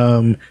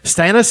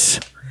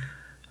 Stannis,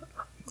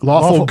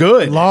 lawful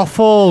good.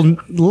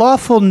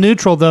 Lawful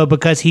neutral though,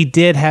 because he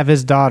did have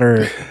his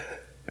daughter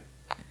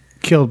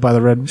killed by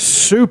the red.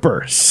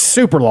 Super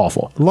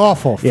lawful.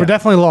 Lawful. For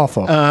definitely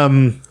lawful.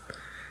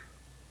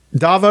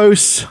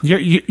 Davos.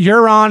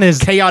 Euron is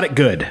chaotic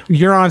good.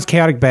 Euron's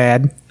chaotic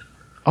bad.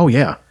 Oh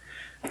yeah.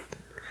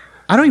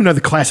 I don't even know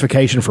the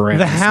classification for Ramsay.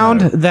 The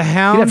Hound. You'd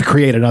have to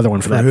create another one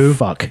for that. Who?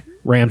 Fuck.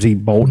 Ramsay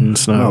Bolton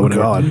Snow. Oh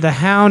God. The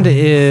Hound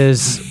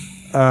is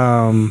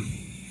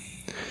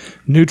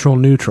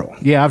neutral.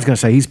 Yeah, I was gonna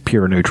say he's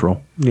pure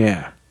neutral.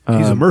 Yeah.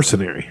 He's a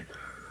mercenary.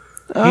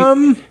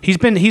 He's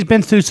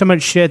been through so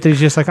much shit that he's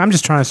just like, I'm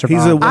just trying to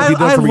survive.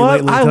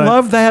 I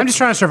love that. I'm just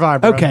trying to survive.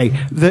 Bro. Okay,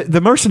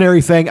 the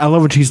mercenary thing. I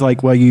love when she's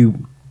like, well, you'll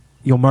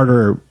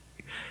murder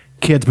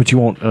kids, but you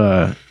won't.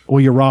 Well,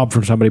 you rob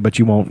from somebody, but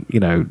you won't.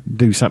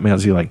 Do something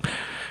else. You're like,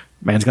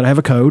 man's gonna have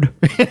a code.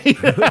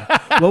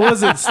 What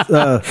was it?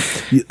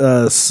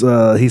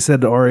 He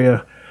said to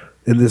Arya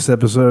in this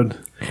episode.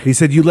 He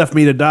said, "You left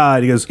me to die."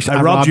 And he goes,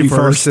 "I robbed you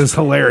first." It's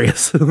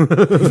hilarious. He's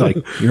like,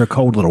 "You're a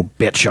cold little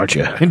bitch, aren't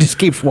you?" And just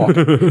keeps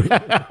walking.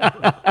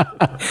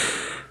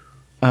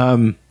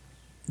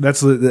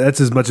 That's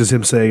as much as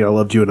him saying, "I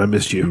loved you and I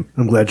missed you.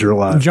 I'm glad you're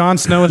alive." Jon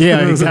Snow is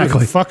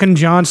exactly. Fucking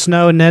Jon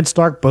Snow and Ned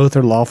Stark both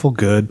are lawful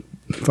good.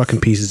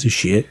 Fucking pieces of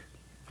shit.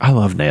 I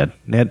love Ned.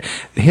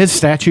 His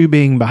statue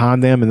being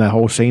behind them in that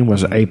whole scene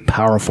was a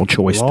powerful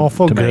choice.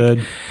 Lawful to good.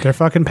 make. They're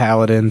fucking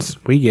paladins.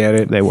 We get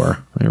it. They were.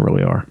 They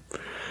really are.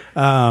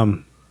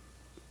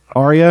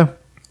 Arya,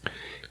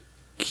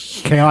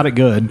 chaotic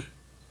good.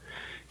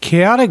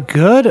 Chaotic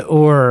good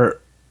or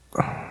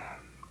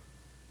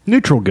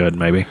neutral good,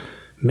 maybe.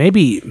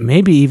 Maybe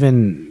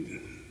even.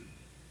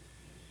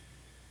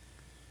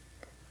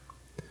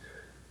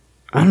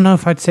 I don't know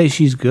if I'd say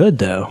she's good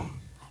though.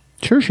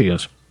 Sure, she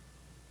is.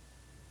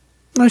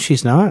 No,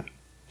 she's not.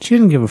 She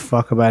didn't give a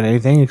fuck about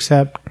anything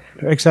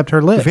except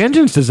her list.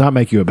 Vengeance does not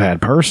make you a bad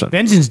person.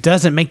 Vengeance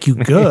doesn't make you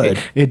good.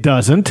 It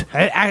doesn't.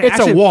 It's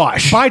Actually, a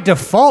wash. By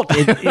default,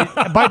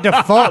 by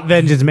default,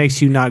 vengeance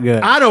makes you not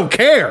good. I don't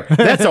care.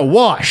 That's a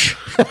wash.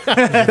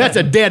 That's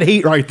a dead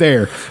heat right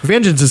there.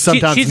 Vengeance is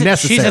sometimes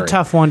necessary. She's a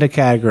tough one to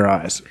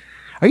categorize.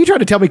 Are you trying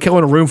to tell me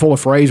killing a room full of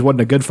Frays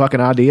wasn't a good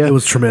fucking idea? It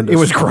was tremendous. It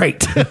was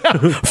great.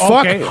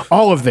 Fuck Okay.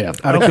 all of them.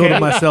 I'd have killed it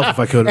myself if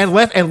I could. And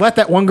let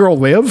that one girl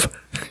live.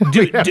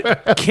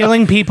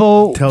 Killing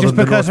people Tell just them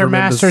they're because not her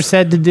master tremendous.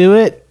 said to do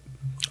it.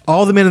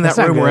 All the men in that That's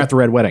not room were good. at the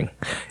red wedding.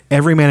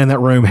 Every man in that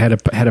room had a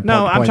part No, to play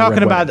I'm in the talking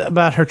red wedding.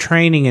 about her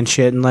training and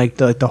shit, and like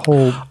the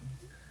whole.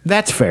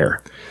 That's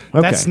fair.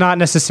 Okay. That's not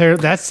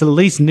necessarily. That's the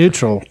least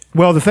neutral.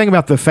 Well, the thing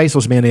about the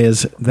faceless men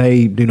is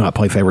they do not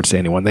play favorites to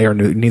anyone. They are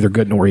neither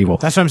good nor evil.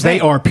 That's what I'm saying.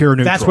 They are pure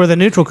neutral. That's where the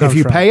neutral comes If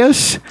you from. pay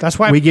us, That's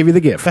why we give you the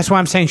gift. That's why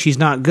I'm saying she's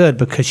not good,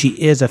 because she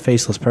is a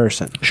faceless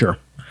person. Sure.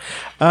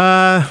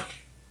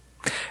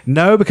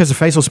 No, because the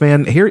faceless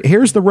men.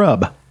 Here's the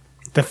rub.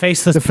 The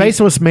faceless. The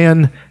faceless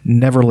men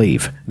never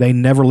leave. They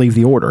never leave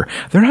the order.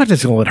 They're not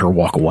just going to let her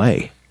walk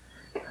away.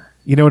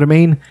 You know what I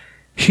mean?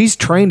 She's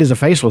trained as a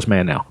faceless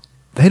man now.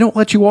 They don't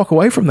let you walk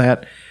away from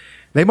that.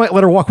 They might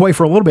let her walk away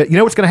for a little bit. You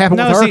know what's going to happen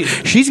No, with her?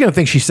 see- She's going to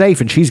think she's safe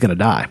and she's going to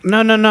die.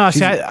 No.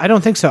 See, I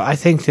don't think so. I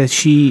think that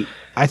she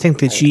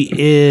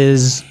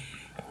is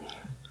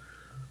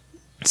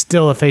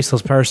still a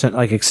faceless person,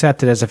 like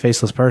accepted as a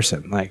faceless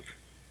person. Like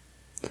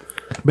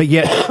But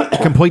yet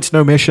completes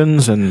no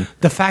missions and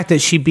the fact that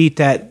she beat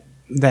that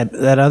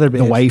other bitch,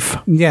 the waif.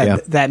 yeah,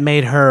 that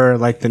made her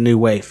like the new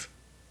waif.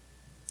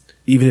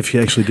 Even if she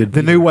actually did.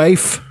 The new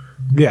waif.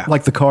 Yeah,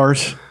 Like the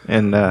Cars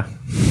and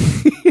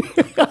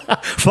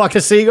Flock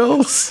of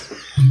Seagulls.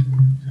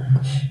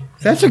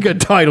 That's a good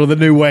title, The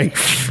New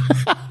Waif.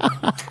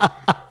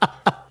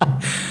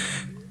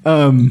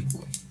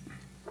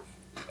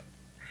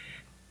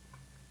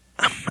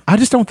 I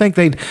just don't think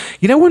they'd.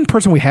 You know, one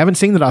person we haven't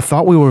seen that I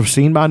thought we would have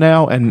seen by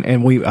now,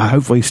 and we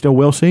hopefully still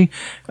will see,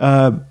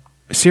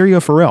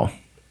 Syrio Farrell.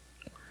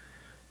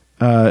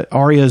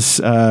 Arya's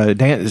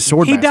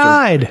sword he master.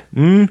 died.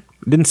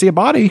 Didn't see a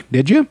body,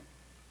 did you?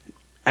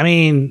 I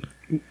mean,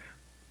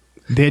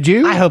 Did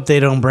you? I hope they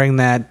don't bring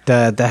that.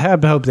 I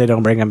hope they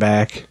don't bring him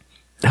back.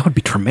 That would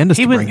be tremendous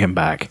He to was- bring him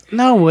back.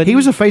 No, He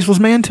was a faceless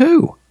man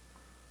too.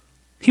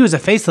 he was a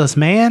faceless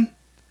man.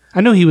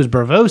 I knew he was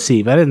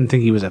Bravosi, but I didn't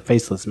think he was a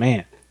faceless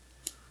man.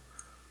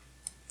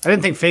 I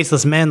didn't think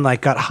faceless men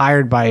like got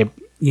hired by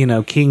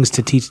kings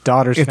to teach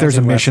daughters. If there's a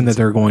fencing mission that lessons.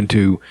 they're going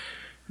to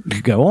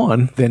go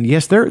on, then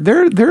yes,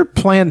 they're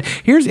planned.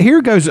 Here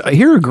agrees.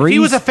 If he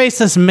was a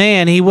faceless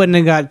man, he wouldn't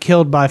have got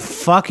killed by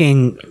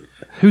fucking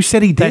Who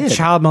said he that did?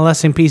 child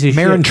molesting piece of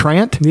Marin shit.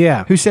 Trant.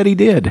 Yeah. Who said he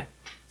did?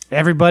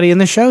 Everybody in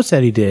the show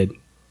said he did.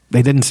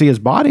 They didn't see his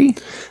body.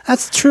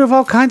 That's true of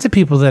all kinds of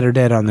people that are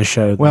dead on the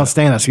show. Well,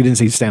 Stannis. You didn't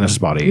see Stannis'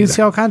 body. you Either.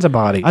 see all kinds of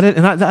bodies. I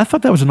didn't. And I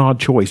thought that was an odd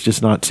choice,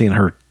 just not seeing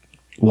her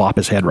lop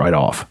his head right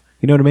off.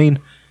 You know what I mean?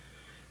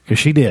 Because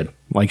she did.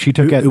 Like she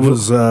took It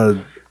was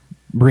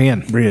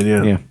Brienne. Brienne,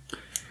 yeah. Yeah.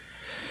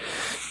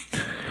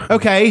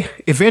 Okay,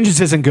 if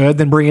vengeance isn't good,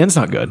 then Brienne's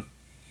not good.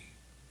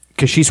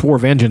 Because she swore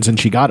vengeance and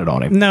she got it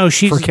on him. No,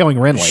 she's for killing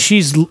Renly.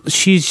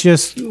 She's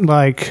just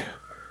like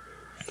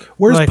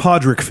Where's like,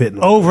 Podrick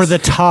fitting? over the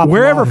top.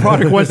 Wherever lawful.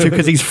 Podrick wants to,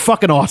 because he's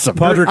fucking awesome.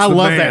 Podrick's I the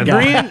love man.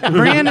 that guy.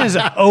 Brienne is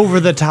over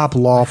the top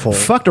lawful.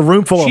 Fucked a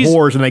room full of She's-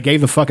 whores and they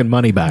gave the fucking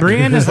money back.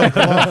 Brienne is like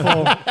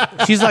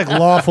lawful. She's like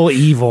lawful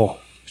evil.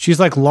 She's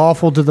like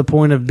lawful to the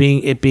point of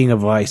being a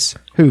vice.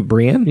 Who,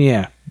 Brienne?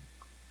 Yeah.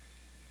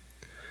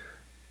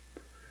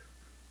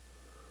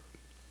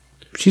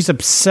 She's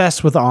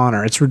obsessed with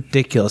honor. It's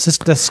ridiculous. It's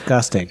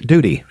disgusting.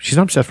 Duty. She's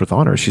not obsessed with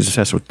honor. She's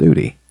obsessed with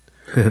duty.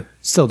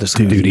 Still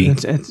disgusting. Duty.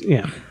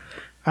 Yeah.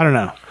 I don't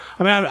know.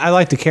 I mean, I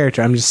like the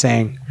character. I'm just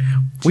saying.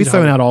 We've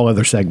thrown out all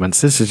other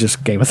segments. This is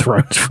just Game of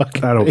Thrones.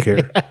 Fucking. I don't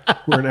care.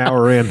 We're an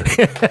hour in.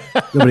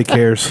 Nobody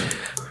cares.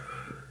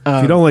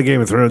 If you don't like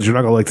Game of Thrones, you're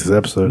not gonna like this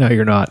episode. No,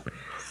 you're not.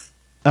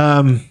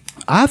 I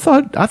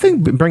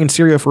think bringing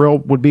Syrio Farrell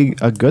would be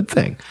a good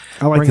thing.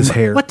 I like his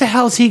hair. What the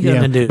hell is he Yeah,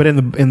 gonna do? but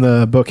in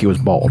the book he was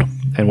bald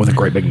and with a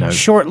great big nose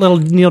Short little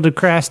Neil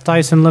deGrasse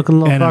Tyson looking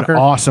little and fucker. an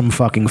awesome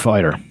fucking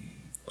fighter.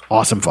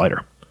 Awesome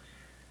fighter.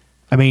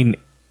 I mean,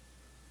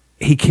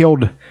 he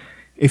killed.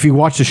 If you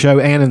watch the show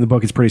and in the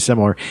book, it's pretty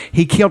similar.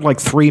 He killed like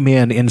 3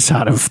 men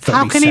inside of 30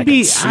 How can he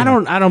be?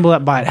 seconds. I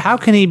don't buy it. How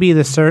can he be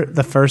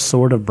the first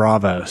sword of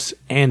Bravos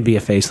and be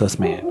a faceless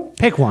man?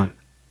 Pick one.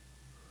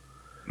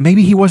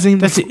 Maybe he wasn't even.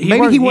 That's it.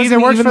 Maybe he wasn't either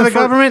works even for the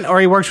fir- government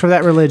or he works for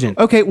that religion.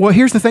 Okay, well,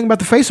 here's the thing about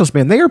the faceless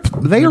men. They are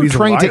he's a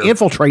trained to liar.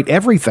 infiltrate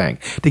everything,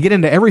 to get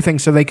into everything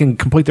so they can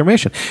complete their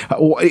mission.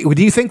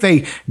 Do you think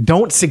they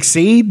don't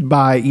succeed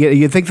by,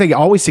 you think they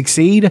always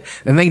succeed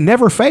and they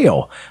never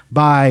fail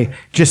by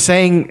just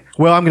saying,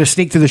 well, I'm going to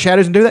sneak through the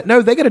shadows and do that?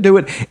 No, they got to do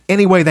it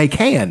any way they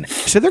can.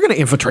 So they're going to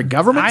infiltrate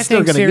governments. I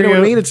think they're going to, you know what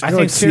I mean? It's I like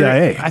think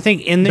CIA. I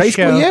think in the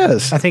Basically, show,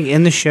 yes. I think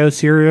in the show,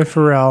 Syrio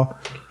Farrell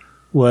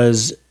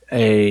was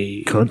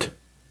a Cunt.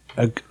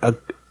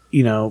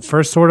 a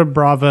first order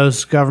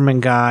Bravos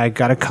government guy,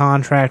 got a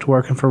contract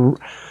working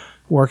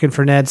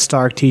for Ned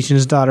Stark, teaching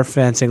his daughter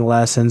fencing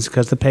lessons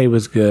because the pay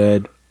was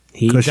good.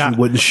 Because she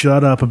wouldn't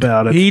shut up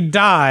about it. He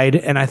died,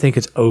 and I think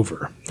it's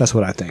over. That's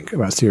what I think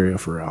about Serial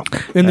Pharrell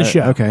in the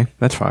show. Okay,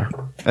 that's fair.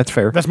 That's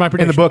fair. That's my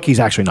prediction. In the book, he's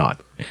actually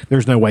not.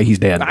 There's no way he's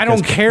dead. I don't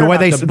because care the way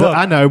about the book.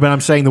 I know, but I'm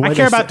saying the way I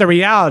care about the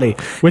reality,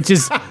 which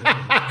is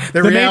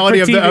the reality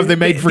of the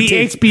made for the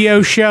TV.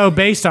 HBO show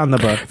based on the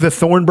book. The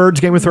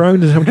Thornbirds Game of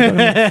Thrones. Is that what you're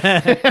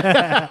talking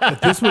about?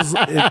 If this was,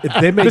 if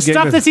they made The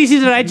stuff that's easy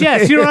to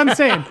digest. You know what I'm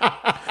saying?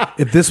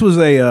 if this was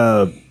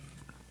a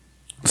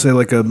say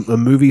like a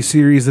movie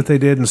series that they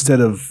did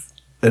instead of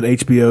an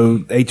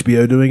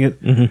HBO doing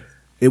it,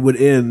 it would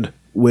end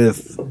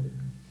with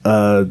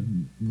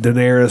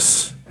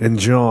Daenerys and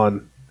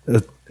Jon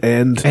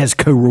and As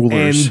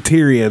co-rulers. and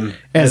Tyrion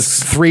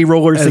As three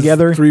rulers as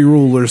together. three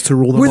rulers to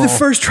rule them We're the all.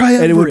 first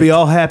triumvirate. and it would be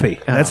all happy.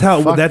 That's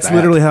how. fuck That's that.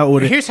 literally how it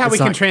would. Here's how we It's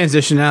can not-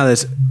 transition out of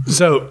this.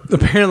 So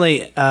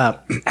apparently,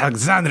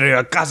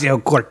 Alexandria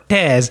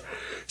Ocasio-Cortez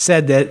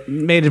said that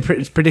made a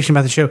prediction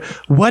about the show.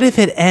 What if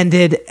it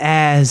ended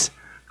as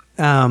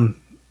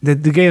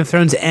the Game of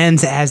Thrones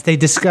ends as they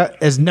discuss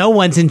as no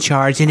one's in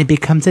charge and it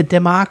becomes a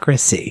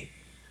democracy?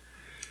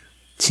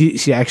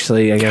 She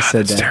actually, I guess,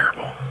 said that.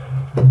 Terrible.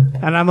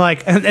 And I'm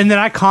like, and then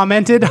I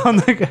commented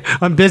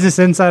on Business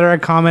Insider. I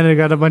commented,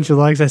 got a bunch of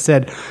likes. I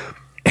said,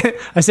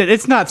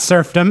 it's not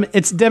serfdom,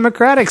 it's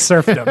democratic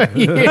serfdom.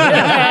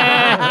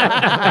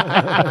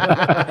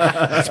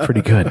 That's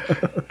pretty good.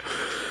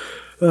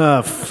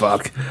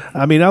 Fuck.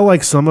 I mean, I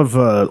like some of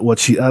what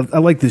she. I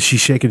like that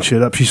she's shaking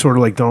shit up. She's sort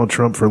of like Donald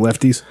Trump for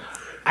lefties.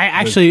 I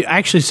actually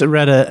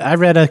read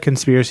a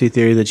conspiracy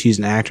theory that she's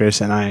an actress,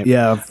 and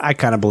I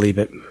kind of believe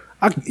it.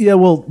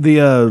 Well,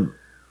 the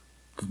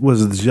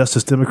was it the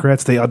Justice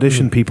Democrats? They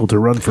auditioned people to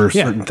run for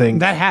certain things.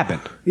 That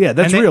happened. Yeah,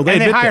 that's And real. They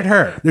admit hired that.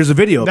 her. There's a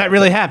video. That about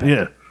really happened.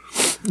 Yeah.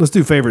 Let's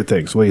do favorite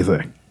things. What do you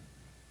think?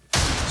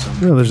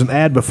 There's an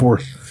ad before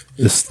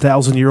this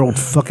 1,000-year-old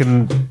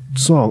fucking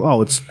song.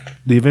 Oh, it's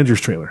the Avengers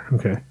trailer.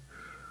 Okay.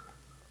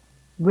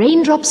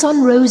 Raindrops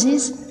on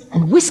roses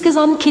and whiskers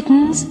on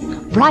kittens,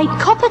 bright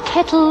copper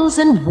kettles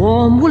and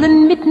warm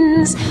woolen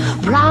mittens,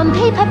 brown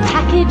paper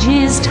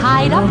packages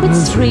tied up with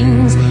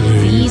strings.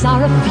 These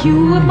are a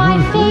few of my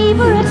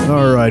favorite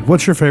All right.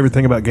 What's your favorite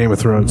thing about Game of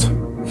Thrones?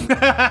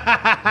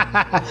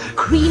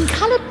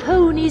 cream-colored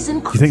ponies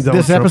and You think Donald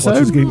This Trump episode?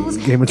 watches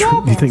Game of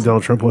Thrones? You think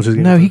Donald Trump watches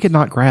Game No, of he could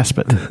not grasp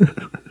it.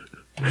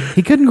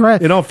 He couldn't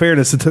grasp. In all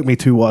fairness, it took me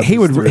 2 watches. He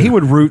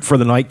would root for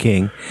the Night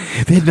King.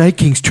 The Night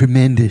King's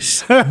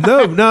tremendous.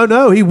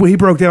 No. He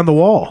broke down the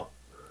wall.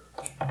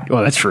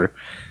 Well, that's true.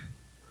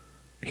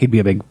 He'd be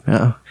a big.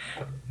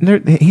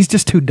 He's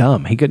just too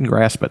dumb. He couldn't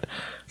grasp it.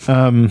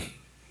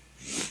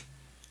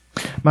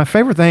 My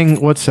favorite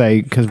thing, let's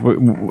say, because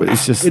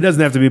it's just. It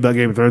doesn't have to be about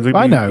Game of Thrones. It could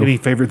I be know. any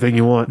favorite thing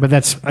you want. But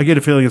that's. I get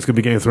a feeling it's going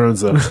to be Game of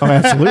Thrones, though. Oh,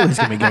 absolutely, it's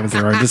gonna be Game of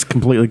Thrones. Just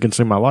completely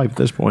consume my life at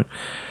this point.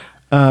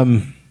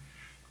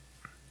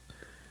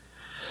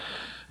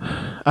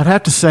 I'd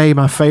have to say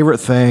my favorite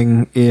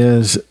thing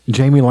is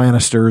Jaime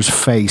Lannister's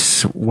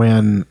face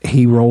when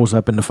he rolls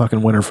up into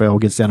fucking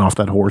Winterfell, gets down off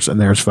that horse, and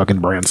there's fucking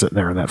Bran sitting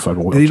there in that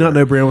fucking wheelchair. Did he not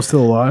know Bran was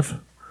still alive?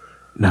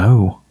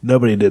 No.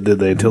 Nobody did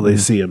they? Until they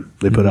see him.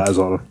 They put eyes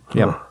on him.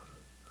 Yep. Huh.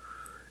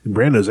 And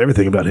Bran knows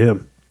everything about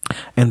him.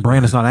 And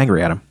Bran is not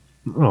angry at him.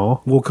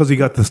 Oh, well, because he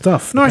got the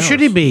stuff. Nor should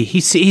he be.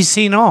 He's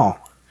seen all.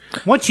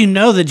 Once you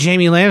know that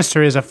Jaime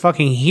Lannister is a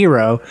fucking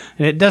hero,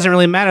 and it doesn't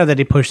really matter that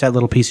he pushed that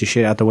little piece of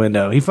shit out the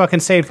window. He fucking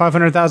saved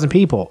 500,000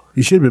 people.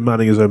 He should have been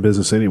minding his own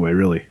business anyway,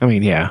 really. I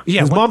mean, yeah. Yeah,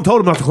 His mom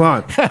told him not to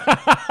climb.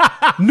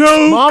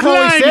 no Mom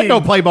always said climbing.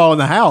 don't play ball in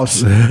the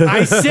house.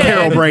 I said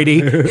Carol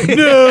Brady.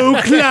 no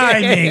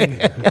climbing.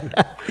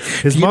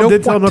 His You mom know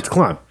did tell him what? not to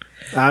climb.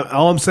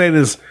 All I'm saying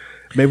is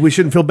maybe we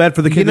shouldn't feel bad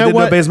for the kid that didn't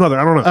obey his mother.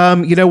 I don't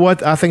know. You know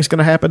what I think is going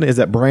to happen is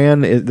that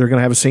Bran, they're going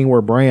to have a scene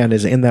where Bran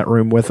is in that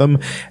room with them,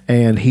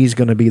 and he's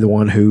going to be the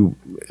one who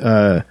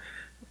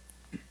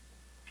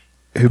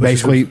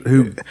basically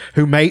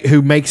who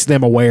makes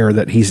them aware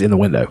that he's in the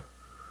window.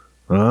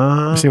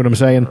 See what I'm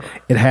saying?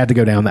 It had to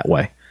go down that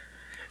way.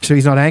 So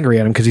he's not angry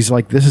at him because he's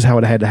like, this is how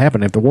it had to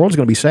happen. If the world's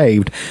going to be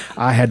saved,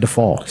 I had to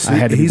fall. I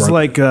had to be He's broken.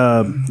 like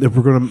if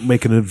we're going to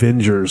make an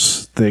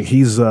Avengers thing,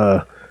 he's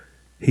the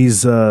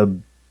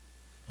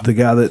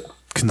guy that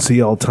can see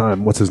all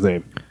time. What's his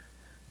name?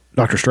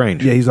 Doctor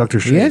Strange. Yeah, he's Doctor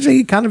Strange. Yeah,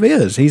 he kind of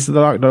is. He's the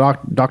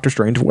Doctor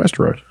Strange of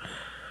Westeros.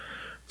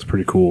 It's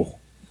pretty cool.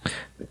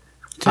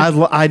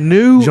 I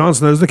knew Jon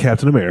Snow's the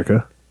Captain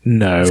America.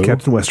 No, He's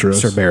Captain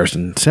Westeros. Sir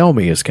Barristan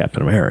Selmy is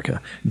Captain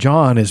America.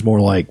 John is more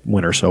like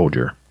Winter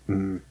Soldier.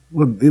 Well,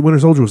 Winter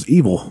Soldier was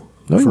evil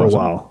No, he for a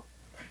wasn't. while.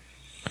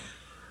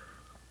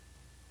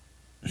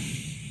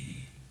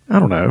 I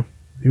don't know.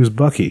 He was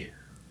Bucky.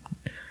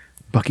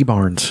 Bucky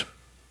Barnes.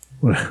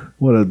 What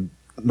a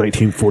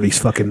 1940s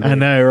fucking name. I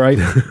know, right?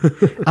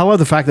 I love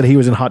the fact that he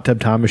was in Hot Tub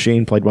Time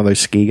Machine, played one of those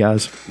ski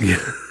guys. Yeah.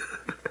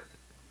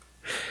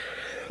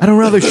 I don't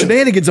know those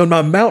shenanigans on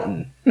my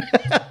mountain.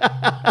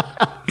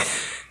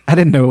 I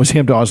didn't know it was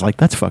him till I was like,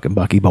 that's fucking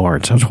Bucky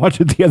Barnes. I was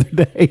watching it the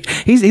other day.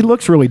 He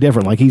looks really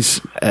different. Like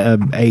he's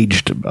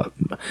aged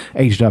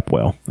up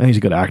well, and he's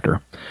a good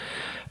actor.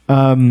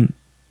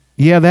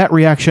 Yeah, that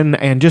reaction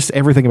and just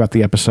everything about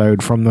the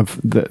episode, from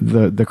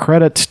the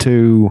credits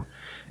to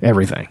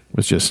everything,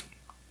 was just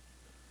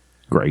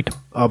great.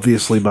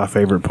 Obviously, my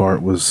favorite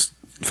part was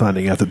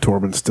finding out that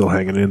Tormund's still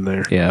hanging in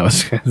there. Yeah, I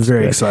was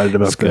very excited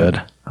about that.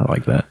 Good. I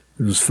like that.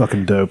 It was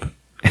fucking dope.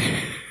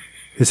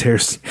 His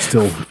hair's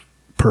still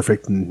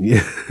perfect, and yeah.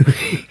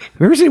 Have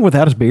you ever seen him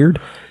without his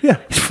beard? Yeah,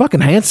 he's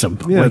fucking handsome.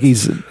 Yeah, like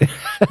he's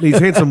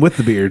handsome with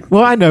the beard.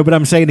 Well, I know, but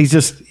I'm saying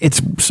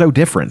it's so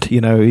different.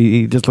 You know,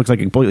 he just looks like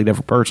a completely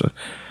different person.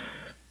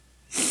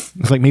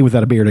 It's like me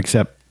without a beard,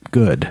 except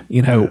good.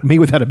 You know, me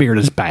without a beard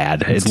is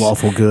bad. It's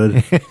lawful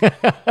good.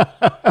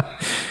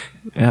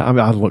 Yeah, I mean,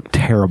 I look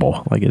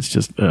terrible. Like it's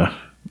just.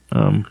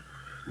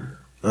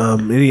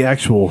 Any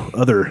actual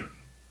other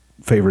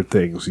favorite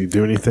things? You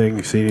do anything?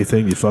 You see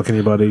anything? You fuck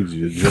anybody?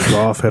 You jerk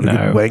off? Have a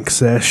good wank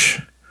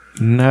sesh?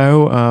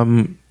 No.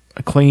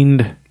 I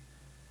cleaned.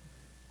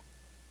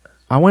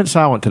 I went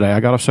silent today. I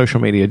got off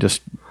social media.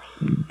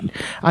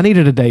 I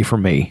needed a day for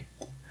me.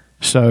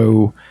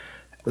 So.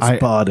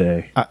 Spa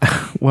day.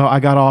 I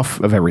got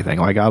off of everything.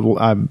 Like I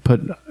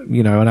put,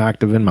 an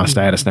active in my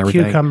status and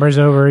everything. Cucumbers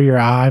over your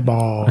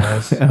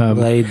eyeballs,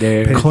 laid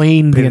there.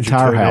 Cleaned the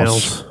entire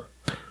house.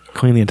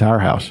 Cleaned the entire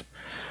house.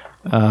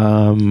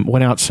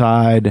 Went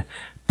outside,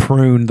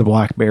 pruned the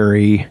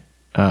blackberry.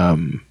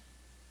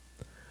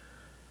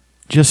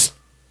 Just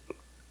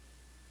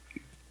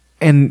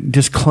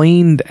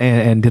cleaned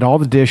and did all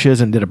the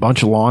dishes and did a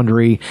bunch of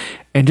laundry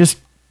and just,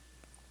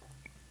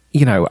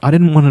 I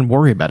didn't want to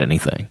worry about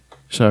anything.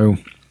 So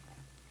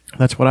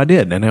that's what I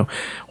did. And it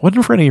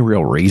wasn't for any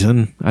real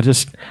reason.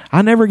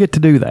 I never get to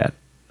do that.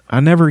 I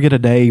never get a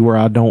day where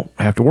I don't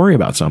have to worry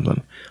about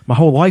something. My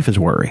whole life is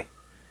worry.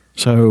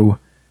 So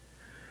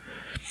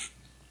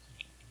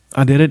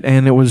I did it,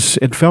 and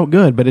it felt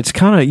good, but it's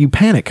kind of, you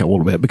panic a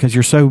little bit because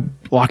you're so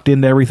locked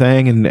into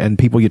everything and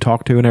people you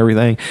talk to and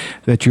everything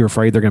that you're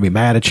afraid they're going to be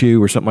mad at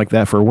you or something like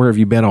that for where have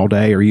you been all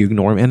day, or you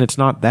ignore them. And it's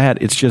not that.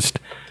 It's just,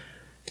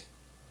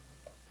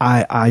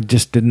 I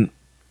just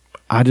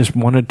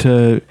wanted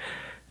to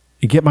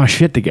get my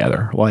shit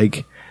together.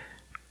 Like,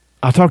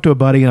 I talked to a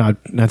buddy, and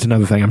that's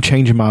another thing. I'm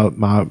changing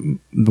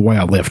the way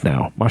I lift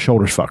now. My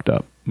shoulder's fucked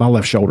up. My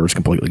left shoulder is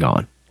completely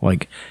gone.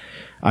 Like,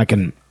 I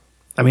can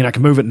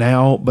move it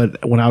now,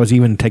 but when I was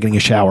even taking a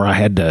shower, I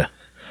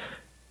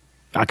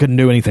couldn't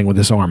do anything with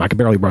this arm. I could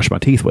barely brush my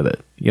teeth with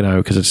it,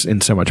 because it's in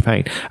so much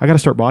pain. I got to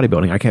start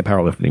bodybuilding. I can't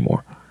powerlift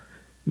anymore.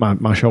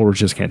 My shoulders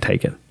just can't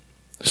take it.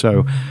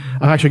 So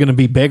I'm actually going to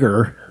be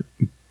bigger,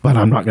 but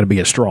I'm not going to be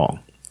as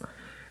strong.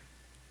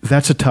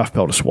 That's a tough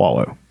pill to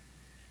swallow.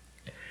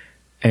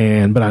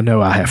 But I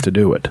know I have to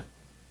do it.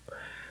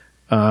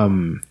 What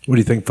do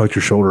you think fucked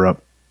your shoulder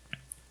up?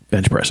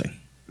 Bench pressing.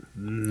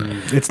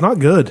 It's not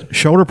good.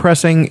 Shoulder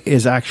pressing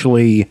is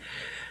actually,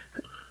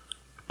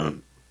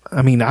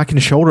 I can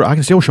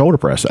still shoulder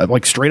press,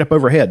 like straight up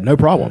overhead, no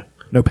problem,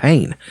 no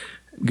pain.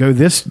 Go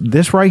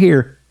this right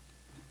here,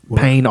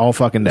 pain all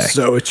fucking day.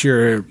 So it's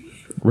your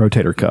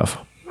rotator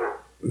cuff.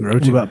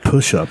 What about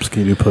push-ups?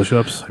 Can you do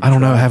push-ups? I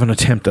don't know. I haven't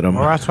attempted them.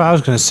 Well, that's what I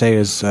was going to say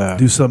is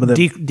do some of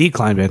them.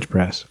 Decline bench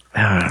press.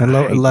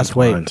 And less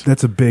weight.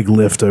 That's a big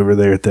lift over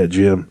there at that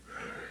gym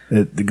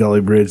at the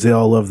Gully Bridge. They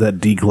all love that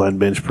decline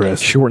bench press.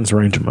 Shortens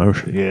range of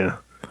motion. Yeah,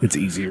 it's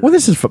easier. Well,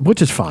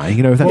 which is fine.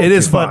 It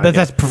is fine. But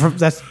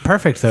that's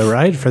perfect though,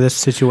 right? For this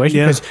situation,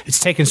 because it's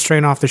taking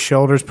strain off the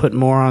shoulders, putting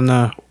more on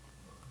the.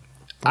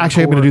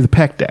 Actually, I'm going to do the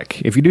pec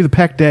deck. If you do the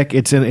pec deck,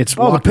 it's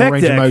locked in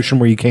range of motion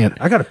where you can't.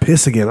 I got to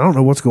piss again. I don't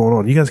know what's going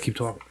on. You guys keep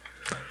talking.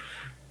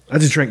 I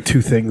just drank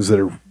two things that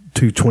are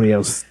 2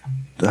 20-ounce.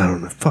 I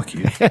don't know. Fuck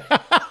you. What's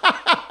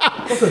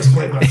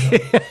explain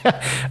myself?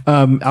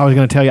 I was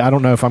going to tell you, I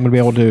don't know if I'm going to be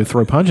able to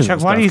throw punches Chuck,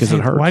 and stuff because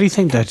it hurts. Why do you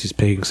think Dutch is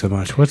peeing so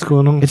much? What's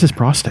going on? It's his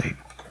prostate.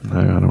 No,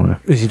 I don't know.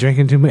 Is he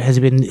drinking too much?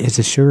 Is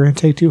his sugar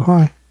intake too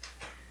high?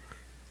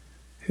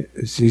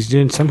 He's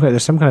doing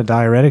there's some kind of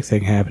diuretic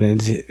thing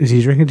happening. Is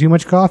he drinking too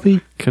much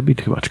coffee? Could be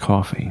too much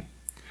coffee.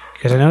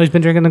 Because I know he's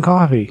been drinking the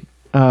coffee.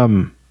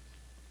 Also,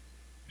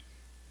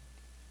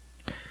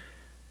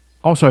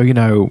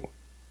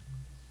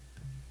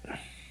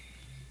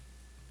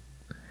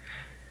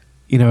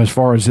 as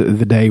far as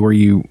the day where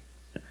you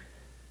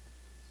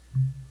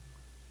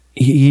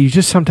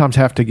just sometimes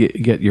have to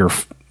get your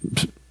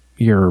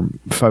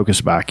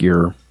focus back,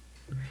 your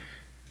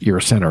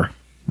center,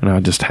 and I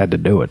just had to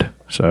do it.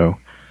 So,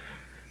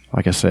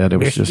 like I said,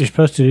 you're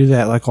supposed to do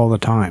that like all the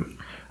time.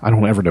 I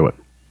don't ever do it.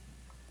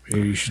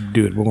 You should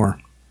do it more.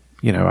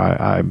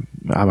 I'm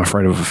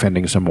afraid of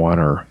offending someone,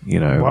 or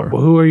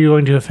who are you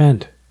going to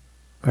offend?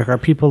 Like, are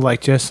people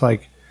just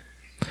like?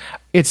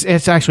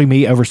 It's actually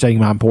me overstating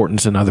my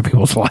importance in other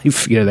people's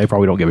life. They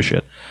probably don't give a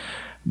shit.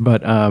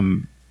 But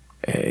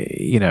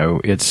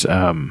it's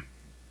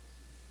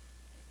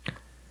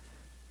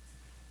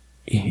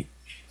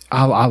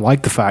I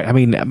like the fact.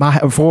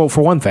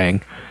 For one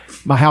thing,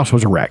 my house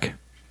was a wreck.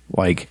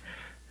 Like,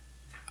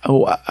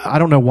 I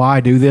don't know why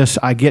I do this.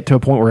 I get to a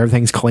point where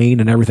everything's clean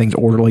and everything's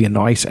orderly and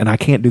nice, and I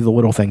can't do the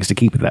little things to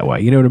keep it that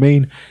way. You know what I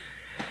mean?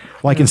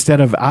 Like instead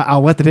of,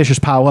 I'll let the dishes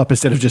pile up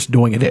instead of just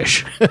doing a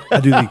dish. I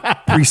do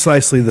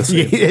precisely the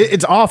same.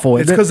 It's awful.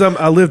 It's because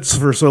I lived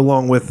for so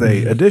long with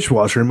a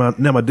dishwasher. And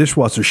now my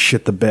dishwasher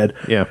shit the bed.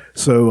 Yeah.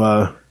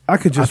 So I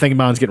could just. I think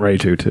mine's getting ready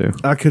too.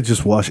 I could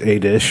just wash a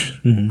dish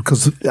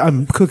because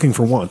I'm cooking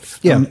for one.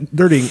 Yeah. I'm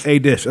dirtying a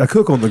dish. I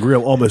cook on the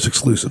grill almost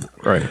exclusively.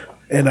 Right.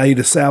 And I eat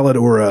a salad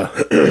or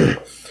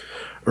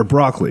or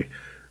broccoli.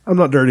 I'm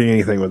not dirtying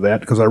anything with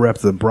that because I wrap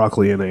the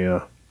broccoli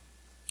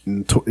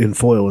in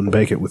foil and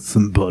bake it with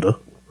some butter.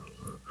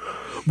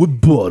 With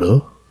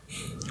butter.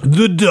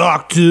 The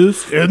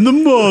doctors and the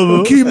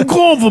mother Keep them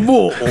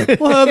comfortable.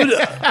 will have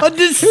a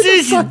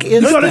decision. You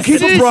gotta keep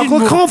a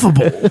broccoli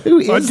comfortable.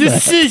 A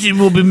decision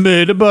will be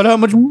made about how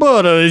much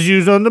butter is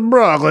used on the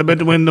broccoli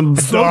between the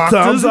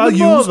Sometimes doctors and the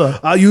mother.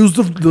 I use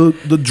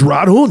the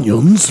dried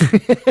onions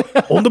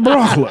on the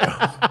broccoli.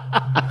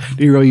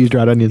 Do you really use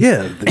dried onions?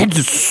 Yeah.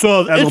 It's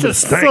a little bit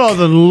stank.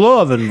 southern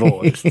loving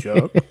voice,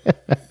 Chuck.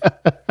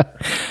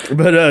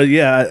 But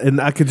yeah, and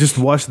I could just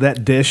wash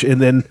that dish and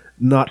then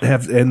not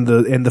have and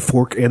the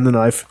fork and the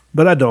knife,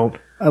 but I don't.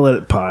 I let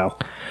it pile.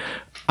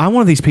 I'm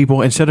one of these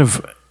people, instead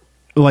of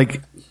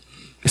like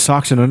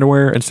socks and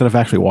underwear, instead of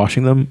actually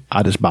washing them,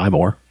 I just buy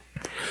more.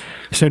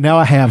 So now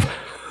I have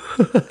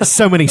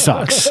so many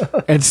socks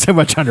and so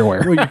much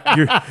underwear. Well,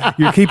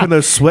 you're keeping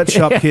those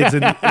sweatshop kids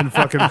in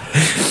fucking.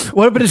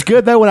 Well, but it's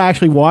good though when I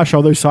actually wash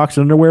all those socks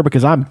and underwear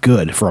because I'm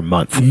good for a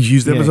month. You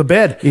use them as a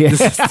bed. Yeah.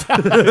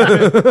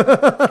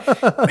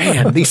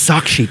 Man, these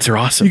sock sheets are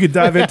awesome. You could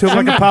dive into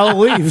them like a pile of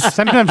leaves.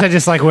 Sometimes I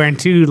just like wearing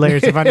 2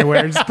 layers of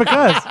underwear just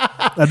because.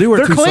 I do wear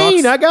They're 2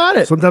 clean. socks. I got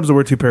it. Sometimes I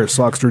wear 2 pairs of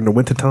socks during the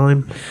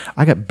wintertime.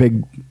 I got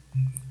big,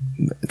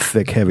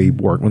 thick, heavy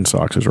workman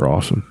socks. Those are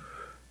awesome.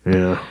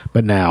 Yeah.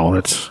 But now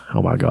that's,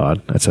 oh my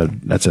God, that's a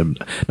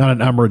not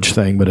an umbrage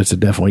thing, but it's a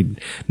definitely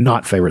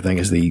not favorite thing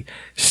is the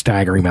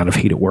staggering amount of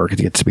heat at work. It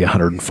gets to be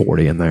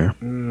 140 in there.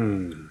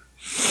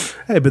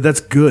 Hey, but that's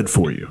good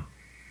for you.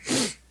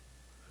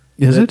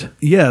 Is it?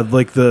 Yeah,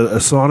 like a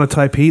sauna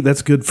type heat.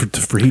 That's good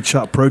for heat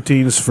shot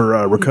proteins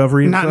for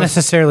recovery. And Not stuff.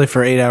 necessarily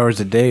for 8 hours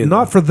a day.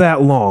 Not for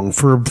that long.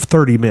 For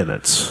 30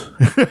 minutes.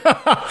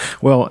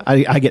 Well,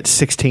 I get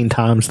 16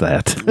 times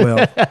that.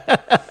 Well,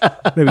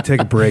 maybe take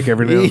a break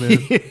every now and then.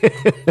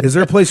 Is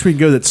there a place where you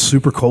can go that's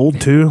super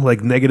cold too,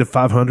 like negative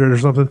 500 or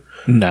something?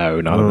 No,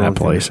 not in that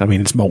place. I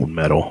mean, it's molten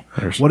metal.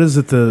 What is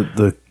it? The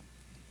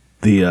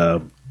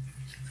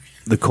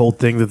cold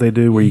thing that they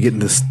do where you get in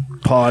this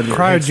pod,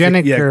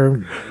 Cryogenic yeah,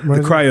 or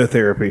the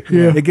cryotherapy.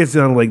 Yeah, it gets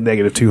down to like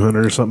negative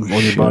 200 or something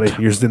on your body.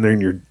 You're just in there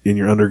in your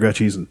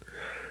undergutchies, and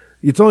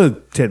it's only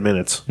 10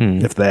 minutes,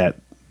 if that.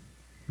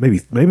 Maybe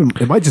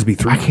it might just be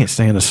 3. I can't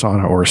stand a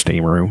sauna or a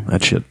steam room.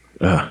 That shit.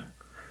 I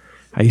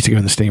used to go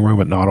in the steam room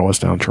at Nautilus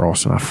down in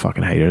Charleston. I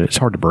fucking hated it. It's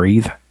hard to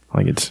breathe.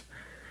 Like it's,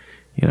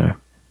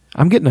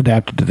 I'm getting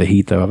adapted to the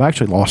heat though. I've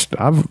actually lost.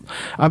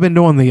 I've been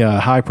doing the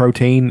high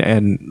protein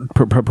and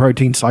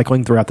protein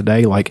cycling throughout the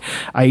day. Like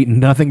I eat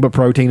nothing but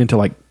protein until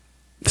like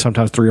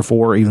sometimes 3 or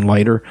 4, even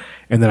later,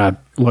 and then I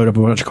load up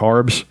a bunch of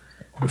carbs.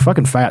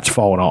 Fucking fat's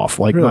falling off.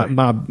 Like really?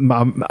 my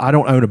I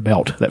don't own a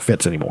belt that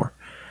fits anymore.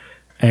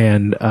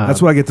 And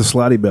that's why I get the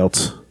slidey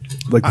belts,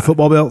 like the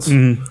football belts.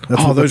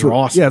 Those are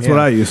awesome. Yeah, that's what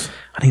I use.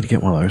 I need to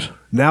get one of those.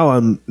 Now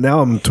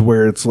I'm to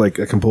where it's like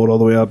I can pull it all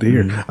the way out to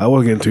here. I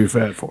wasn't getting too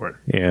fat for it.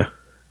 Yeah.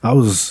 I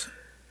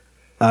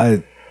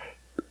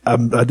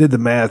did the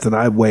math and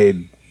I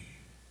weighed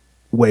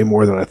way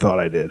more than I thought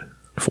I did.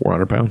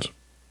 400 pounds.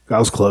 I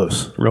was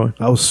close. Really?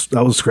 I was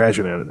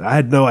scratching at it. I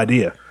had no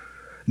idea.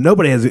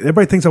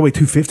 Everybody thinks I weigh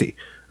 250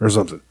 or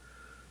something.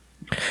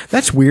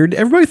 That's weird.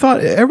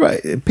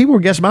 People were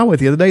guessing my weight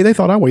the other day. They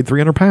thought I weighed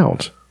 300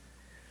 pounds.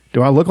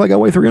 Do I look like I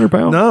weigh 300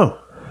 pounds? No.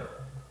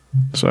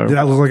 So Did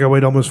I look like I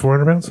weighed almost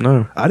 400 pounds?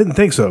 No. I didn't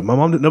think so. My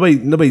mom,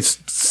 nobody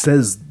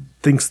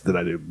thinks that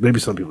I do. Maybe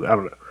some people, I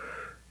don't know.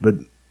 But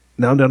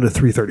now I'm down to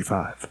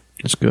 335.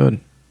 It's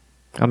good.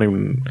 I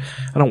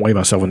don't weigh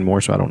myself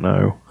anymore, so I don't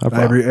know.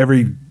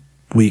 Every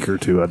week or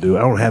two I do.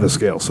 I don't have a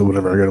scale, so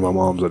whenever I go to my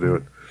mom's I do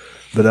it.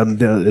 But I'm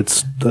down. I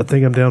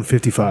think I'm down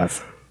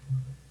 55.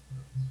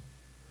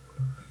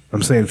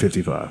 I'm saying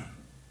 55.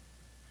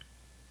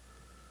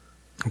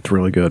 It's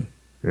really good.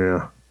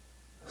 Yeah,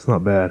 it's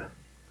not bad.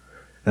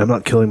 And I'm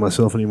not killing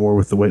myself anymore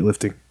with the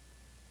weightlifting.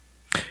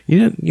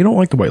 You don't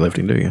like the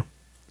weightlifting, do you?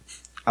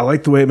 I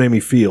like the way it made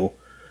me feel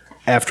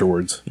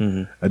afterwards.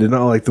 Mm-hmm. I did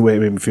not like the way it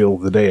made me feel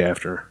the day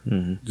after.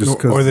 Mm-hmm.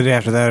 Just or the day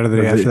after that, or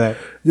the day after that.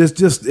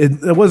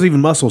 It wasn't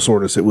even muscle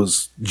soreness. It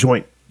was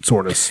joint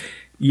soreness.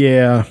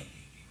 Yeah.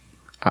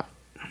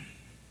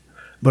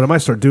 But I might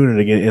start doing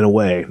it again in a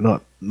way,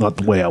 not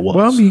the way I was.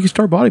 Well, you can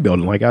start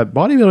bodybuilding. Like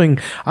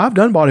bodybuilding, I've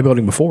done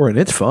bodybuilding before, and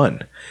it's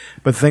fun.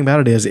 But the thing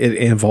about it is, it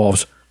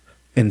involves,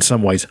 in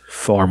some ways,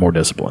 far more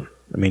discipline.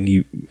 I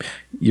mean,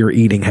 your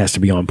eating has to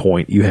be on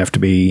point. You have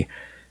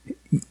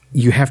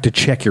to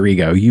check your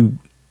ego.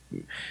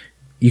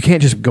 you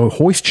can't just go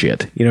hoist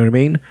shit. You know what I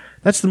mean?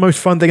 That's the most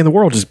fun thing in the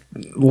world. Just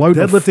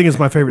loading Deadlifting is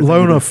my favorite thing to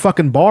Loading do. a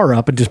fucking bar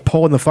up and just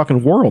pulling the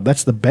fucking world.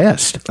 That's the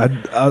best.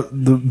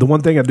 The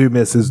one thing I do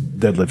miss is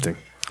deadlifting.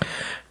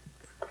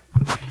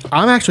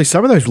 I'm actually,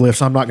 some of those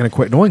lifts I'm not going to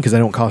quit doing because they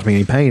don't cause me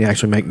any pain. They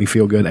actually make me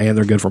feel good and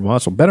they're good for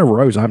muscle. Bent over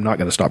rows, I'm not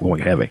going to stop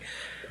going heavy.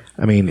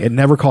 I mean, it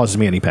never causes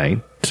me any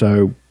pain.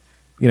 So,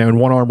 in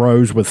one arm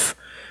rows with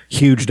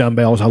huge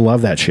dumbbells, I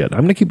love that shit. I'm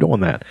going to keep doing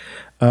that.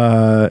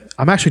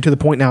 I'm actually to the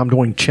point now I'm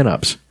doing chin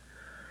ups.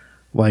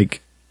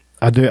 Like,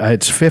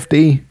 it's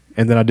 50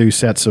 and then I do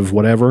sets of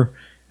whatever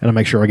and I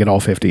make sure I get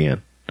all 50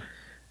 in.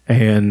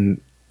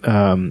 And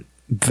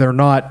they're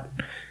not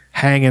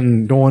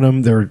hanging, doing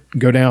them. They're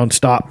go down,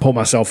 stop, pull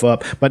myself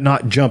up, but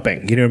not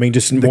jumping. You know what I mean?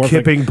 Just The more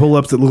kipping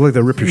pull-ups that look like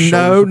they rip your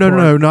shoulders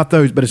No, not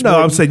those. But it's No,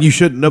 more- I'm saying you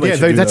shouldn't. Nobody Yeah,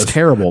 should do that's those.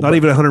 terrible. Not but-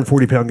 even a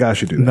 140-pound guy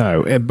should do that.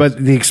 No, but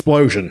the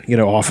explosion,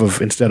 off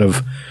of instead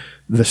of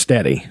the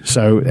steady.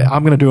 So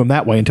I'm going to do them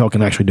that way until I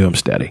can actually do them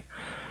steady.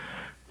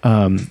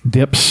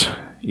 Dips,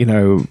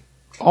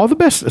 all the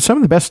best. Some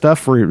of the best stuff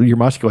for your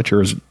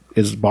musculature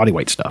is body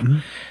weight stuff.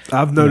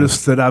 I've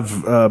noticed that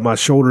I've my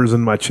shoulders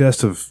and my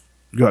chest have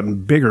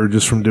gotten bigger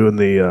just from doing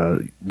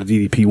the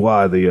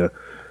DDPY,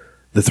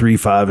 the 3,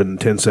 5, and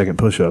 10-second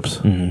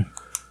push-ups,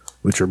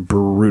 which are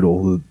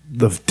brutal.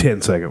 The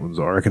 10-second ones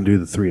are. I can do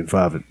the 3 and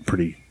 5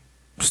 pretty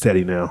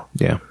steady now.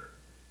 Yeah.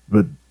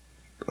 But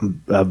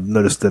I've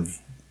noticed that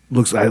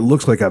it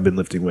looks like I've been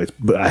lifting weights,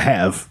 but I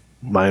have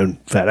my own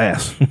fat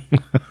ass,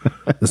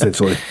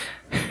 essentially.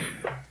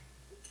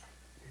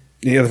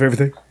 Any other favorite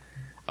thing?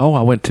 Oh,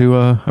 I went to.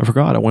 I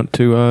forgot. I went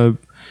to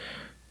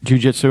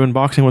jiu-jitsu and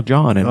boxing with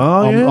John, and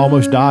yeah.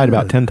 almost died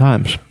about 10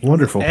 times.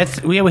 Wonderful.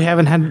 We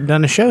haven't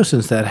done a show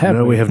since that, have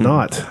No, we? we have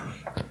not.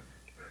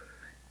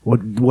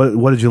 What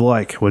did you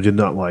like? What did you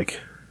not like?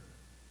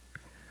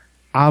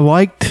 I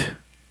liked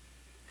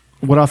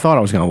what I thought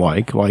I was going to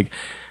like. Like,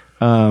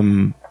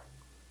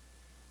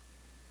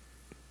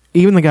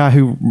 even the guy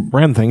who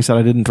ran things said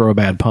I didn't throw a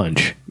bad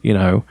punch,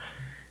 and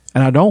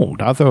I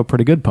don't. I throw a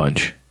pretty good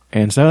punch,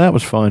 and so that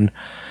was fun.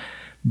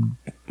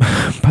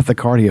 But the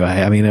cardio,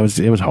 I mean, it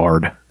was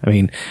hard. I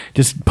mean,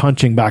 just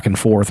punching back and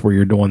forth where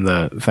you're doing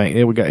the thing.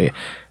 It would go.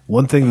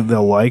 One thing that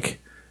they'll like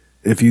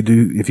if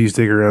you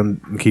stick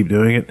around and keep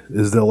doing it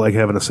is they'll like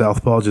having a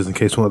southpaw just in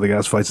case one of the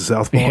guys fights a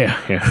southpaw.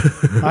 Yeah.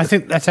 I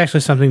think that's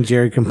actually something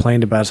Jerry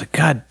complained about. It's like,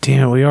 God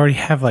damn it, we already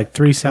have like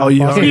 3 southpaws. Oh,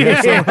 you already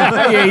have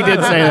Yeah, he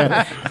did say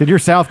that. Did your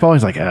southpaw?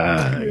 He's like,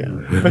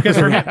 because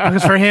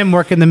for him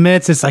working the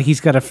mitts, it's like he's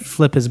got to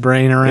flip his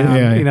brain around.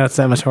 Yeah. It's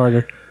that much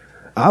harder.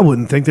 I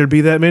wouldn't think there'd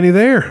be that many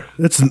there.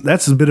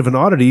 That's a bit of an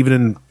oddity, even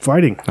in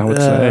fighting. I would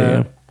say,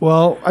 yeah.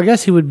 Well, I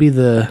guess he would be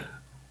the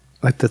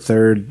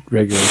third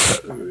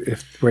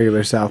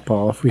regular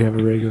southpaw if we have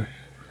a regular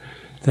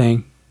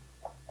thing.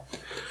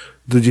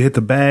 Did you hit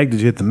the bag? Did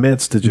you hit the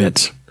mitts? Did you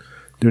Mitts.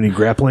 do any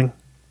grappling?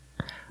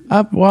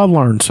 I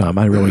learned some.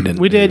 I really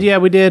didn't. We did.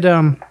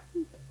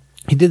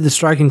 He did the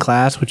striking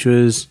class, which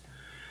was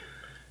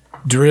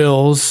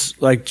drills,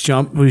 like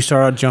jump. We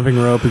start out jumping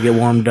rope, we get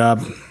warmed up,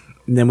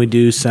 and then we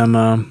do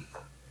some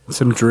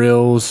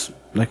drills,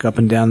 like up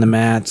and down the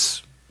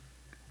mats,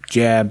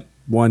 jab,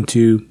 1,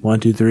 2, 1,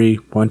 2, 3,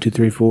 1, 2,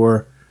 3,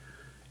 4.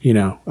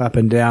 Up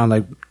and down,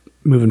 like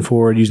moving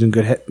forward, using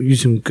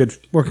good,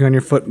 working on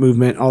your foot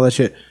movement, all that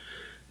shit.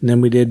 And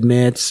then we did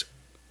mitts,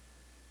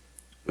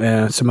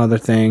 some other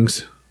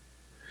things.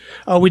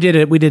 Oh, we did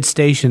it. We did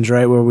stations,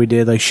 right, where we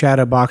did like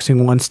shadow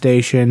boxing one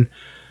station,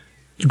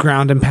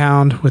 ground and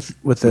pound with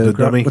the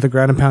dummy. with a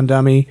ground and pound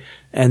dummy,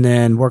 and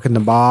then working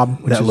the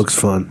bob. Which That is looks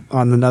fun.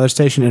 on another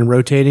station and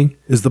rotating.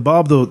 Is the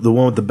bob the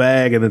one with the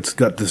bag and it's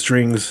got the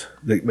strings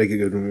that make it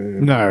go?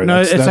 No,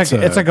 No,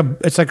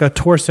 it's like a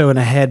torso and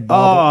a head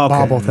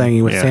bobble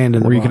thingy with sand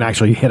in the where you can bottom.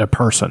 actually hit a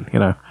person.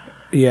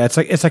 Yeah, it's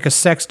like a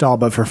sex doll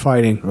but for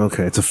fighting.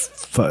 Okay, it's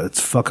it's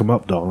fuck 'em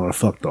up doll, not a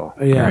fuck doll.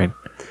 Yeah. Right.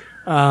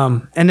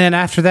 And then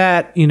after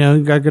that, you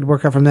got a good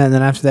workout from that. And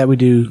then after that, we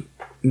do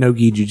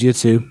no-gi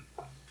jiu-jitsu,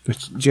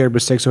 which Jared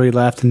was sick, so he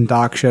left. And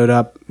Doc showed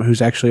up,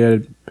 who's actually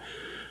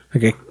I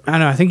don't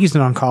know, I think he's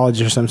an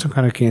oncologist or some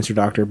kind of cancer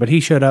doctor. But he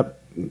showed up.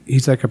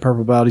 He's like a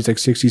purple belt. He's like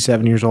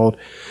 67 years old.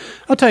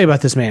 I'll tell you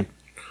about this man.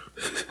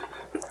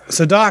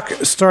 So Doc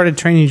started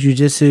training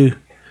jiu-jitsu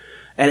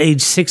at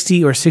age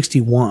 60 or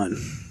 61.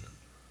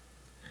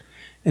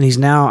 And he's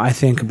now, I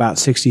think, about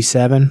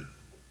 67.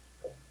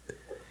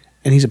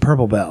 And he's a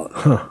purple belt.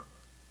 Huh.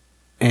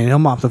 And he'll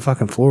mop the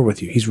fucking floor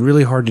with you. He's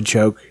really hard to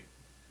choke.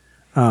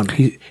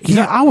 He's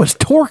not, I was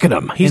torquing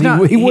him. he's and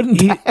not, He wouldn't.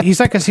 he's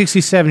like a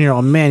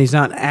 67-year-old man. He's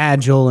not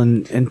agile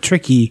and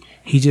tricky.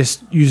 He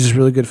just uses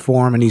really good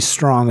form, and he's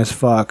strong as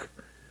fuck.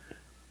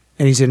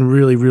 And he's in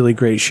really, really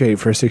great shape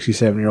for a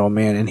 67-year-old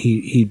man. And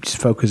he just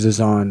focuses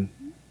on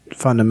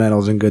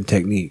fundamentals and good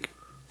technique.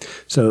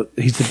 So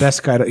he's the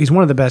best guy. He's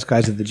one of the best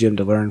guys at the gym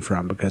to learn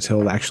from, because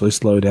he'll actually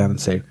slow down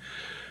and say,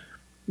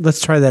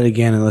 let's try that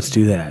again and let's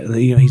do that.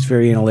 He's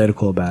very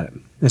analytical about it.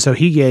 And so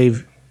he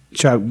gave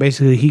Chuck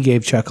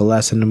a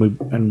lesson,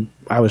 and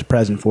I was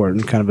present for it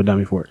and kind of a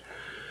dummy for it.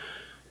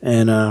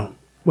 And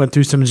went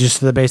through some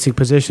just the basic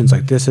positions.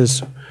 Like this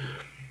is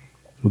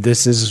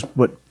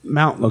what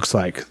mount looks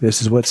like.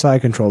 This is what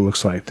side control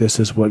looks like. This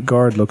is what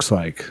guard looks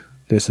like.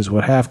 This is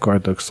what half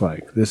guard looks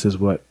like. This is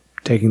what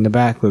taking the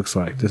back looks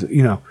like. This,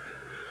 and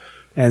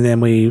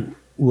then we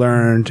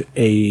learned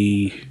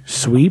a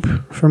sweep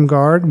from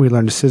guard. We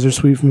learned a scissor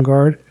sweep from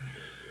guard.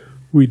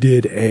 We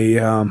did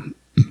an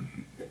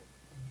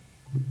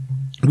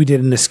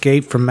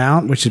escape from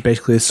mount, which is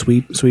basically a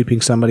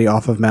sweeping somebody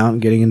off of mount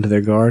and getting into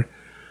their guard.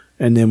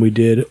 And then we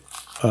did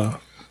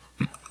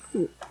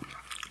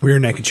rear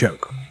naked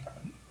choke.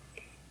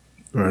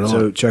 Right on.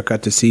 So Chuck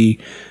got to see.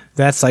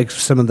 That's like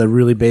some of the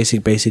really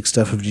basic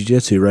stuff of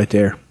jiu-jitsu right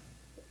there.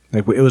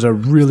 Like it was a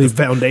really The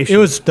foundation. It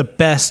was the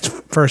best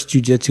first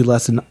jiu-jitsu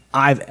lesson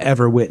I've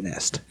ever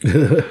witnessed.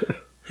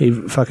 He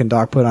fucking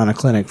Doc put on a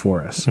clinic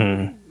for us.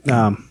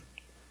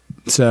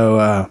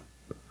 So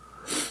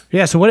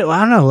what I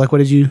don't know. Like, how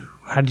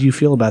did you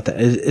feel about that?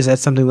 Is that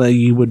something that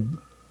you would?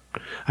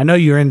 I know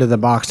you're into the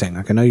boxing.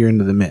 Like I know you're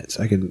into the mitts.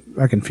 I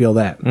can feel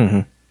that.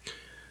 Mm-hmm.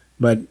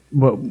 But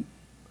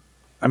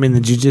the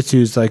jiu-jitsu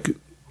is like.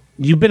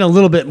 You've been a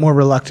little bit more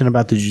reluctant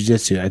about the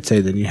jiu-jitsu, I'd say,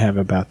 than you have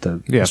about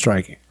the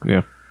striking.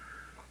 Yeah.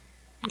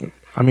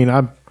 I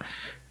mean,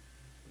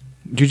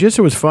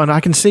 jiu-jitsu was fun. I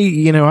can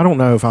see, I don't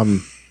know if I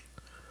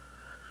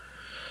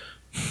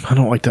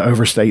don't like to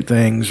overstate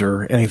things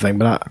or anything,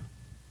 but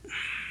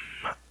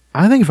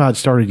I think if I'd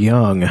started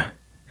young,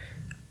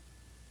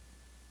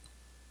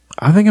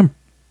 I think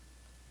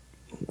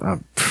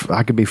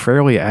I could be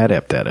fairly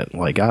adept at it.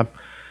 Like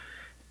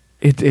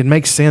it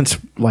makes sense.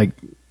 Like,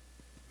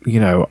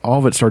 all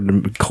of it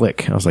started to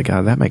click. I was like,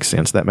 that makes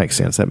sense. That makes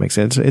sense. That makes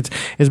sense. It's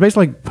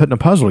basically like putting a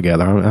puzzle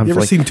together. You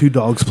ever seen two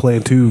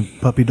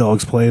puppy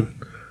dogs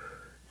playing?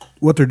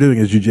 What they're doing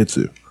is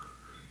jiu-jitsu,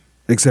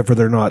 except for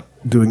they're not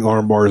doing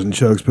arm bars and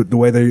chokes. But the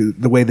way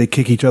they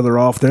kick each other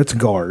off, that's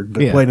guard.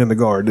 They're playing in the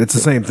guard. It's the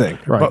same thing,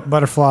 right?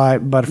 Butterfly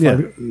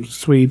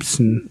sweeps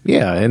and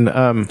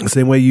the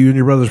same way you and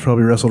your brothers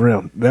probably wrestled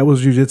around. That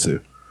was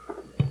jiu-jitsu.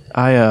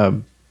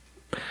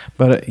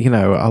 But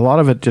a lot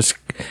of it just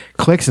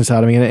clicks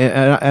inside of me,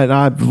 and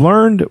I've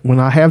learned when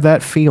I have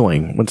that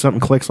feeling, when something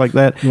clicks like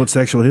that, you want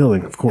sexual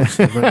healing, of course,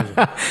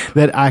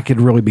 that I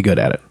could really be good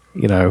at it.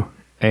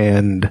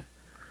 And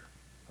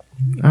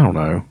I don't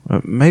know,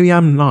 maybe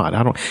I'm not.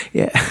 I don't.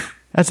 Yeah,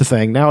 that's the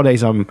thing.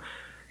 Nowadays,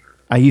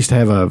 I used to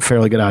have a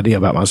fairly good idea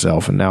about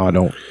myself, and now I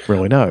don't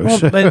really know.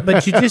 Well,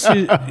 but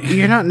jiu-jitsu,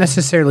 you're not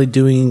necessarily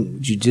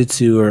doing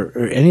jiu-jitsu or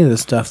any of the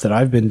stuff that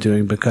I've been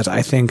doing because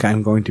I think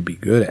I'm going to be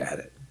good at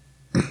it.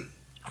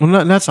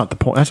 Well, that's not the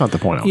point. That's not the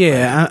point.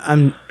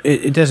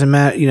 It doesn't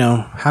matter.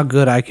 How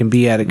good I can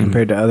be at it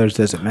compared to others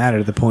doesn't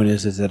matter. The point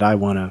is that I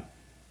want to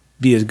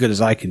be as good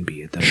as I can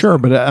be at that. Sure,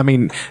 but I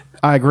mean,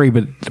 I agree.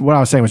 But what I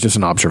was saying was just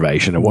an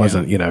observation. It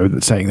wasn't,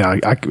 saying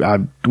that I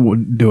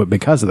would do it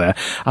because of that.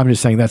 I'm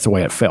just saying that's the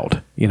way it felt.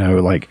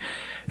 Like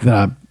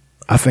that.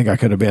 I think I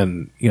could have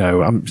been.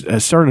 I'm at a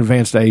certain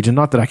advanced age, and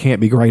not that I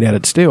can't be great at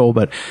it still.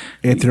 But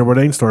Anthony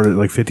Bourdain started at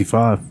like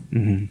 55,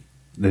 and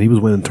he was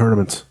winning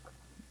tournaments.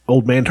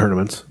 Old man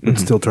tournaments, but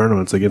still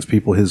tournaments against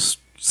people his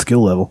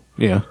skill level.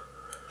 Yeah.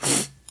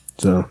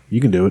 So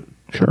you can do it.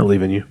 Sure. I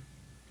believe in you.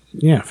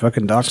 Yeah,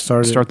 fucking Doc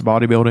started. Start the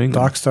bodybuilding.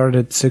 Doc started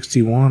at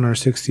 61 or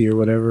 60 or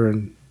whatever,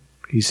 and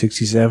he's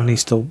 67. He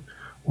still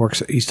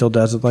works. He still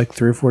does it like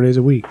 3 or 4 days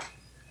a week.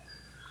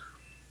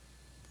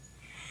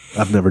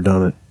 I've never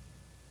done it.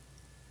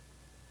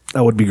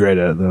 I would be great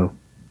at it, though.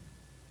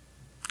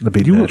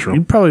 That'd be natural.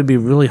 You'd probably be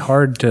really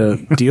hard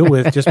to deal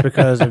with just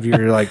because of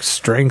your like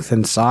strength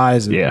and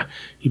size. And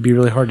you'd be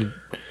really hard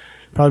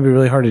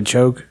to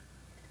choke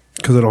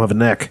because I don't have a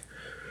neck.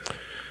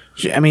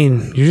 I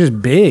mean, you're just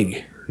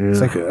big. Yeah.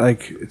 It's like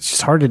it's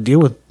just hard to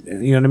deal with.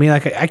 You know what I mean?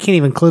 Like I can't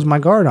even close my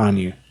guard on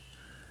you.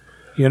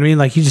 You know what I mean?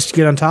 Like you just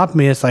get on top of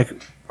me. It's like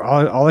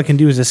all I can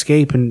do is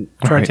escape and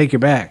try to take your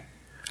back.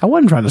 I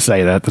wasn't trying to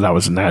say that I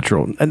was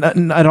natural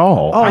at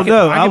all.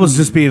 Oh, I was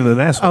just being an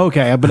asshole.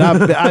 Okay, but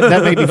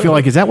that made me feel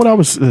like, is that what I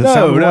was? No,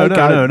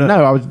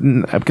 I was,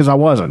 because I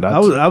wasn't.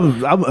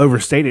 I'm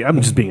overstating.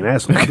 I'm just being an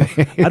asshole.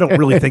 I don't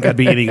really think I'd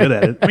be any good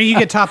at it. I mean, you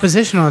get top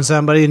position on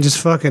somebody and just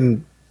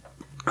fucking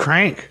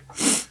crank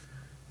with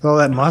all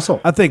that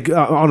muscle. I think,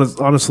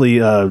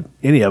 honestly,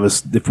 any of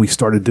us, if we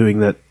started doing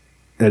that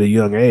at a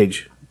young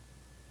age,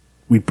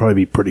 we'd probably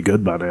be pretty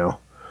good by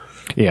now.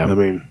 Yeah.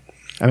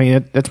 I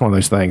mean, that's one of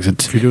those things.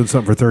 If you're doing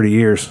something for 30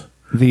 years,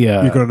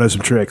 you're going to know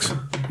some tricks,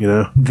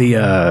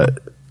 The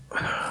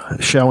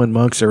Shaolin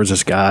monks, there was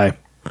this guy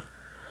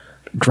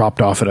dropped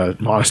off at a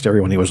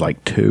monastery when he was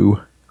like 2.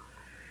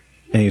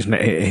 And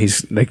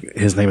his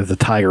name is the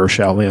Tiger of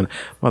Shaolin.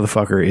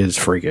 Motherfucker is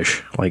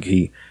freakish. Like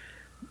is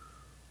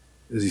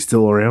he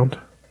still around?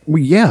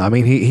 Well, yeah. I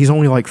mean, he's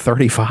only like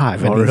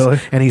 35. And really?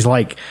 And he's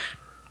like,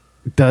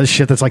 does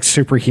shit that's like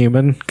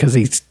superhuman because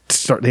they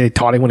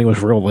taught him when he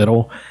was real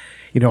little.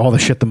 All the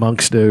shit the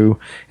monks do.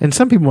 And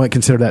some people might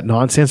consider that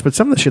nonsense, but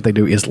some of the shit they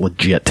do is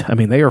legit. I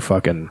mean, they are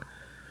fucking,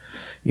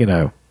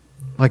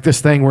 like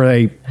this thing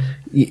where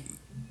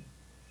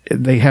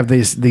they have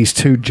these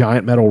 2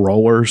 giant metal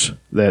rollers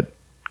that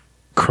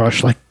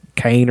crushed like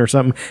cane or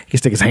something. He can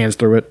stick his hands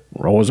through it,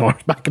 roll his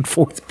arms back and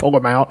forth, pull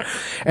them out.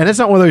 And it's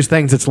not one of those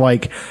things that's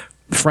like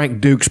Frank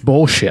Duke's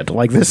bullshit.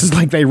 Like, this is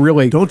like they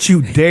really... Don't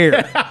you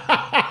dare.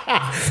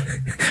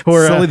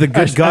 Or Sully the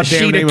good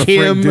goddamn name of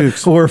Frank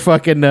Dukes. Or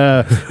fucking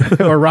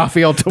or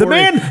Raphael Torre. The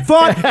man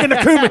fought in the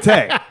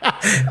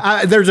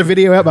Kumite. There's a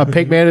video out by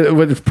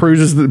Pinkman that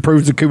proves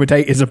the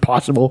Kumite is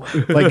impossible.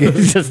 Like,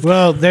 it's just...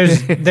 Well,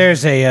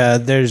 there's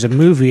a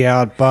movie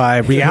out by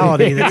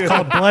Reality that's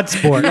called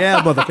Bloodsport.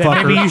 Yeah, that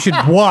motherfucker. maybe you should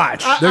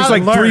watch. There's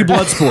like 3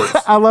 blood sports.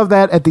 I love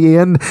that at the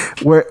end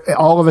where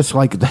all of us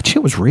like, that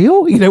shit was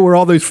real? You know, where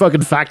all those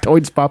fucking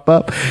factoids pop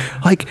up.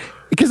 Like,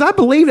 because I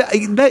believe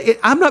that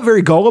I'm not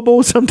very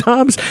gullible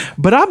sometimes,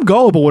 but I'm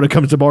gullible when it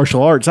comes to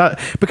martial arts.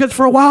 Because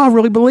for a while I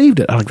really believed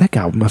it. I'm like, that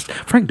guy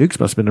Frank Dukes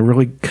must have been a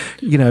really,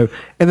 you know.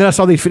 And then I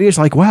saw these videos,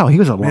 like, wow, he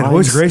was a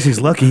Royce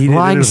Gracie's lucky he didn't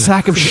lying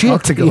sack of shit.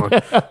 Octagon.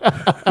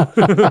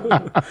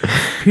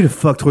 He'd have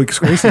fucked Royce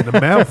Gracie in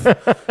the mouth.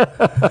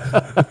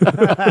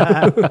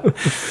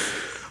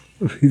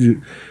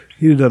 He'd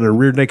have done a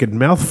rear naked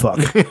mouth fuck.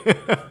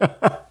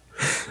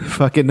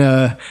 Fucking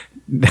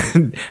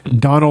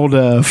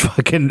Donald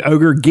fucking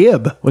Ogre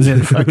Gibb was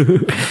in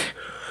fucking...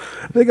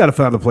 They got to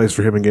find a place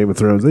for him in Game of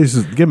Thrones. They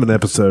just give him an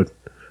episode.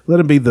 Let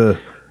him be the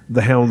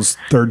Hound's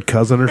third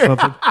cousin or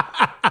something.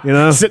 You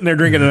know, sitting there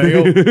drinking an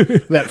ale.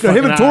 That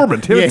him and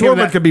Tormund. Him and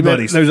Tormund could be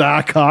buddies. Those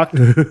eye cocked.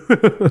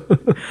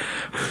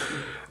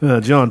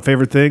 John,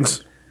 favorite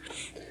things?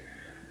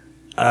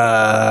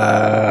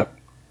 I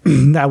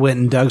went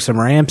and dug some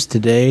ramps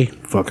today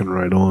Fucking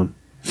right on.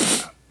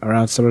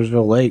 around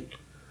Summersville Lake.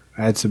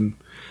 I had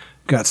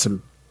got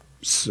some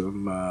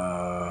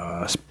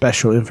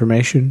special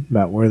information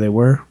about where they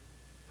were.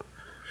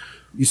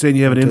 You saying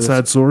you have an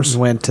inside source?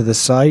 Went to the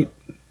site,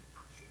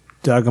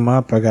 dug them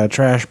up. I got a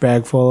trash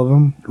bag full of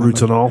them.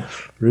 Roots and all?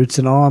 Roots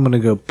and all. I'm going to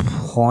go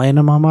plant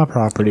them on my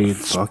property and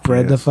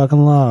spread the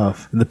fucking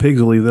love. And the pigs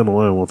will leave them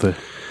alone, won't they?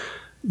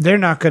 They're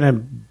not going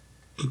to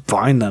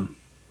find them.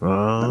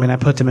 I mean, I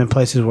put them in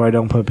places where I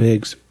don't put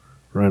pigs.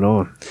 Right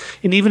on.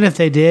 And even if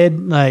they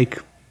did, like,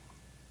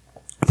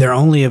 they're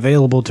only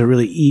available to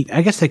really eat.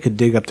 I guess they could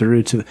dig up the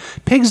roots of it.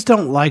 Pigs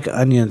don't like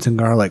onions and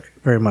garlic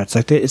very much.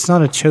 Like, it's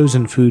not a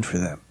chosen food for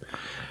them.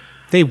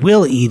 They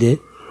will eat it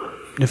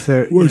if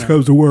they're Worst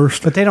comes to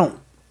worst. but they don't.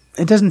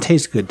 It doesn't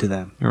taste good to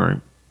them. All right.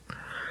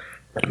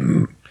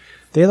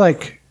 They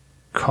like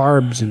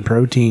carbs and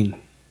protein,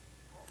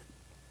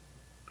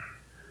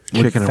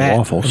 Chicken and fat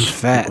waffles. and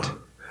fat.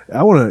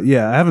 I want to.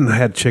 Yeah, I haven't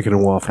had chicken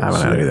and waffles. I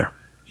haven't had it either.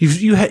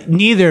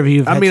 Neither of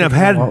you.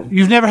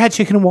 You've never had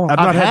chicken and waffles.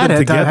 I've not had them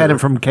together. I had it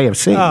from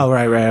KFC. Oh,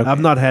 right. Okay. I've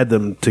not had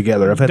them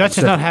together. I've had Dutch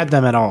them has not had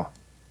them at all.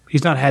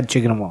 He's not had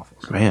chicken and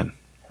waffles. Man,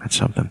 that's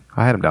something.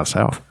 I had them down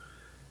south.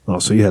 Oh,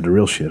 so you had the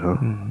real shit, huh?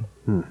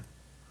 Mm-hmm.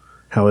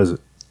 How is it?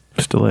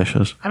 It's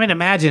delicious. I mean,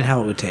 imagine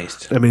how it would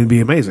taste. I mean, it'd be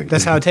amazing.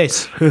 That's how it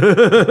tastes.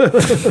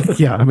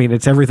 Yeah, I mean,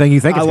 it's everything you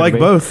think it's I gonna like be.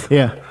 both.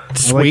 Yeah.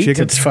 It's I like sweet.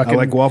 chicken. It's fucking... I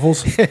like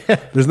waffles.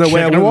 There's no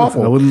way I Chicken and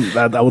waffle. wouldn't.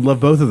 I would love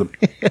both of them.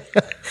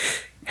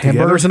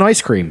 Hamburgers and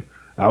ice cream.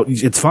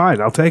 It's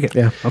fine. I'll take it.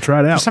 Yeah. I'll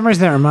try it For out. some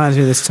reason, that reminds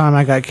me of this time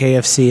I got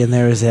KFC, and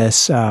there was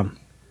this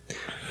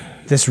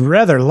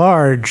rather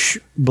large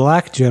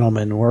black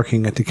gentleman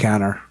working at the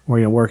counter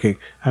where you're working.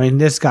 I mean,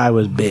 this guy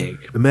was big.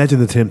 Imagine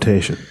the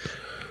temptation.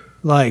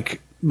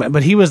 Like,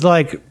 but he was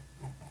like,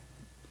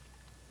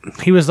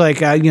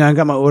 I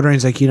got my order, and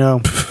he's like, he's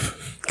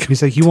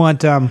like, you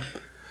want,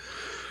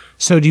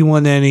 so do you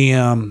want any,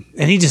 and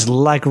he just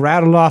like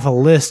rattled off a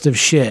list of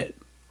shit.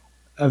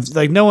 Of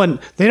like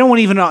they won't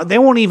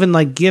even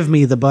like give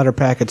me the butter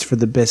packets for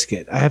the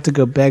biscuit. I have to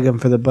go beg them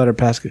for the butter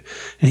packet.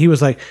 And he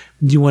was like,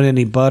 "Do you want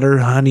any butter,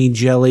 honey,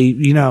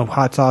 jelly,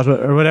 hot sauce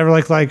or whatever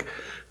like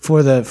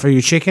for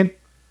your chicken?"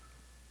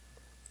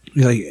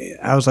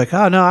 I was like,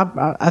 "Oh no,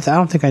 I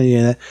don't think I need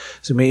any of that."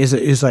 So me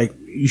is like,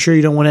 "You sure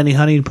you don't want any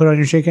honey to put on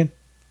your chicken?"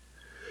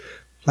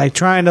 Like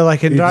trying to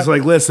like, He's just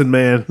like, listen,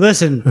 man.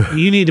 Listen,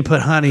 you need to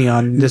put honey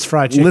on this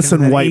fried chicken.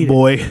 Listen, white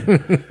boy.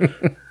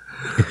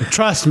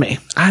 Trust me.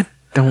 I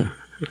don't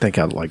think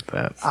I'd like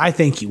that. I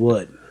think you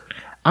would.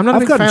 I'm not a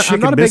I've big gotten fan. chicken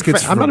I'm not a big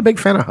biscuits fan. I'm not a big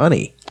fan of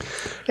honey.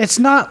 It's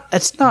not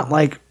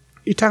like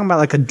you're talking about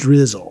like a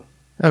drizzle.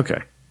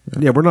 Okay.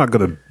 Yeah, we're not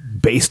going to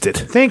baste it.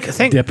 Think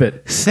Dip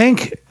it.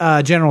 Think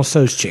General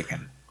Tso's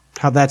chicken.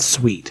 How that's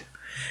sweet.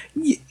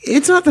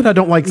 It's not that I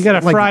don't like. You got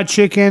a fried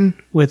chicken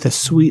with a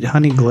sweet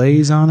honey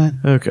glaze on it.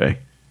 Okay.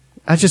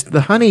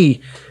 The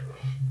honey.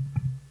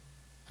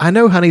 I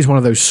know honey's one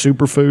of those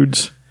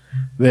superfoods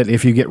that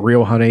if you get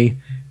real honey,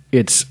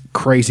 it's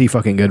crazy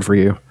fucking good for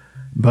you.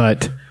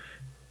 But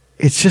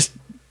it's just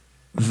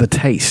the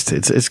taste.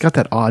 It's got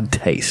that odd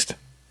taste.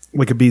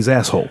 Like a bee's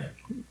asshole.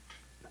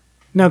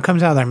 No, it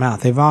comes out of their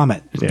mouth. They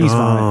vomit. Bees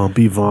vomit. Oh,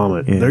 bee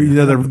vomit.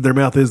 Yeah. Their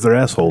mouth is their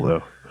asshole,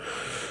 though.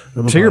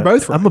 So you're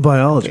both right. I'm a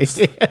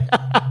biologist.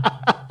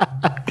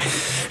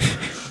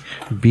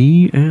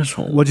 Bee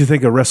asshole. What'd you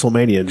think of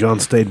WrestleMania?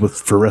 John stayed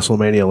for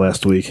WrestleMania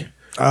last week.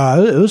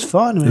 It was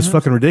fun, man. It's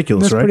fucking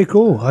ridiculous, That's right? pretty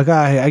cool. Like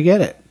I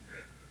get it.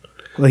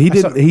 Like he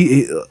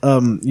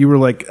didn't. You were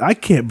like, I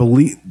can't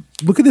believe.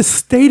 Look at this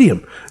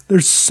stadium.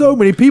 There's so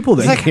many people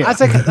there. I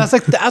was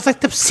like,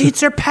 the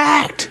seats are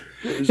packed.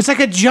 It's like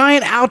a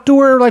giant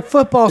outdoor like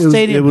football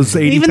stadium. It was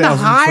 80,000 even the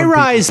high some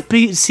rise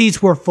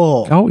seats were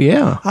full. Oh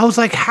yeah. I was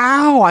like,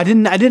 how? I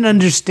didn't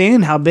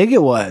understand how big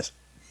it was.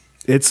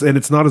 It's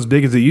not as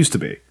big as it used to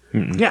be.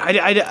 Yeah,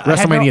 I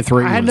WrestleMania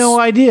 3 I had was- no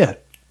idea.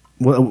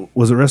 What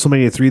was it?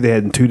 WrestleMania 3? They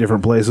had in 2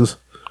 different places.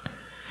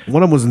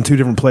 One of them was in 2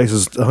 different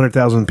places,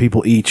 100,000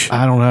 people each.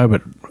 I don't know,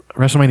 but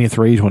WrestleMania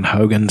 3 is when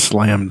Hogan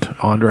slammed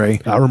Andre,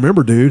 I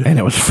remember, dude. and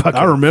it was fucking.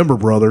 I remember,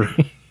 brother.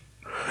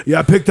 Yeah,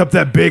 I picked up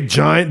that big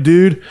giant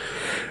dude.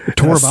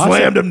 Tore I bicep.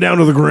 slammed him down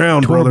to the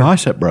ground, Tore a brother.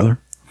 bicep, brother.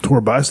 Tore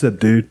a bicep,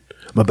 dude.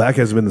 My back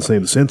hasn't been the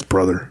same since,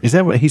 brother. Is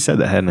that what he said?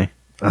 That hadn't he?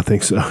 I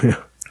think so.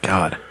 Yeah.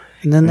 God.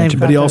 And then they've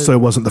But he also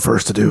wasn't the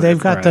first to do they've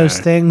it. got those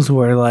things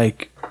where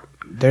like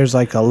there's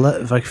like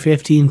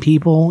 15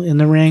 people in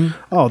the ring.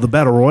 Oh, the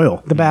Battle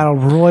Royal. The Battle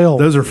Royal.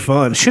 Those are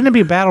fun. Shouldn't it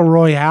be Battle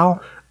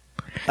Royale?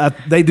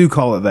 They do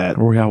call it that.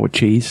 Royale with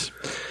cheese.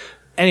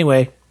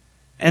 Anyway,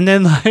 and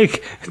then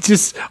like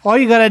just all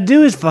you gotta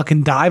do is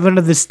fucking dive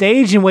under the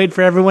stage and wait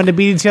for everyone to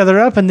beat each other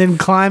up and then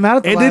climb out.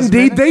 At the And last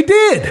indeed, minute. they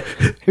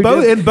did. In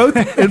both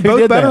did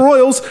Battle that?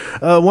 Royals.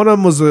 One of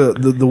them was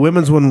the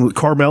women's one.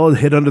 Carmella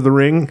hid under the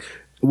ring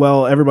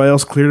while everybody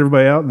else cleared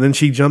everybody out, and then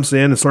she jumps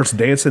in and starts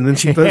dancing. And then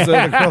she throws the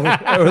other girl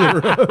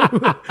over the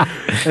rope.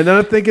 And then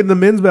I think in the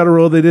men's Battle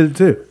Royal they did it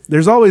too.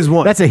 There's always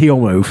one. That's a heel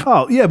move.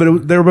 Oh yeah,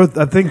 but they were both.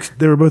 I think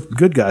they were both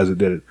good guys that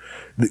did it.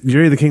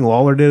 Jerry the King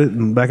Lawler did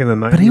it back in the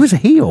 90s. But he was a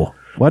heel,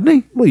 wasn't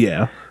he? Well,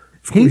 yeah.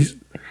 He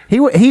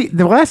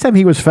the last time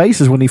he was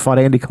face is when he fought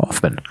Andy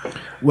Kaufman.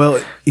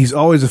 Well, he's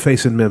always a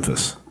face in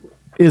Memphis.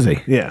 Is he?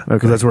 Yeah, Okay.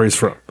 because that's where he's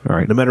from. All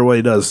right. No matter what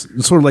he does,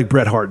 it's sort of like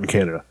Bret Hart in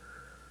Canada.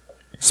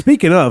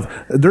 Speaking of,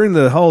 during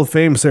the Hall of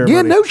Fame ceremony,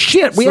 Yeah, no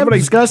shit. We haven't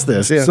discussed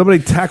this. Yeah. Somebody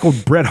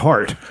tackled Bret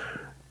Hart.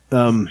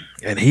 And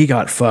he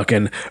got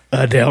fucking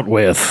dealt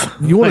with.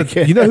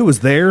 You know who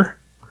was there?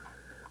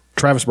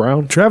 Travis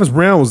Brown? Travis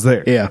Brown was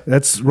there. Yeah.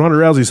 That's Ronda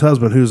Rousey's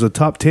husband, who's a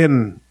top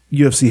 10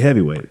 UFC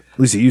heavyweight. At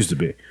least he used to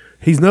be.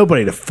 He's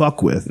nobody to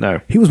fuck with.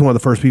 No. He was one of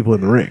the first people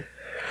in the ring.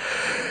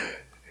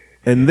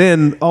 And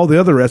then all the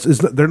other wrestlers,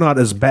 they're not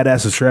as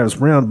badass as Travis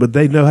Brown, but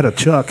they know how to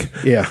chuck.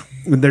 Yeah.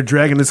 And they're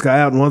dragging this guy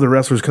out, and one of the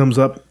wrestlers comes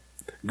up,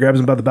 grabs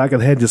him by the back of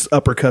the head, just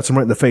uppercuts him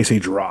right in the face. He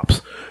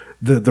drops.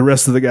 The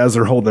rest of the guys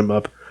are holding him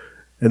up,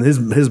 and his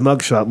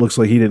mugshot looks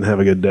like he didn't have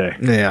a good day.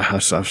 Yeah,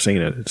 I've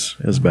seen it.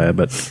 It's bad,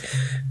 but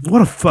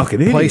What a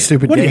fucking idiot! play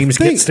stupid What do you games,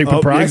 think? get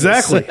stupid prizes.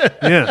 Exactly.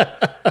 Yeah.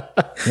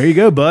 There you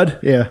go, bud.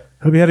 Yeah.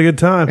 Hope you had a good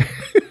time.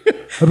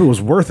 Hope it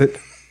was worth it.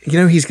 You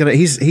know,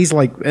 he's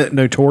like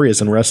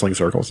notorious in wrestling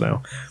circles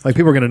now. Like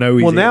people are gonna know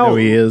who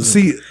he is.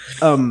 See,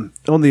 on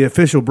the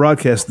official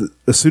broadcast,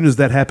 as soon as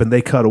that happened,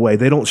 they cut away.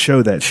 They don't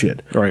show that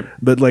shit. Right.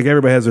 But like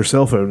everybody has their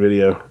cell phone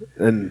video,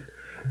 and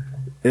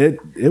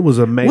it was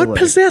a melee. What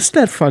possessed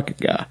that fucking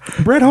guy?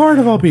 Bret Hart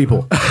of all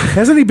people.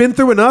 Hasn't he been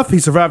through enough? He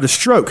survived a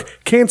stroke,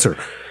 cancer.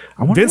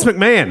 Vince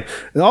McMahon,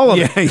 all of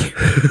it.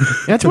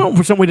 That's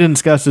something we didn't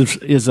discuss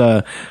is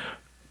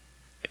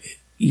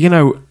you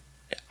know,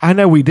 I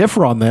know we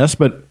differ on this,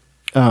 but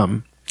I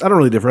don't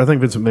really differ. I think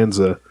Vince McMahon's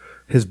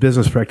his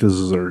business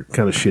practices are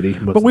kind of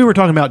shitty. But we were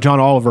talking about John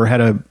Oliver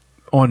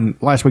on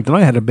last week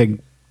tonight had a big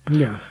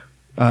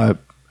a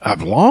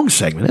long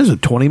segment. This is a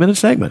 20-minute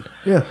segment.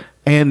 Yeah.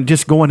 And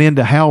just going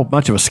into how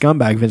much of a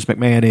scumbag Vince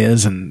McMahon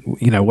is and,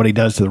 you know, what he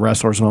does to the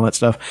wrestlers and all that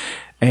stuff.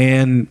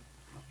 And,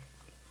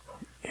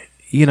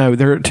 you know,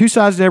 there are two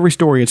sides to every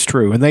story. It's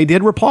true. And they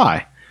did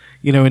reply,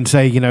 you know, and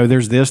say, you know,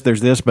 there's this.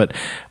 But,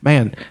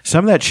 man,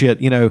 some of that shit,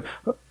 you know,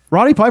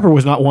 Roddy Piper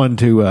was not one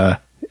to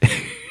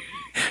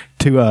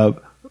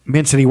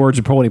mince any words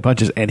and pull any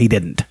punches, and he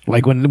didn't.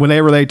 Like,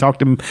 whenever they talked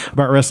to him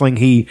about wrestling,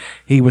 he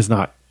was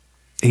not.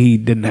 He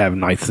didn't have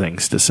nice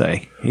things to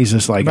say. He's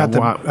just like about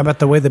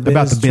the way the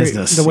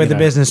business you know.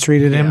 business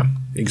treated him.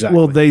 Yeah, exactly.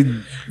 Well,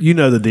 you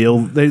know the deal.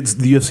 The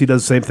UFC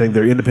does the same thing.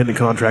 They're independent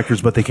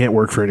contractors, but they can't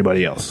work for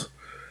anybody else.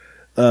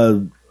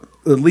 At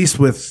least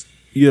with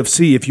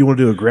UFC, if you want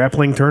to do a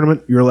grappling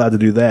tournament, you're allowed to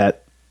do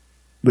that,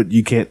 but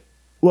you can't.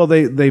 Well,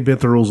 they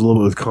bent the rules a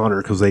little bit with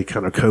Conor because they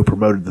kind of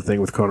co-promoted the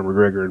thing with Conor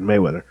McGregor and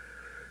Mayweather.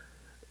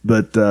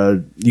 But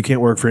you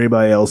can't work for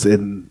anybody else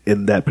in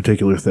that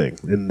particular thing.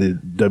 And the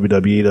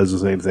WWE does the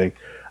same thing.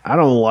 I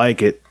don't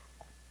like it,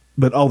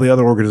 but all the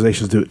other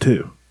organizations do it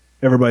too.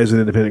 Everybody's an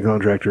independent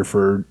contractor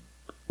for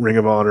Ring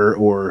of Honor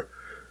or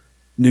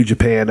New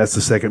Japan. That's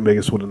the second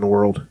biggest one in the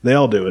world. They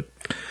all do it.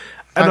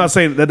 I'm not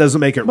saying that doesn't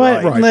make it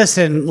But right.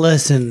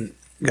 listen,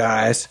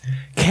 guys.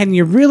 Can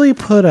you really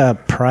put a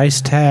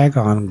price tag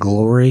on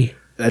glory?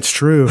 That's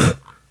true.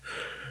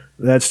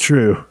 That's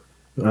true.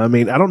 I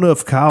mean, I don't know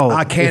if Kyle...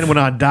 I can when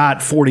I die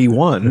at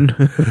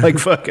 41. Like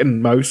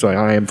fucking most.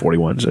 I am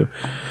 41, so...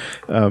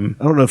 I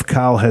don't know if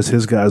Kyle has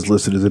his guys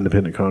listed as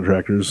independent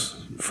contractors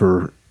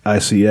for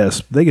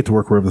ICS. They get to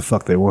work wherever the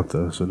fuck they want,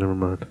 though, so never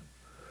mind.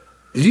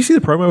 Did you see the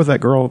promo with that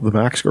girl, the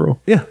Max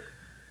girl? Yeah.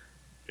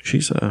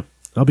 She's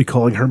I'll be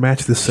calling her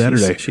match this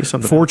Saturday. She's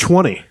something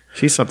 420.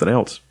 She's something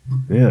else.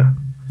 Yeah.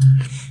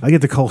 I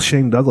get to call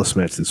Shane Douglas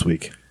match this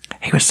week.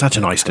 He was such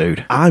a nice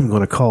dude. I'm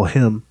going to call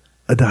him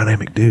a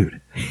dynamic dude.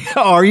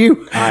 Are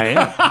you? I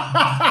am.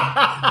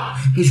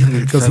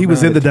 Because he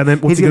was in the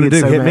dynamic. What's he going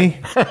to do? Hit me?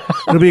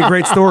 It'll be a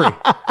great story.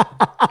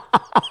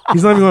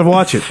 He's not even going to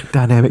watch it.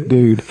 Dynamic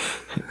dude.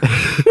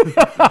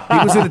 He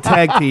was in a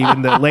tag team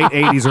in the late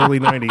 80s, early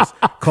 90s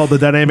called the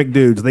Dynamic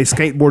Dudes. They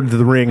skateboarded to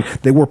the ring.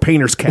 They wore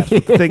painter's caps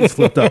with things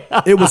flipped up.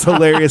 It was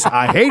hilarious.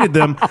 I hated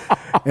them,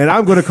 and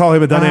I'm going to call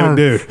him a Dynamic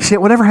Dude.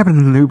 Shit, whatever happened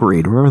to the New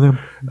Breed? Remember them?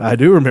 I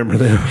do remember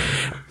them.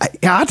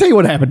 I'll tell you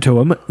what happened to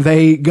them.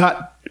 They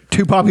got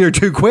too popular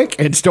too quick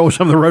and stole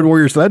some of the Road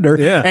Warriors thunder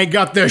and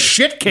got the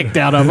shit kicked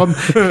out of them.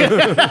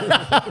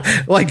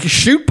 Like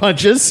shoot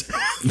punches.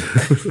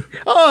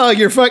 Oh,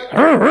 you're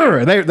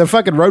the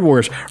fucking Road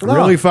Warriors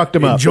really fucked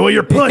them up. Enjoy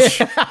your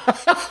push. I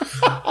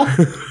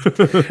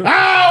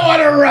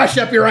want to rush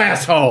up your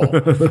asshole.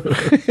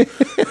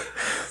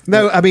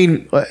 No, I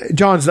mean,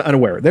 John's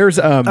unaware. There's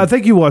I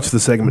think you watched the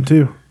segment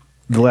too.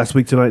 The Last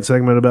Week Tonight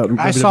segment about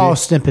I saw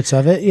snippets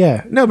of it.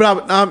 Yeah. No,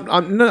 but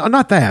I'm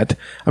not that.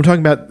 I'm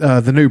talking about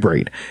the New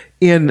Breed.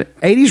 In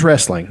 80s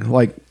wrestling,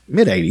 like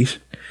mid 80s,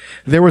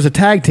 there was a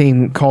tag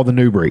team called the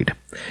New Breed,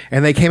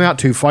 and they came out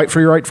to fight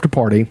for your right to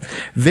party.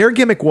 Their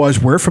gimmick was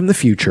we're from the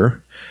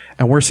future,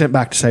 and we're sent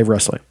back to save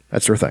wrestling.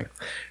 That's their thing.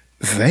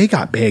 They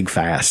got big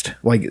fast.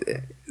 Like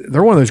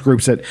they're one of those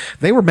groups that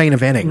they were main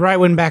eventing right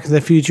when Back to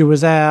the Future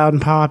was out and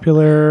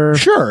popular.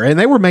 Sure, and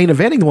they were main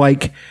eventing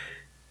like.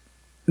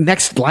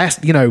 Next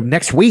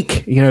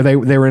week, they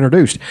were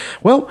introduced.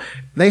 Well,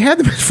 they had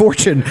the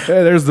misfortune.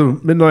 Hey, there's the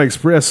Midnight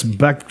Express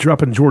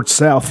backdropping George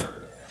South.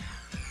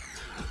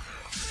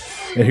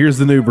 And here's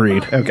the New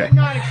Breed. Okay.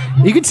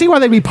 You can see why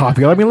they'd be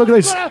popular. I mean, look at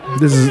this.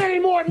 This is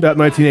about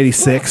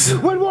 1986.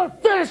 When we're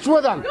finished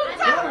with them,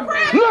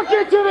 look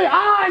into the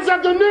eyes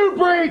of the New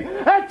Breed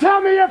and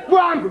tell me if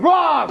I'm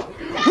wrong.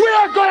 We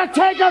are going to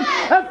take them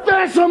and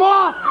finish them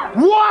off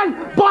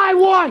one by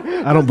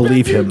one. I don't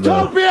believe him,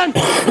 though. Utopian,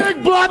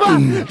 Big Blubber,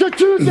 the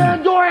Two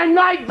Zandorian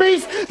Night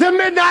Beast, the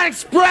Midnight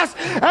Express,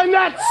 and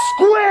that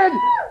squid,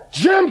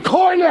 Jim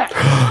Cornette.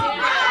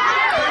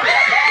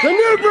 The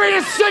New Breed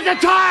is sick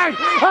and tired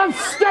of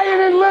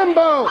staying in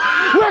limbo.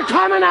 We're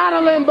coming out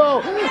of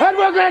limbo, and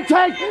we're going to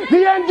take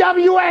the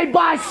NWA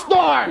by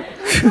storm.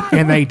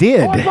 And they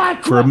did.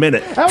 For a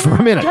minute. For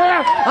a minute. Care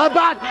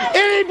about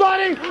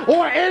anybody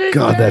or anything.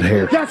 God, that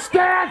hair.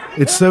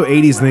 It's so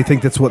 80s, and they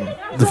think that's what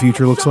the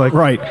future looks like.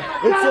 Right.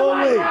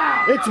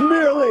 It's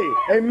merely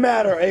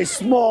a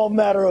small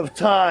matter of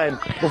time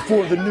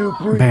before the New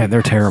Breed. Man,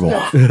 they're terrible.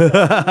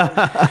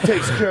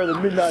 Takes care of the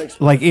Midnight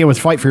Express. Like, it was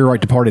Fight for Your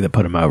Right to Party that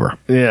put them over.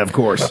 Yeah, of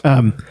course.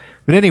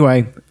 But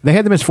anyway, they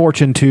had the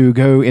misfortune to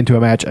go into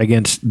a match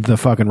against the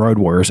fucking Road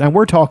Warriors. And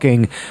we're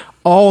talking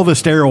all the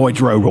steroids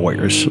Road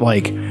Warriors.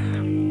 Like,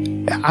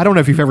 I don't know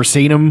if you've ever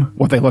seen them,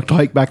 what they looked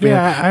like back then.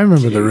 Yeah, I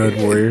remember the Road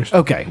Warriors.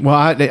 Okay. Well,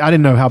 I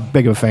didn't know how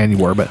big of a fan you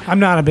were, but I'm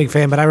not a big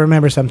fan, but I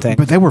remember something.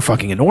 But they were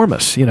fucking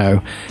enormous,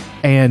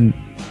 and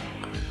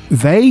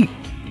they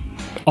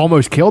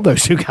almost killed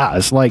those two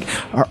guys. Like,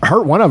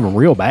 hurt one of them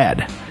real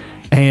bad.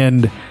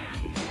 And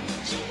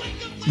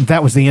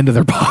that was the end of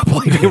their pop.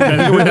 Like, we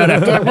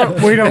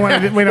don't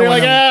want to. They're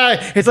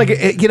like, it's like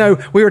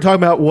we were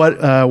talking about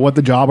what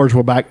the jobbers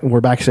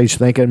were backstage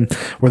thinking,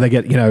 where they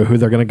get who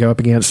they're going to go up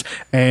against,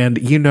 and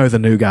the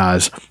new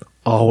guys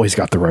always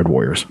got the Road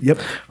Warriors. Yep.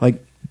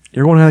 Like,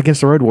 you're going out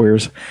against the Road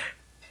Warriors.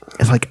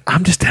 It's like,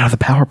 I'm just out of the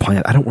power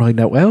plant. I don't really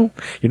know. Well,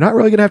 you're not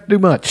really going to have to do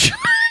much.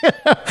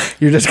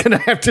 You're just going to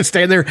have to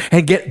stand there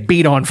and get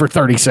beat on for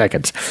 30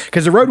 seconds,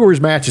 because the Road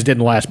Warriors matches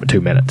didn't last but 2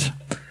 minutes.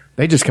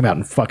 They just come out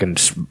and fucking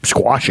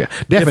squash you.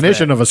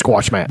 Definition of a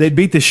squash match. They'd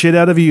beat the shit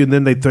out of you, and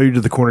then they'd throw you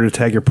to the corner to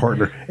tag your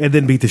partner, and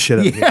then beat the shit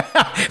out of you.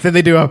 Then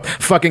they do a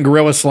fucking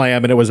gorilla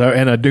slam, and it was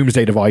a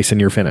doomsday device, and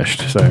you're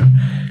finished. So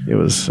it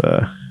was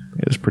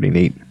pretty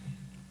neat.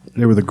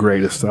 They were the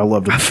greatest. I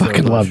loved it. I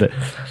fucking loved it.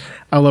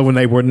 I love when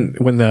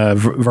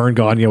Vern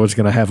Gagne was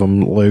going to have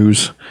them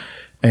lose,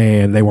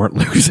 and they weren't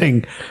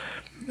losing,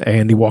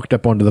 and he walked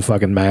up onto the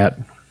fucking mat,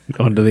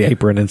 onto the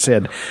apron, and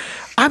said,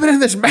 I've been in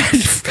this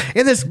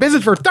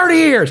business for 30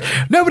 years.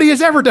 Nobody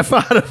has ever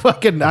defined a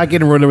fucking, I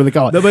can't remember what they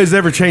call it. Nobody's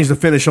ever changed the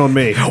finish on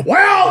me.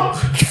 Well,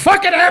 it's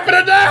fucking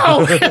happening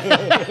now.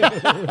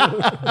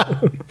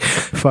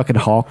 Fucking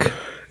Hawk.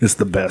 It's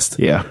the best.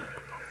 Yeah.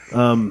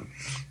 What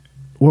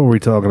were we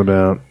talking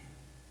about?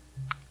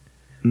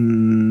 I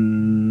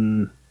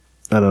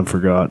done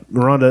forgot.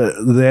 Ronda,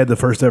 they had the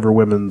first ever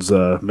women's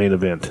main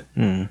event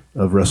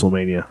of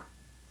WrestleMania.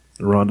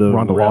 Ronda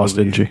lost,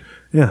 didn't she?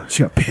 Yeah,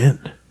 she got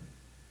pinned.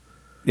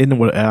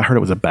 I heard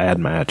it was a bad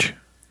match.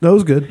 No, it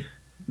was good.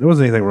 There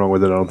wasn't anything wrong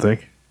with it, I don't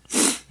think.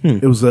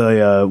 It was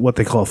a what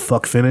they call a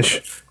fuck finish,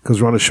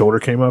 because Ronda's shoulder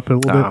came up a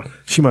little bit.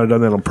 She might have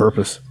done that on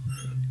purpose.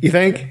 You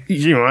think?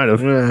 She might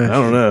have. I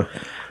don't know.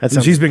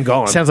 She's been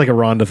gone. Sounds like a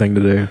Ronda thing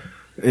to do.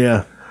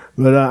 Yeah.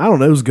 But I don't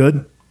know. It was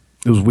good.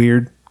 It was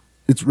weird.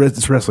 It's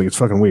wrestling. It's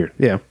fucking weird.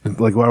 Yeah.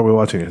 Like, why are we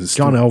watching it? It's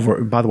John stupid.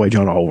 Oliver. By the way,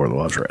 John Oliver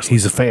loves wrestling.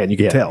 He's a fan. You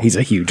can tell. He's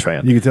a huge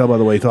fan. You can tell by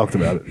the way he talked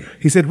about it.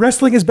 He said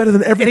wrestling is better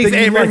than everything.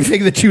 You like.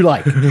 Everything that you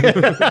like.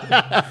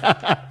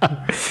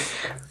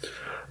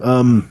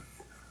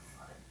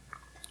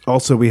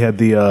 Also, we had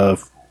the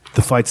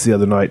fights the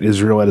other night: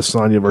 Israel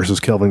Adesanya versus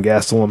Kelvin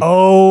Gastelum.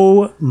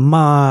 Oh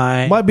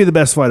my Might be the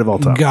best fight of all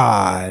time.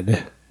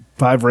 God.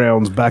 5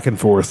 rounds, back and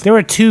forth. There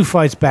were 2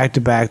 fights back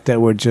to back that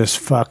were just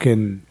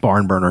fucking,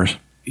 Barn burners.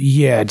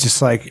 yeah,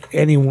 just like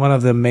any one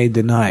of them made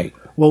the night.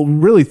 Well,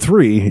 really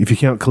 3, if you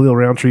count Khalil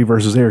Roundtree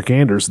versus Eric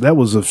Anders. That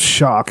was a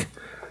shock.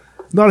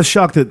 Not a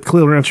shock that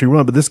Khalil Roundtree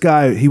won, but this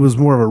guy, he was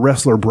more of a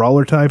wrestler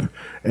brawler type,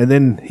 and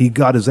then he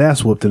got his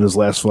ass whooped in his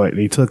last fight,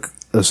 and he took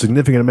a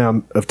significant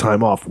amount of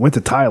time off. Went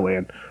to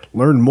Thailand,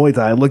 learned Muay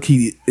Thai.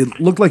 It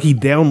looked like he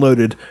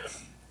downloaded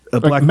a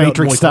black belt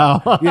Matrix Muay Thai.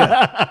 style.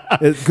 Yeah,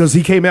 because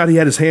he came out, he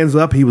had his hands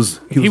up, he was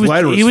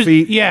lighter on his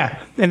feet.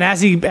 Yeah, and as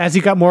he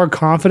got more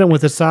confident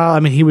with the style, I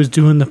mean, he was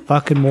doing the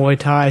fucking Muay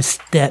Thai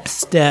step,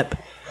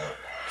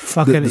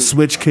 fucking The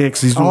switch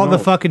kicks, he's doing all the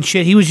fucking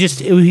shit. He was just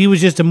a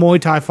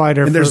Muay Thai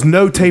fighter. And there's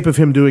no tape of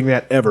him doing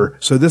that ever.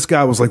 So this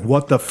guy was like,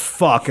 "What the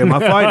fuck am I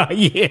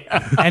fighting?"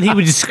 Yeah. and he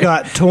would just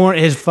got torn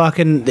his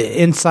fucking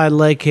inside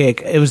leg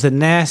kick. It was the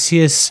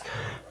nastiest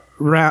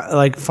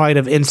fight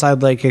of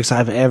inside leg kicks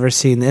I've ever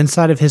seen. The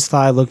inside of his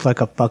thigh looked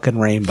like a fucking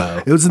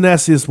rainbow. It was the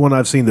nastiest one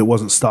I've seen that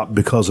wasn't stopped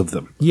because of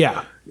them.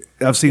 Yeah,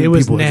 I've seen It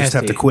was people who just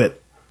have to nasty.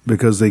 quit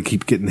because they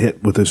keep getting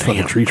hit with those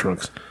fucking tree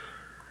trunks.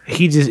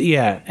 he just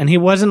and he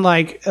wasn't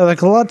like a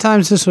lot of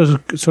times. This was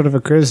sort of a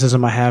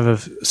criticism I have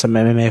of some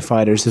MMA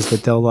fighters is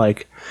that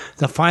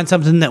they'll find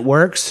something that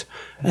works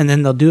and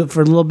then they'll do it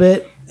for a little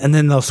bit and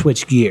then they'll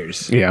switch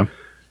gears. Yeah.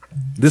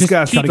 This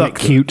guy's Trying to get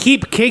cute.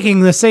 Keep kicking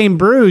the same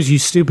bruise, you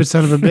stupid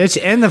son of a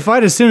bitch. End the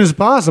fight as soon as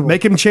possible.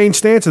 Make him change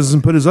stances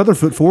and put his other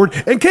foot forward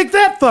and kick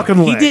that fucking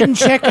leg. He didn't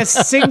check a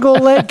single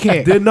leg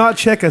kick. Did not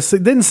check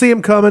didn't see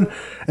him coming.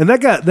 And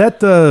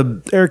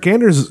that Eric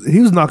Anders,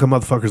 he was knocking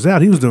motherfuckers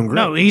out. He was doing great.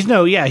 No, he's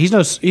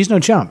no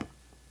chump.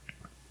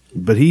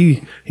 But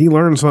he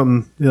learned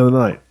something the other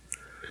night.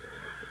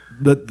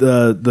 But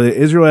the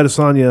Israel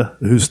Adesanya,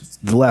 who's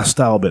the last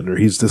stylebender,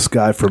 he's this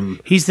guy from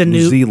New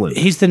Zealand.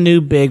 He's the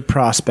new big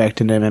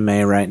prospect in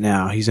MMA right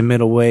now. He's a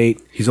middleweight.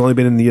 He's only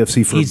been in the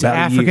UFC for He's about a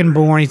year. African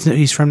born.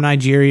 He's from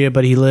Nigeria,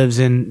 but he lives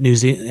in New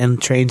Zealand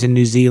and trains in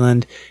New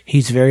Zealand.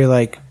 He's very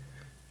like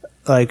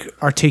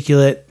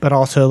articulate, but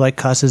also like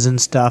cusses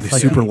and stuff.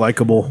 He's super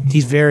likable.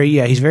 He's very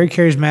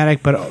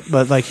charismatic,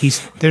 but like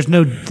there's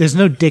no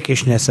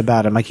dickishness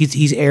about him. Like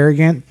he's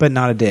arrogant, but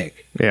not a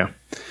dick. Yeah.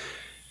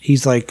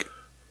 He's like,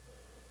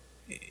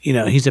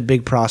 he's a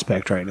big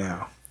prospect right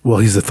now. Well,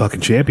 he's the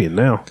fucking champion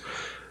now.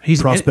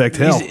 He's prospect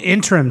hell. He's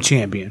interim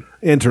champion.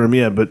 Interim,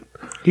 yeah, but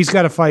He's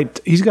got to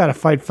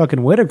fight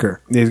fucking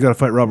Whitaker. yeah, he's got to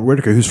fight Robert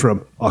Whitaker, who's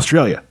from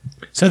Australia.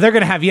 So they're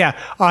gonna have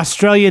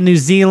Australia, New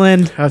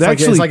Zealand,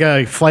 It's like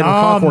a Flight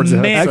of Conchords.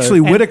 man. Actually,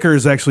 Whitaker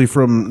is actually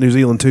from New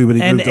Zealand too, but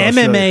he and moved to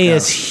Australia. MMA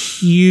is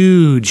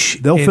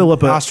huge. They'll in fill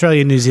up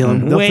Australia, New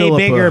Zealand. they'll fill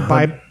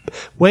up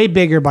Way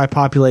bigger by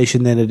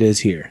population than it is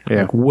here.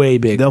 Yeah. Like, way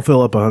bigger. They'll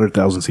fill up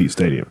 100,000 seat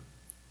stadium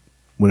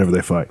whenever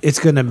they fight. It's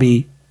gonna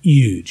be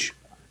huge.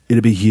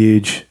 It'll be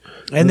huge.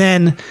 And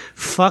then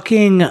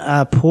fucking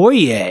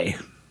Poirier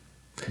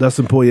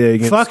Dustin Poirier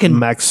against fucking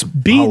Max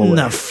beating Holloway.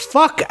 the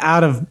fuck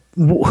out of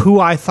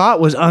who I thought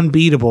was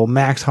unbeatable,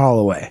 Max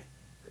Holloway.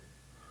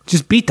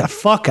 Just beat the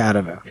fuck out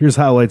of him. Here's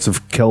highlights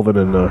of Kelvin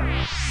and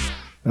I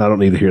don't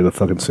need to hear the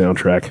fucking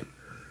soundtrack.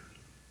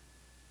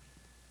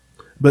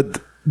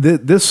 But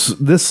this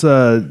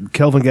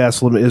Kelvin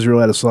Gastelum Israel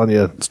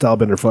Adesanya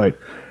stylebender fight,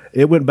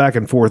 it went back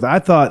and forth. I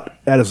thought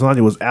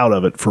Adesanya was out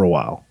of it for a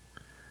while.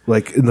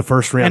 Like in the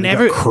first round, he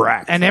got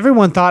cracked. And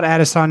everyone thought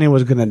Adesanya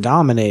was going to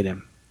dominate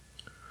him.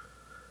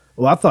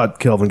 Well, I thought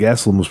Kelvin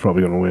Gastelum was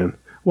probably going to win.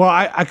 Well,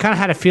 I kind of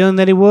had a feeling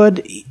that he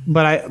would,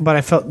 but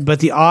I felt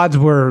the odds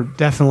were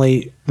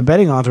definitely the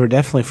betting odds were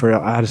definitely for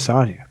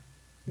Adesanya,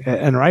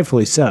 and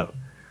rightfully so.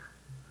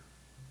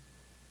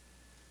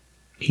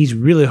 He's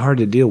really hard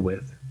to deal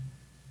with.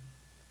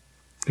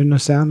 There's no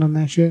sound on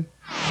that shit.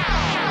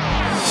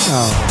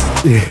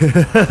 Oh,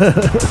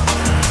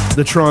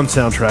 The Tron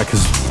soundtrack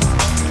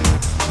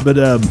is, but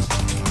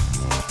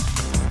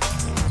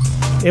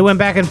it went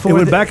back and forth. It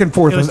went back and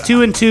forth. It was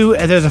 2-2,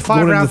 and there's a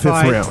Going into 5-round the fifth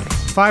fight. round.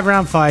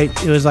 5-round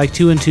fight. It was like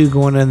 2-2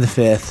 going into the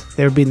fifth.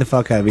 They were beating the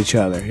fuck out of each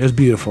other. It was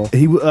beautiful.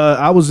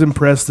 I was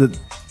impressed that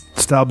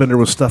Stylebender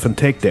was stuffing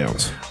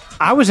takedowns.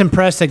 I was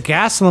impressed that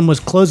Gastelum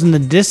was closing the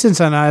distance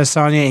on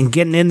Adesanya and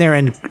getting in there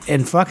and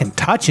fucking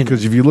touching.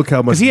 Because if you look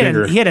how much he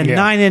bigger, had a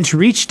 9-inch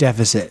reach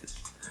deficit,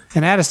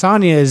 and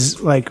Adesanya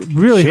is like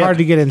really hard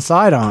to get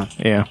inside on.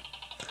 Yeah.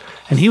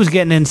 And he was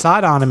getting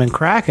inside on him and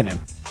cracking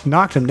him,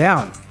 knocked him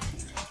down.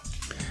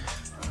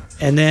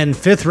 And then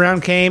fifth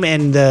round came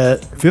and the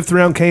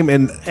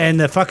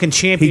fucking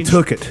champion, he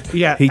took it.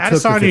 Yeah, he took the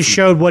Adesanya 50.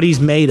 showed what he's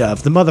made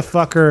of. The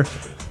motherfucker,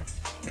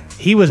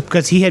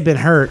 because he had been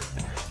hurt,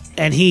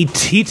 and he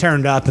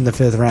turned up in the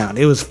fifth round.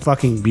 It was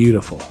fucking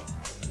beautiful.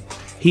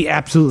 he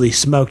absolutely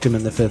smoked him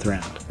in the 5th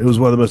round. It was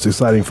one of the most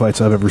exciting fights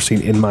I've ever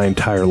seen in my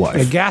entire life.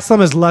 And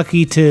Gastelum is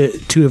lucky to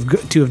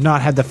have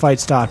not had the fight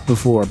stopped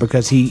before,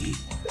 because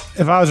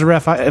if I was a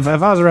ref, I would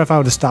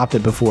have stopped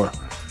it before,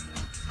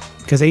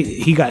 because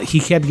he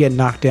kept getting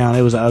knocked down.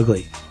 It was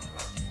ugly.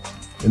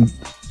 And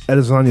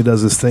Adesanya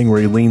does this thing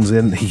where he leans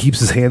in, he keeps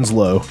his hands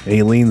low, and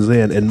he leans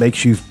in and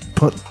makes you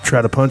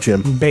try to punch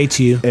him, baits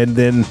you, and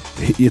then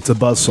it's a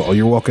buzzsaw.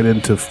 You're walking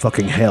into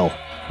fucking hell.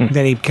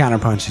 Then he counter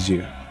punches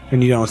you,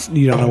 and you don't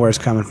know where it's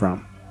coming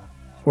from,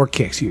 or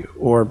kicks you,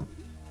 or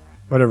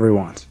whatever he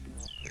wants.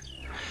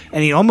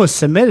 And he almost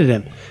submitted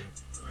him.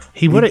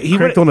 He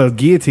cracked on a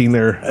guillotine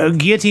there. A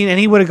guillotine, and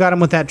he would have got him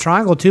with that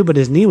triangle too, but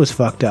his knee was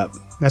fucked up.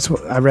 That's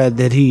what I read,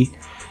 that he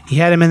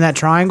had him in that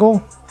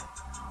triangle.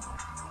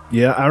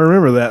 Yeah, I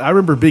remember that. I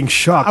remember being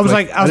shocked. I was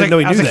like,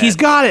 he's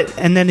got it,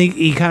 and then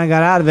he kind of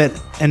got out of it,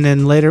 and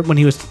then later when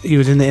he was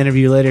in the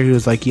interview later, he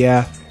was like,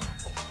 yeah,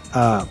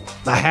 I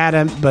had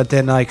him, but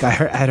then like I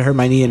had hurt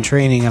my knee in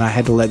training, and I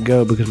had to let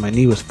go because my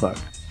knee was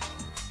fucked.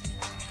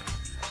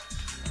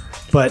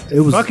 But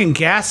it was fucking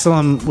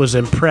Gastelum was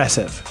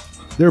impressive.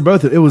 They were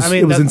both. It was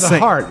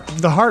insane.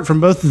 The heart from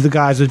both of the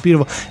guys was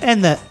beautiful,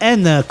 and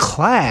the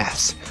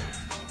class.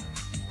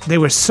 They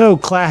were so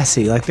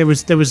classy. Like there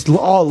was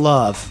all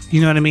love.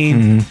 You know what I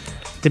mean?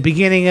 Mm-hmm. The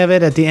beginning of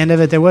it, at the end of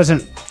it, there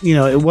wasn't.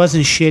 It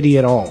wasn't shitty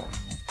at all.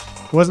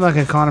 It wasn't like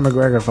a Conor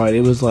McGregor fight.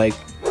 It was like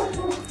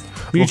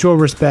mutual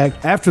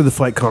respect. After the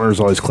fight, Conor is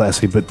always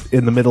classy, but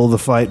in the middle of the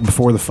fight,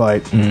 before the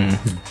fight, he's a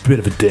bit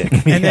of a dick.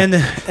 And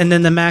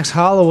then the Max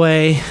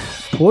Holloway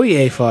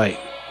Poirier fight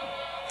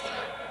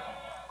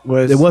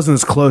it wasn't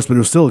as close, but it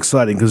was still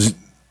exciting because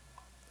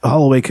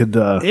Holloway could.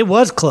 It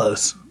was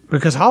close.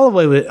 Because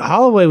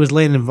Holloway was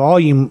laying in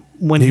volume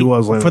when he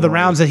was for the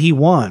rounds that he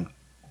won.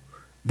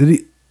 Did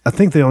he? I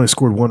think they only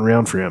scored 1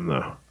 round for him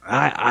though.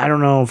 I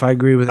don't know if I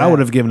agree with that. I would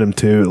have given him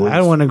 2 at least. I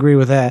don't want to agree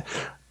with that.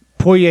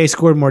 Poirier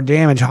scored more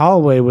damage.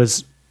 Holloway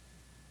was.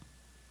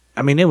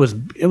 I mean, it was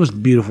a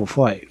beautiful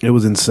fight. It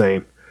was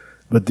insane,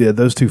 but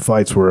those 2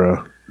 fights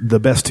were the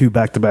best 2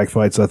 back-to-back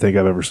fights I think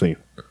I've ever seen.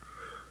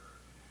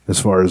 As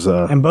far as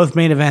and both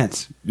main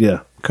events,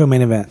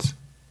 co-main events.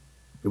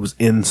 It was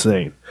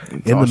insane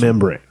in the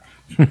membrane.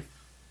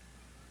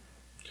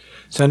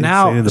 So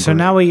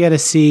now we got to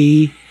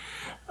see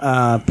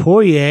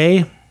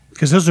Poirier,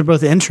 because those are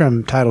both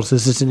interim titles.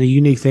 This is a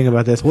unique thing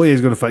about this.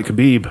 Poirier's going to fight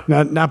Khabib.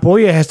 Now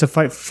Poirier has to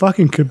fight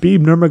fucking Khabib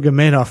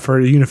Nurmagomedov for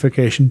a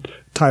unification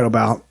title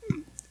bout,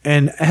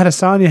 and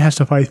Adesanya has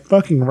to fight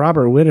fucking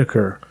Robert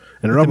Whittaker.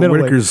 And Robert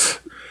Whittaker's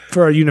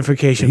for a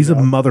unification. He's a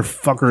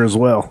motherfucker as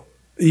well.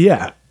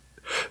 Yeah,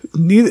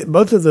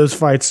 both of those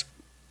fights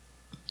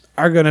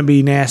are going to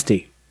be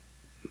nasty.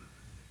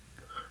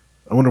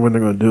 I wonder when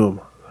they're going to do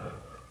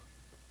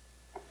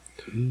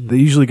them. They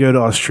usually go to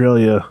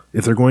Australia.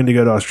 If they're going to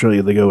go to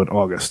Australia, they go in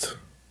August.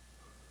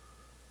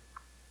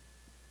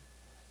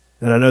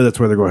 And I know that's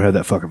where they're going to have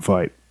that fucking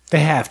fight.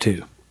 They have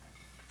to.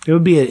 It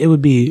would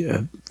be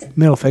a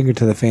middle finger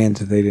to the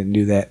fans if they didn't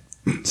do that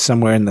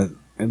somewhere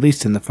at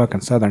least in the fucking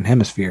southern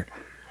hemisphere.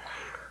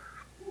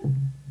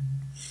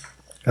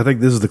 I think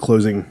this is the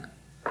closing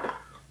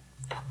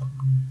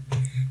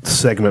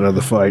segment of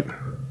the fight.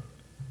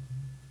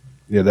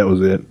 Yeah, that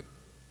was it.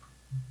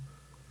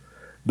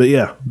 But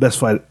yeah, best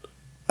fight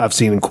I've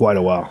seen in quite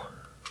a while.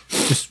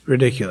 Just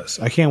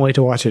ridiculous. I can't wait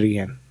to watch it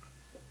again.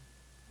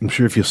 I'm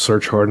sure if you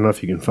search hard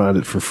enough, you can find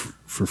it for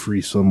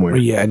free somewhere.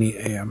 Yeah,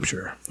 I'm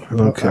sure.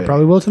 Okay. I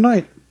probably will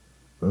tonight.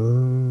 All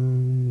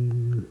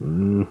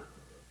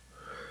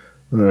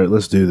right,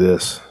 let's do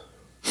this.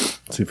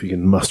 See if we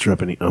can muster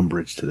up any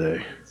umbrage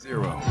today.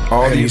 0.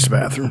 All to use the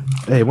bathroom.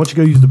 Hey, why don't you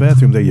go use the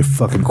bathroom there, you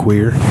fucking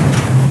queer?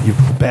 You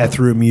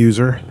bathroom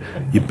user.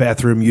 You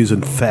bathroom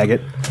using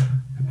faggot.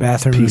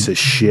 Bathroom piece of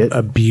shit.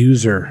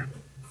 Abuser.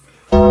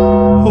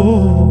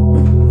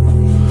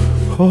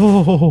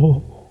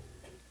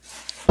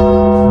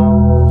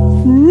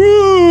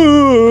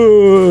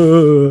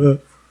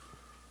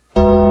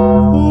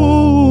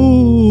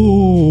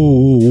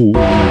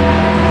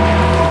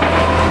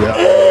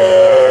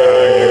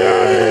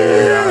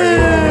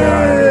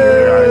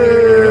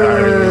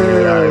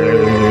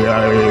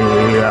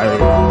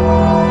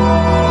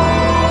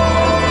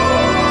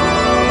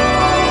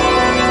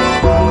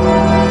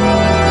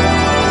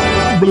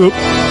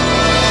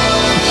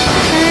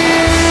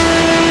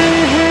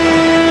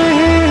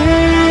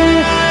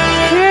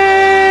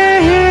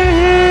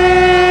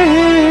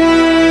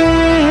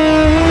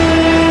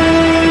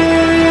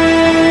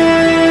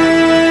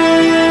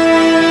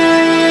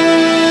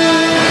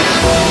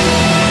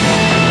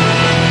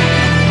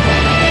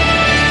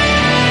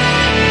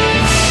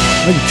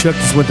 Chuck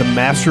just went to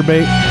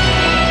masturbate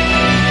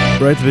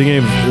right at the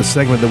beginning of the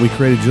segment that we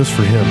created just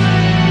for him.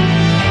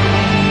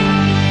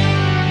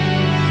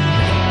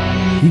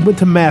 He went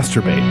to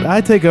masturbate.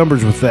 I take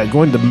umbrage with that.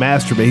 Going to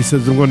masturbate. He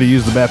says, I'm going to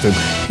use the bathroom.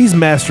 He's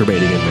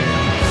masturbating in there.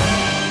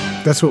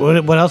 That's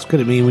what else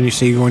could it mean when you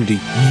say you're going to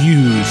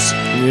use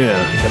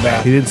the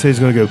bathroom? He didn't say he's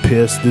going to go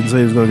piss. Didn't say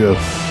he was going to go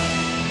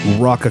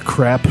rock a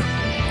crap.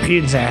 He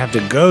didn't say I have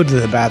to go to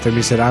the bathroom.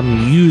 He said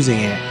I'm using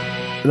it.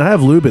 And I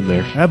have lube in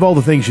there. I have all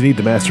the things you need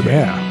to masturbate.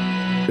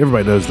 Yeah.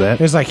 Everybody knows that.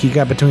 There's like you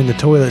got between the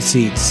toilet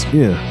seats.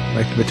 Yeah.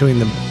 Like between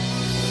the.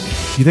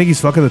 You think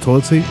he's fucking the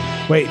toilet seat?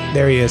 Wait,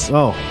 there he is.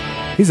 Oh,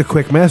 he's a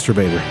quick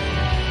masturbator.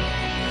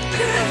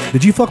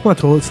 Did you fuck my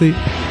toilet seat?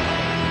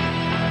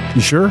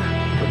 You sure?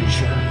 Pretty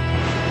sure.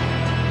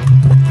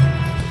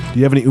 Do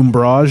you have any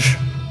umbrage?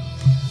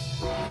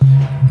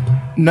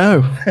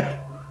 No.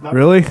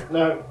 Really?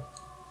 No.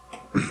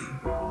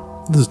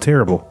 This is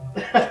terrible.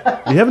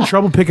 You having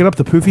trouble picking up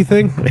the poofy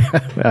thing?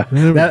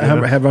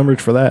 Have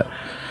umbrage for that.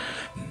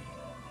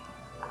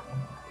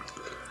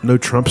 No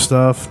Trump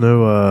stuff.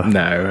 No.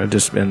 No, I've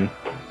just been.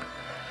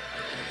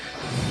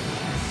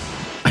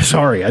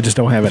 Sorry, I just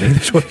don't have any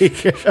this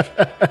week.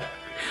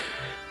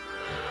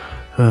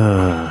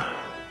 I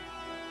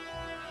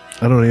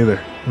don't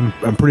either.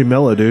 I'm pretty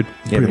mellow, dude.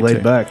 Pretty me laid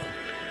too. back.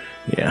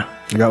 Yeah.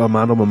 I got my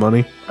mind on my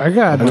money. I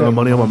got my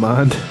money on my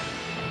mind.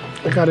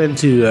 I got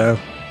into.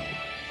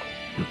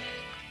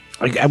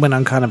 I went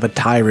on kind of a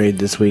tirade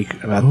this week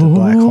about the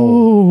black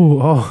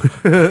hole. Oh.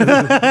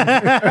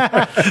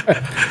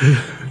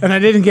 And I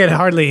didn't get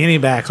hardly any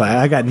backlash.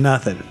 I got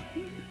nothing.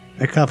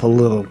 A couple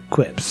little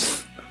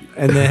quips.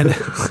 And then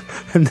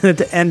and then at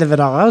the end of it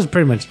all, I was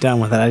pretty much done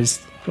with it. I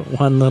just put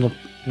one little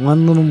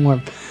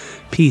more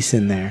piece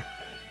in there.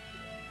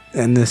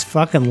 And this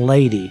fucking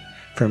lady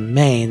from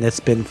Maine that's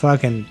been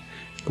fucking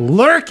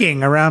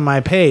lurking around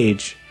my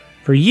page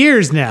for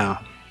years now.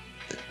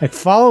 Like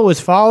was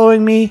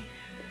following me.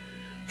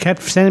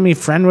 Kept sending me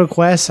friend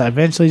requests. I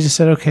eventually just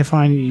said, okay,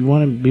 fine. You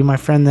want to be my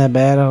friend that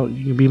bad?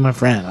 You can be my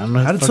friend. I don't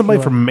know How did somebody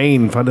from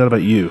Maine find out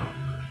about you?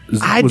 Was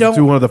it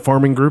through one of the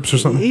farming groups or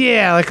something?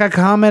 Yeah, like I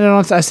commented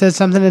on. I said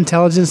something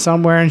intelligent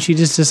somewhere, and she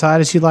just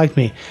decided she liked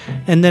me.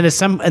 And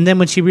then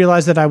when she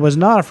realized that I was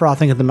not a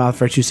frothing at the mouth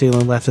virtue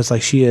signaling leftist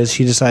like she is,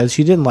 she decided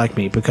she didn't like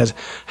me because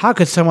how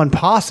could someone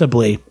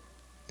possibly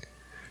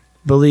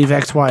believe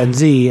X, Y, and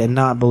Z and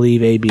not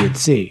believe A, B, and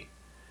C?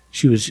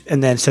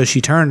 So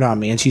she turned on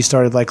me and she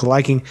started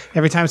liking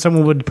every time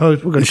someone would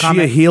post. Is she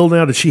a heel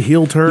now? Did she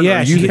heel turn? Yeah,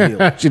 or you the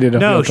heel? She did a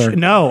heel turn.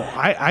 No,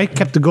 I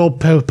kept the goal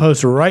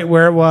post right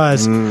where it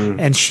was,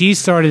 and she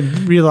started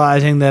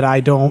realizing that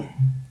I don't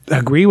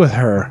agree with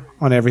her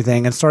on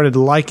everything and started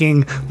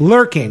lurking,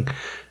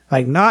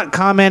 like not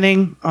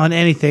commenting on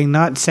anything,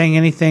 not saying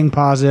anything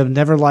positive,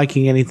 never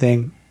liking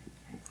anything,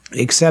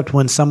 except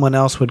when someone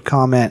else would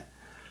comment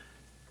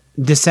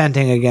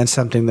dissenting against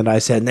something that I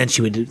said, and then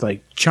she would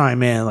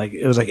chime in.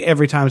 It was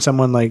every time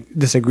someone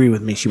disagreed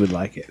with me, she would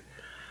like it.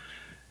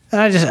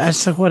 And I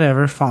just like,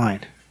 whatever,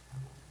 fine.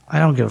 I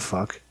don't give a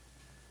fuck.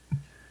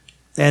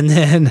 And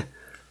then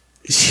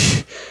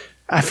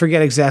I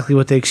forget exactly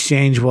what the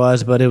exchange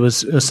was, but it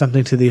was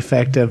something to the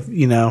effect of,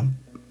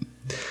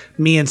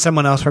 me and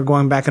someone else were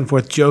going back and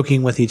forth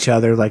joking with each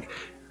other, about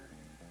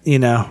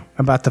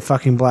the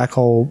fucking black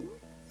hole.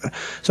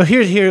 So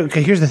here's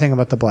the thing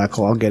about the black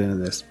hole. I'll get into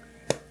this.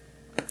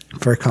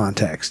 For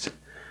context,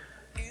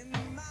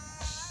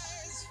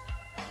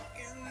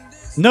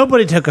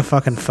 nobody took a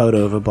fucking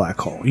photo of a black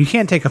hole. You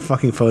can't take a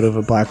fucking photo of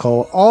a black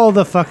hole. All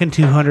the fucking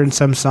 200 and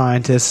some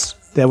scientists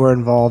that were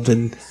involved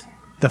in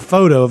the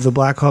photo of the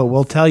black hole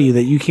will tell you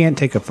that you can't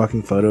take a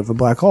fucking photo of a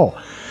black hole.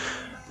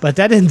 But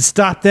that didn't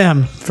stop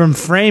them from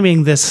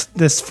framing this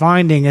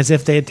finding as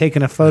if they had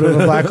taken a photo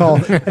of a black hole.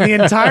 And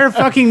the entire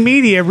fucking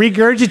media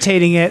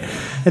regurgitating it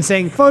and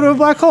saying, photo of a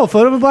black hole,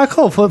 photo of a black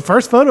hole,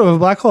 first photo of a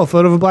black hole,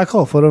 photo of a black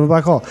hole, photo of a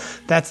black hole.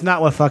 That's not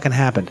what fucking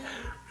happened.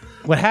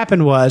 What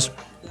happened was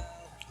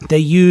they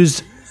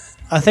used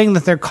a thing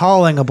that they're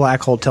calling a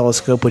black hole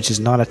telescope, which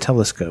is not a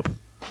telescope,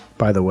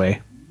 by the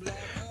way.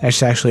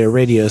 It's actually a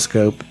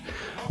radioscope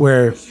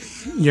where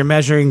you're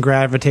measuring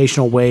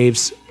gravitational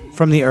waves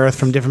from the Earth,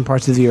 from different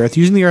parts of the Earth,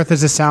 using the Earth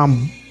as a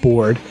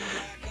soundboard,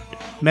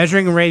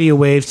 measuring radio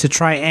waves to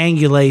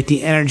triangulate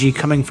the energy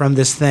coming from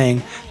this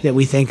thing that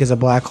we think is a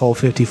black hole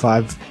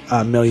 55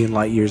 million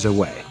light years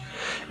away.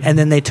 And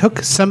then they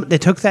took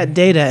that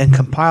data and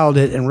compiled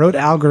it and wrote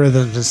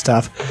algorithms and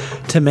stuff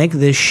to make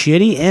this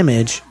shitty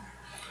image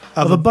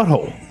of a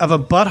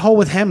butthole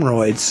with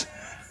hemorrhoids.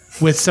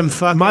 With some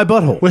fucking my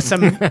butthole. With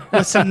some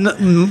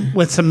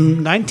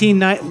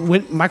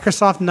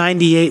Microsoft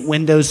 98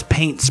 Windows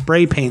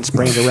spray paint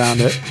sprayed around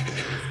it.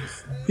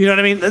 You know what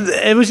I mean?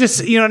 It was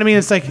just, you know what I mean?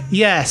 It's like,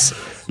 yes.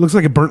 Looks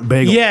like a burnt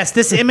bagel. Yes,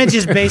 this image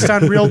is based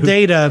on real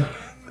data,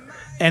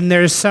 and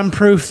there's some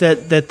proof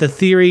that the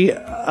theory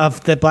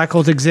of that black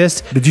holes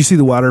exist. Did you see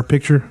the wider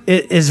picture?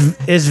 It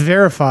is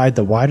verified.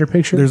 The wider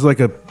picture. There's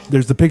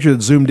the picture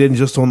that zoomed in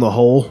just on the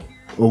hole,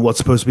 on what's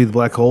supposed to be the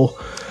black hole.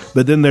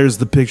 But then there's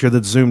the picture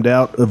that's zoomed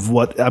out of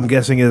what I'm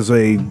guessing is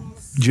a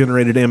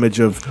generated image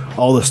of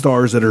all the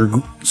stars that are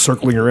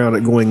circling around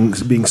it,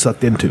 being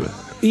sucked into it.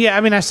 Yeah,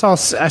 I mean, I saw,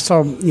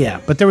 yeah,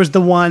 but there was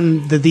the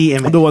one, the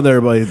image, the one that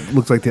everybody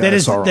looks like the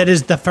ISR. That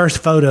is the first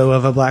photo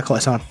of a black hole.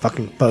 It's not a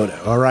fucking photo,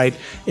 all right?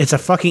 It's a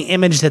fucking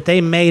image that they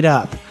made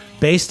up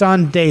based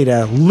on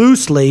data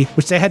loosely,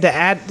 which they had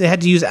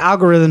to use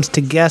algorithms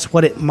to guess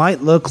what it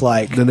might look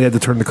like. Then they had to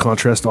turn the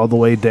contrast all the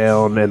way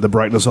down and the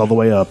brightness all the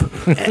way up.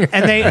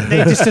 And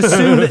they just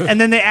assumed, and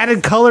then they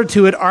added color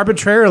to it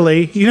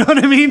arbitrarily. You know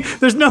what I mean?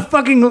 There's no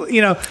fucking,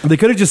 They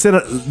could have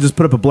just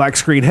put up a black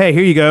screen. Hey,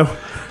 here you go.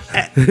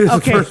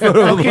 Okay.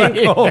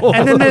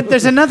 And then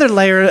there's another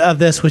layer of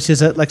this, which is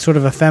sort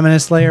of a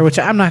feminist layer, which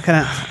I don't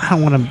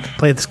want to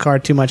play this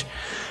card too much.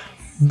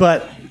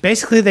 But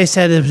basically they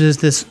said it was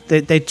this,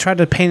 they tried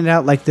to paint it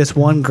out like this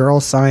one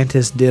girl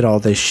scientist did all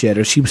this shit,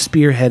 or she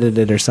spearheaded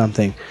it or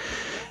something.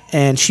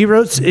 And she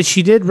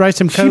did write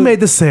some code. She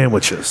made the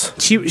sandwiches.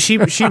 She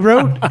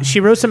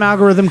wrote some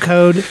algorithm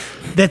code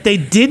that they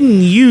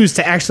didn't use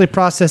to actually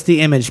process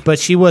the image, but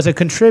she was a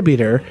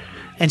contributor.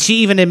 And she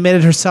even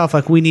admitted herself,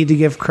 we need to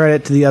give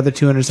credit to the other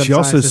 200 some She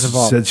also scientists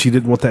involved. said she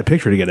didn't want that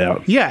picture to get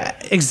out. Yeah,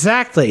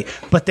 exactly.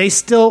 But they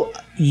still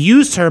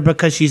used her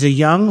because she's a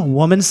young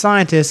woman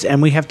scientist,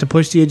 and we have to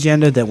push the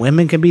agenda that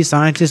women can be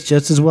scientists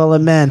just as well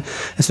as men.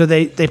 And so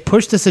they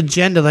pushed this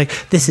agenda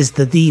like this is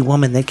the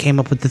woman that came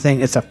up with the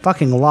thing. It's a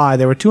fucking lie.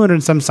 There were 200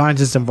 and some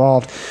scientists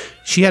involved.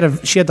 She had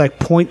like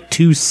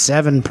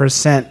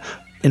 0.27%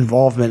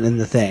 involvement in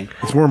the thing.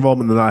 It's more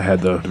involvement than I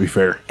had, though, to be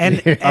fair.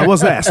 And I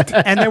was asked.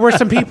 And there were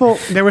some people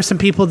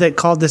that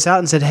called this out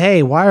and said,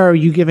 "Hey, why are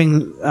you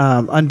giving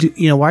why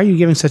are you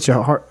giving such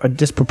a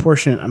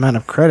disproportionate amount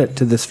of credit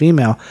to this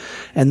female?"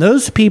 And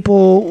those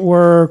people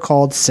were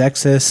called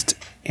sexist,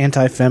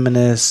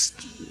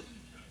 anti-feminist,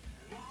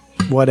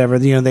 whatever.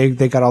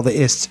 They got all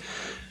the ists.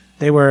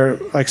 They were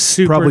like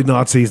super probably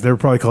Nazis. They were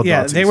probably called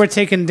Nazis. Yeah, they were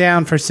taken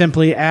down for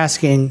simply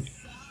asking,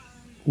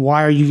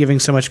 why are you giving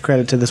so much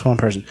credit to this one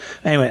person?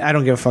 Anyway, I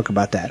don't give a fuck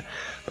about that.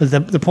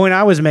 But the point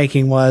I was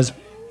making was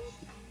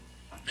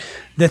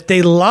that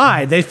they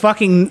lied. They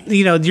fucking,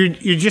 you're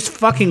just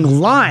fucking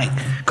lying.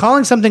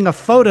 Calling something a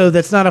photo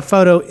that's not a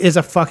photo is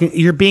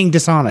you're being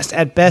dishonest.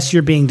 At best,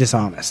 you're being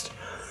dishonest.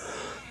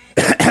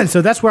 And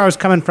so that's where I was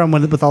coming from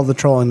with all the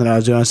trolling that I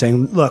was doing. I was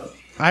saying, look,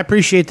 I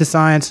appreciate the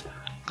science.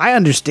 I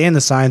understand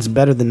the science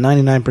better than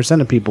 99%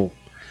 of people.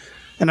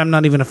 And I'm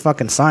not even a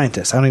fucking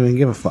scientist. I don't even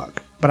give a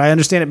fuck. But I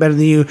understand it better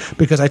than you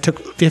because I took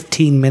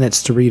 15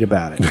 minutes to read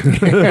about it.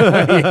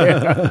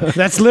 Yeah.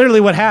 That's literally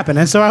what happened.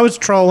 And so I was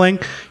trolling,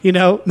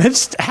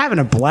 just having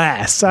a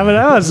blast. I mean,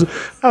 I was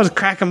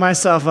cracking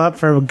myself up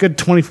for a good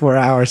 24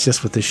 hours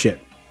just with this shit.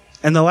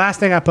 And the last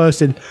thing I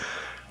posted,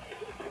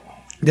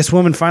 this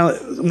woman finally,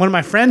 one of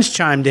my friends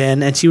chimed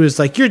in and she was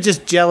like, "You're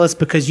just jealous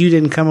because you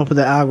didn't come up with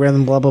the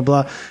algorithm, blah, blah,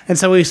 blah." And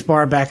so we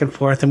sparred back and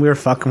forth and we were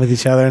fucking with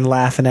each other and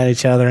laughing at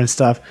each other and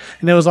stuff.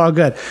 And it was all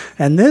good.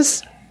 And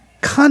this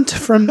cunt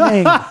from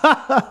Maine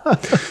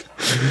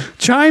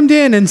chimed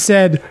in and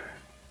said,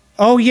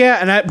 "Oh yeah,"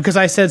 and because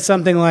I said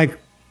something like,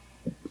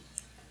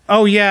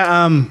 "Oh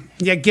yeah,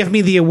 give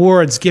me the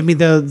awards, give me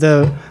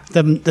the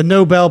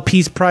Nobel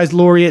Peace Prize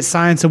laureate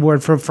science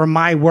award for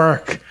my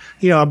work,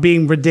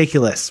 being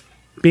ridiculous,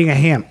 being a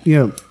ham,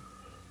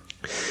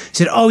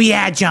 Said, "Oh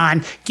yeah,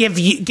 John, give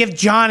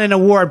John an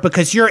award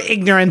because your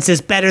ignorance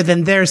is better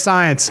than their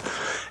science."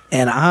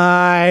 And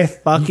I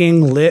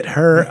fucking lit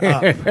her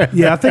up.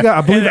 Yeah,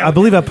 I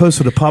believe I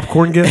posted a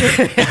popcorn gift,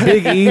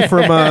 Big E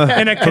from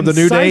the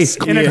New Day,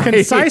 in a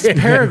concise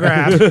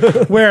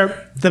paragraph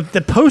where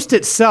the post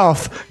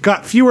itself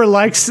got fewer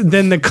likes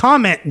than the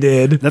comment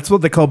did. That's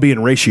what they call being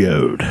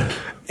ratioed.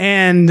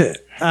 And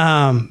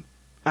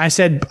I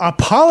said,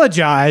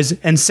 "Apologize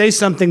and say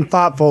something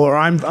thoughtful, or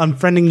I'm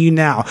unfriending you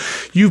now.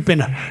 You've been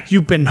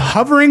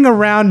hovering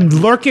around,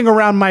 lurking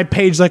around my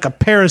page like a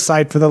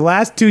parasite for the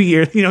last 2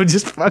 years."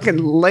 Just fucking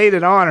laid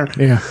it on her.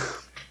 Yeah.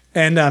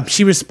 And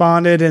she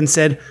responded and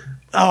said,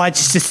 "Oh,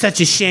 it's just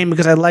such a shame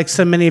because I like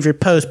so many of your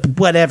posts, but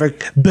whatever.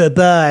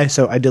 Bye-bye."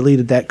 So I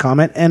deleted that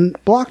comment and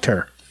blocked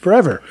her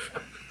forever.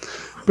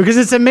 Because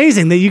it's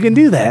amazing that you can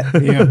do that.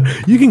 Yeah.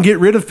 You can get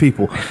rid of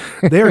people.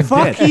 They are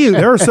Fuck dead. you.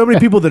 There are so many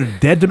people that are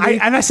dead to me.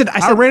 I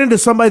ran into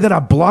somebody that I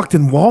blocked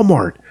in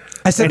Walmart.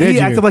 I said, and he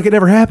acted like it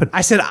never happened.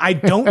 I said, "I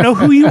don't know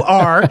who you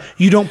are.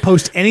 You don't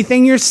post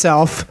anything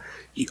yourself.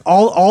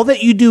 All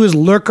that you do is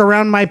lurk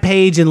around my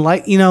page and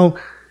why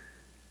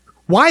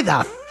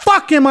the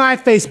fuck am I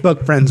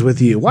Facebook friends with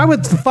you? Why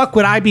the fuck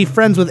would I be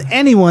friends with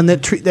anyone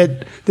that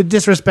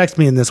disrespects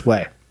me in this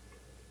way?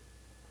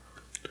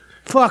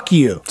 Fuck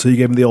you." So you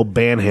gave him the old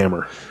ban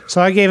hammer.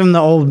 So I gave him the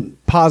old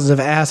positive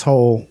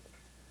asshole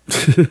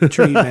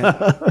treatment.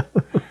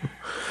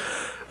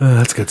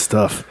 That's good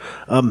stuff.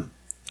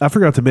 I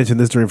forgot to mention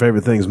this during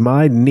Favorite Things.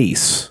 My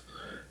niece,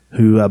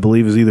 who I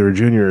believe is either a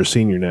junior or a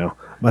senior now,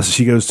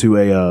 she goes to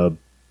a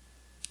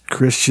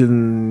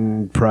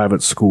Christian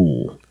private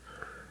school,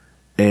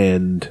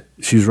 and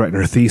she was writing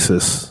her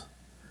thesis,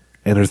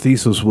 and her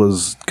thesis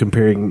was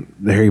comparing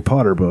the Harry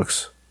Potter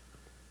books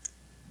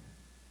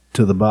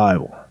to the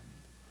Bible.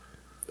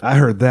 I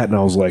heard that and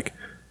I was like,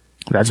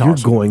 "That's you're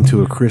awesome. going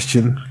to a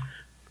Christian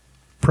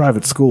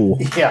private school,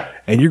 Yeah,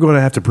 and you're going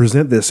to have to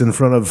present this in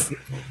front of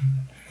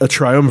a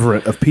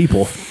triumvirate of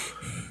people."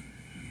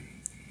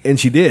 And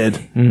she did.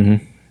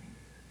 Mm-hmm.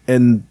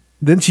 And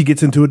then she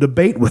gets into a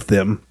debate with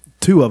them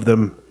two of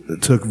them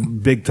took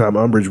big time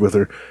umbrage with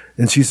her,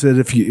 and she said,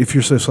 "If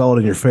you're so solid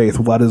in your faith,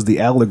 why does the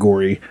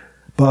allegory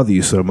bother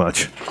you so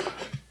much?"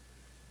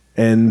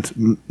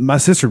 And my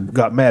sister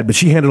got mad, but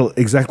she handled it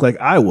exactly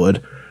like I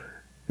would,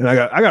 and I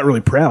got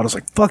really proud. I was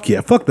like, "Fuck yeah,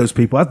 fuck those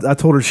people." I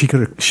told her should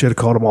have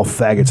called them all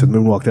faggots and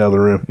moonwalked out of the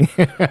room.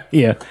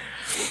 Yeah,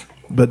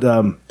 but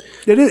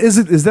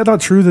is that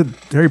not true that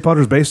Harry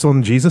Potter is based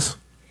on Jesus?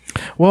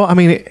 Well, I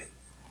mean,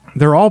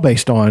 they're all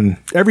based on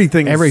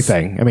everything.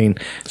 I mean,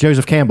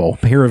 Joseph Campbell,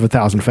 Hero of a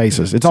Thousand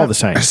Faces. It's all the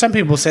same. Some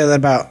people say that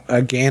about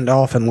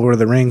Gandalf and Lord of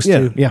the Rings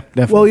too. Yeah,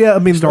 definitely. Well, yeah, I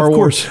mean, Star of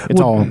Wars. course, It's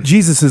all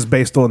Jesus is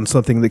based on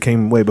something that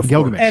came way before.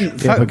 Gilgamesh. And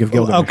Book of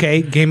Gilgamesh.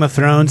 okay, Game of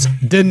Thrones.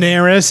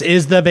 Daenerys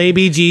is the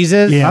baby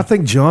Jesus. Yeah. I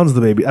think John's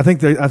the baby. I think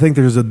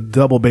there's a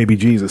double baby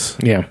Jesus.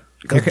 Yeah.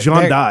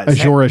 John dies.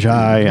 Azor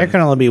Ahai. There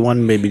can only be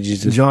one baby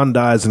Jesus. John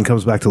dies and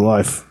comes back to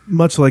life,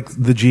 much like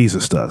the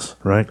Jesus does,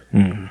 right?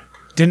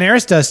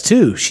 Daenerys does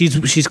too.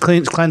 She's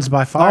cleansed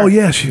by fire. Oh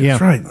yeah, that's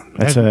right.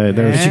 That's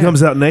And she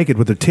comes out naked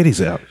with her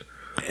titties out.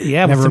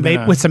 Yeah, Never with been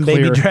a some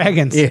baby clear-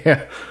 dragons.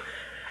 Yeah.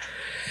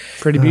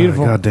 Pretty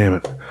beautiful. God damn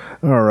it!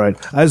 All right,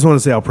 I just want to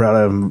say how proud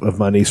I am of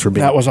my niece for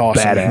being That was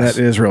awesome. badass. That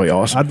is really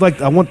awesome.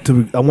 I want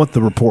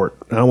the report.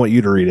 And I want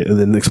you to read it and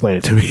then explain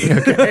it to me.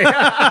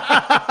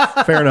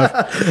 Fair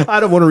enough. I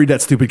don't want to read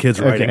that stupid kid's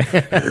writing.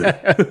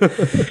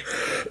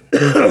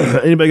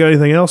 Anybody got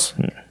anything else?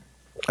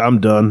 I'm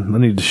done. I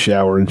need to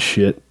shower and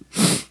shit.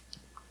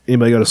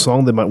 Anybody got a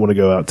song they might want to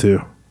go out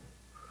to?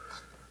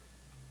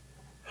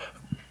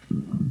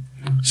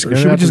 Or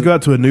should we just go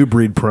out to a New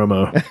Breed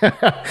promo?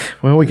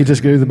 Well, we could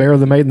just go to the Bear of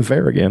the Maiden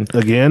Fair again.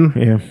 Again?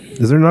 Yeah.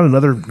 Is there not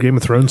another Game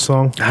of Thrones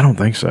song I don't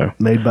think so.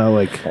 made by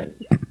like...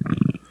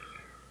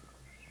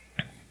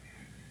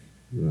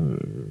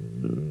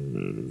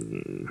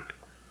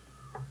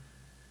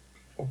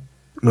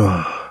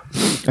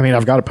 I mean,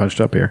 I've got it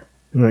punched up here.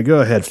 All right, go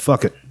ahead.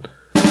 Fuck it.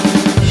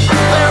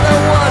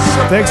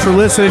 Thanks for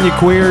listening, you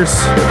queers.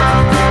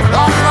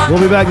 We'll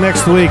be back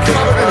next week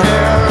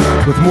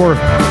with more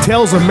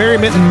tales of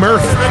merriment and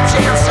mirth.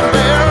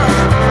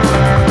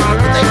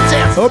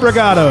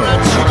 Obrigado.